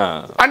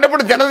 అంటే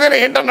ఇప్పుడు జనసేన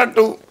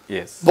ఏంటన్నట్టు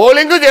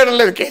బౌలింగ్ చేయడం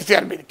లేదు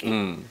కేసీఆర్ మీదకి,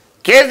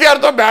 కేసీఆర్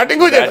తో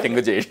బ్యాటింగ్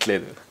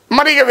చేయట్లేదు.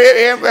 మరి ఇక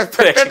వేరే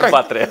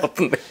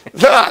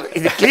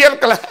ఇది క్లియర్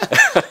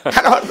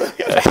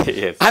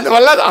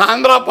అందువల్ల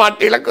ఆంధ్ర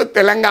పార్టీలకు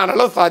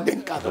తెలంగాణలో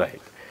సాధ్యం కాదు.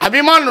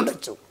 అభిమానులు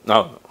ఉండొచ్చు,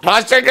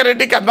 రాజశేఖర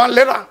రెడ్డికి అభిమానులు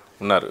లేరా?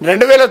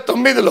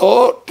 2009లో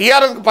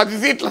టీఆర్ఎస్ 10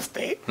 సీట్లు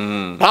వస్తాయి,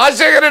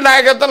 రాజశేఖర రెడ్డి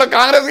నాయకత్వంలో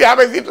కాంగ్రెస్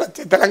 50 సీట్లు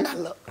వచ్చాయి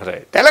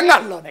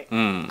తెలంగాణలోనే.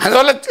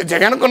 అందువల్ల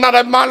జగన్ కున్నారు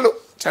అభిమానులు,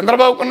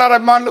 చంద్రబాబు కున్నారు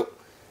అభిమానులు,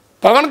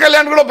 పవన్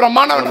కళ్యాణ్ కూడా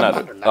బ్రహ్మాండమైన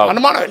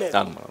అనుమానం లేదు,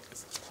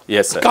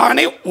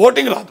 కానీ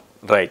ఓటింగ్ రాదు.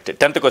 Right.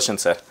 10th question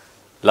sir,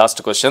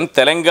 last question.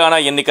 Telangana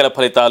ఎన్నికల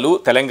ఫలితాలు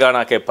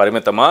తెలంగాణకే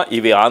పరిమితమా,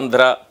 ఇవి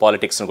ఆంధ్ర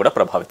పాలిటిక్స్ ను కూడా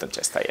ప్రభావితం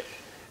చేస్తాయి?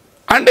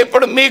 అంటే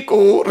ఇప్పుడు మీకు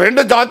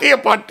 2 జాతీయ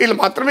పార్టీలు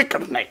మాత్రమే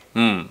ఇక్కడ ఉన్నాయి.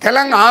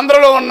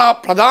 ఆంధ్రలో ఉన్న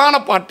ప్రధాన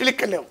పార్టీలు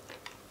ఇక్కడ లేవు.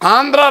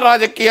 ఆంధ్ర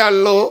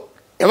రాజకీయాల్లో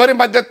ఎవరి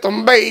మధ్య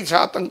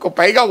 90%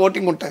 పైగా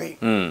ఓటింగ్ ఉంటుంది.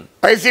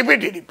 YCP,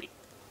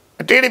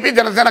 TDP,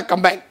 Janasena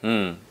combine.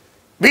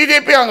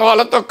 BJP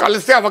వాళ్ళతో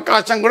కలిసే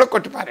అవకాశం కూడా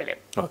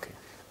కొట్టిపారేయలేము.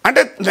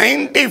 అంటే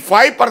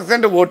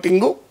 95%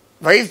 ఓటింగు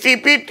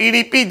వైసీపీ,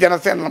 టీడీపీ,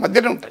 జనసేన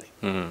మధ్యనే ఉంటుంది.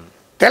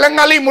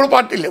 తెలంగాణలో ఈ 3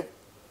 పార్టీలు లేవు.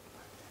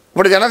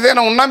 ఇప్పుడు జనసేన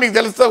ఉన్నా మీకు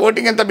తెలుస్తా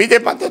ఓటింగ్ ఎంత,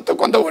 బీజేపీ అంత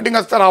కొంత ఓటింగ్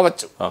వస్తే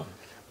రావచ్చు.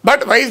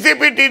 బట్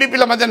వైసీపీ,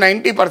 టీడీపీల మధ్య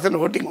 90%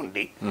 ఓటింగ్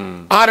ఉంది.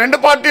 ఆ 2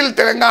 పార్టీలు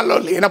తెలంగాణలో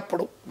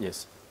లేనప్పుడు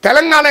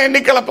తెలంగాణ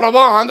ఎన్నికల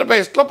ప్రభావం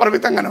ఆంధ్రప్రదేశ్లో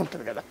పరిమితంగానే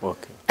ఉంటుంది కదా.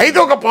 అయితే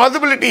ఒక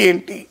పాసిబిలిటీ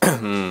ఏంటి,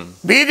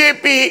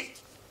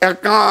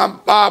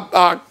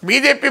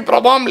 బీజేపీ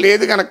ప్రభావం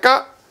లేదు కనుక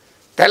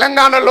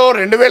తెలంగాణలో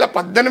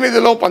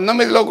 2018లో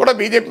 19లో కూడా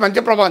బీజేపీ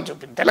మంచి ప్రభావం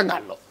చూపింది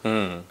తెలంగాణలో.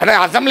 అంటే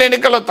అసెంబ్లీ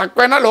ఎన్నికల్లో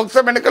తక్కువైనా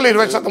లోక్సభ ఎన్నికల్లో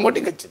 20%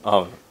 ఓటింగ్ వచ్చింది,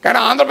 కానీ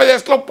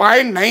ఆంధ్రప్రదేశ్లో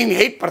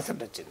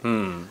 0.98% వచ్చింది.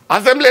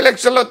 అసెంబ్లీ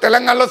ఎలక్షన్లో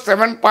తెలంగాణలో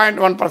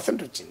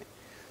 7.1% వచ్చింది,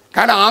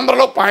 కానీ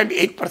ఆంధ్రలో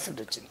 0.8%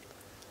 వచ్చింది.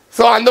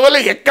 సో అందువల్ల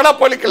ఎక్కడా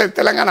పోలికలేదు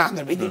తెలంగాణ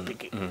ఆంధ్ర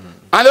బీజేపీకి.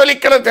 అందువల్ల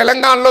ఇక్కడ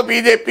తెలంగాణలో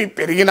బీజేపీ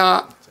పెరిగినా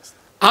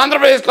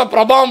ఆంధ్రప్రదేశ్లో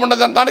ప్రభావం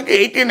ఉండదంటానికి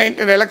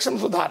 1819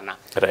 ఎలక్షన్స్ ఉదాహరణ.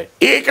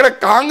 ఇక్కడ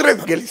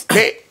కాంగ్రెస్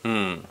గెలిస్తే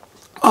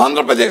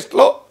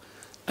ఆంధ్రప్రదేశ్లో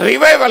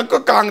రివైవల్కు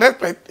కాంగ్రెస్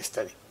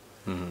ప్రయత్నిస్తుంది.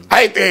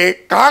 అయితే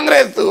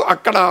కాంగ్రెస్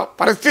అక్కడ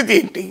పరిస్థితి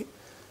ఏంటి,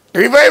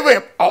 రివైవ్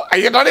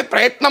అయ్యడానికి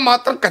ప్రయత్నం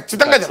మాత్రం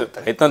ఖచ్చితంగా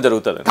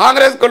జరుగుతుంది.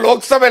 కాంగ్రెస్ కు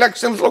లోక్సభ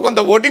ఎలక్షన్స్ లో కొంత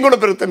ఓటింగ్ కూడా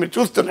పెరుగుతుంది, మీరు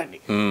చూస్తుండండి.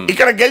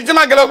 ఇక్కడ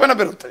గెలిచినా గెలవకపోయినా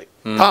పెరుగుతుంది.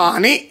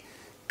 కానీ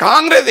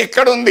కాంగ్రెస్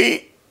ఎక్కడుంది,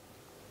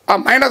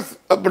 మైనస్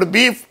ఇప్పుడు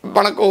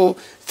మనకు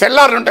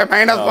సెల్లార్లు ఉంటాయి,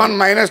 -1,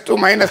 -2,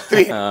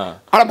 -3,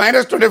 అక్కడ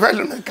 -25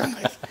 ఉన్నది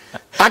కాంగ్రెస్.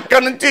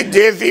 అక్కడ నుంచి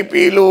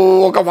జేసీపీలు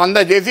ఒక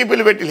 100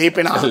 జేసీపీలు పెట్టి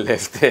లేపినా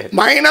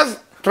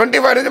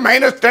 -25 నుంచి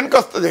 -10కి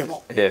వస్తుందేమో.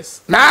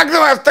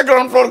 మ్యాక్సిమం వస్తే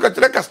గ్రౌండ్ ఫ్లోర్కి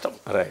వచ్చినా కష్టం,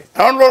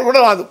 గ్రౌండ్ ఫ్లోర్ కూడా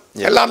రాదు,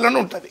 సెల్లార్లోనే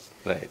ఉంటుంది.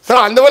 సో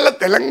అందువల్ల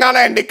తెలంగాణ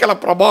ఎన్నికల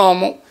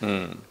ప్రభావము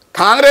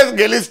కాంగ్రెస్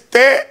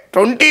గెలిస్తే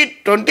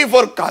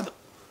 2024 కాదు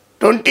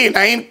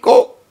 29కో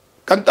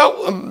కొంత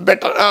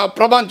బెటర్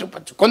ప్రభావం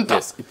చూపచ్చు. కొంత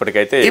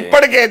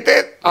ఇప్పటికైతే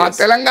ఆ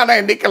తెలంగాణ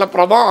ఎన్నికల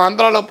ప్రభావం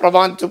ఆంధ్రాలో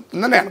ప్రభావం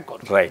చూపుతుందని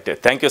అనుకోను. రైట్.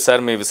 థ్యాంక్ యూ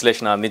సార్, మీ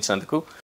విశ్లేషణ అందించినందుకు.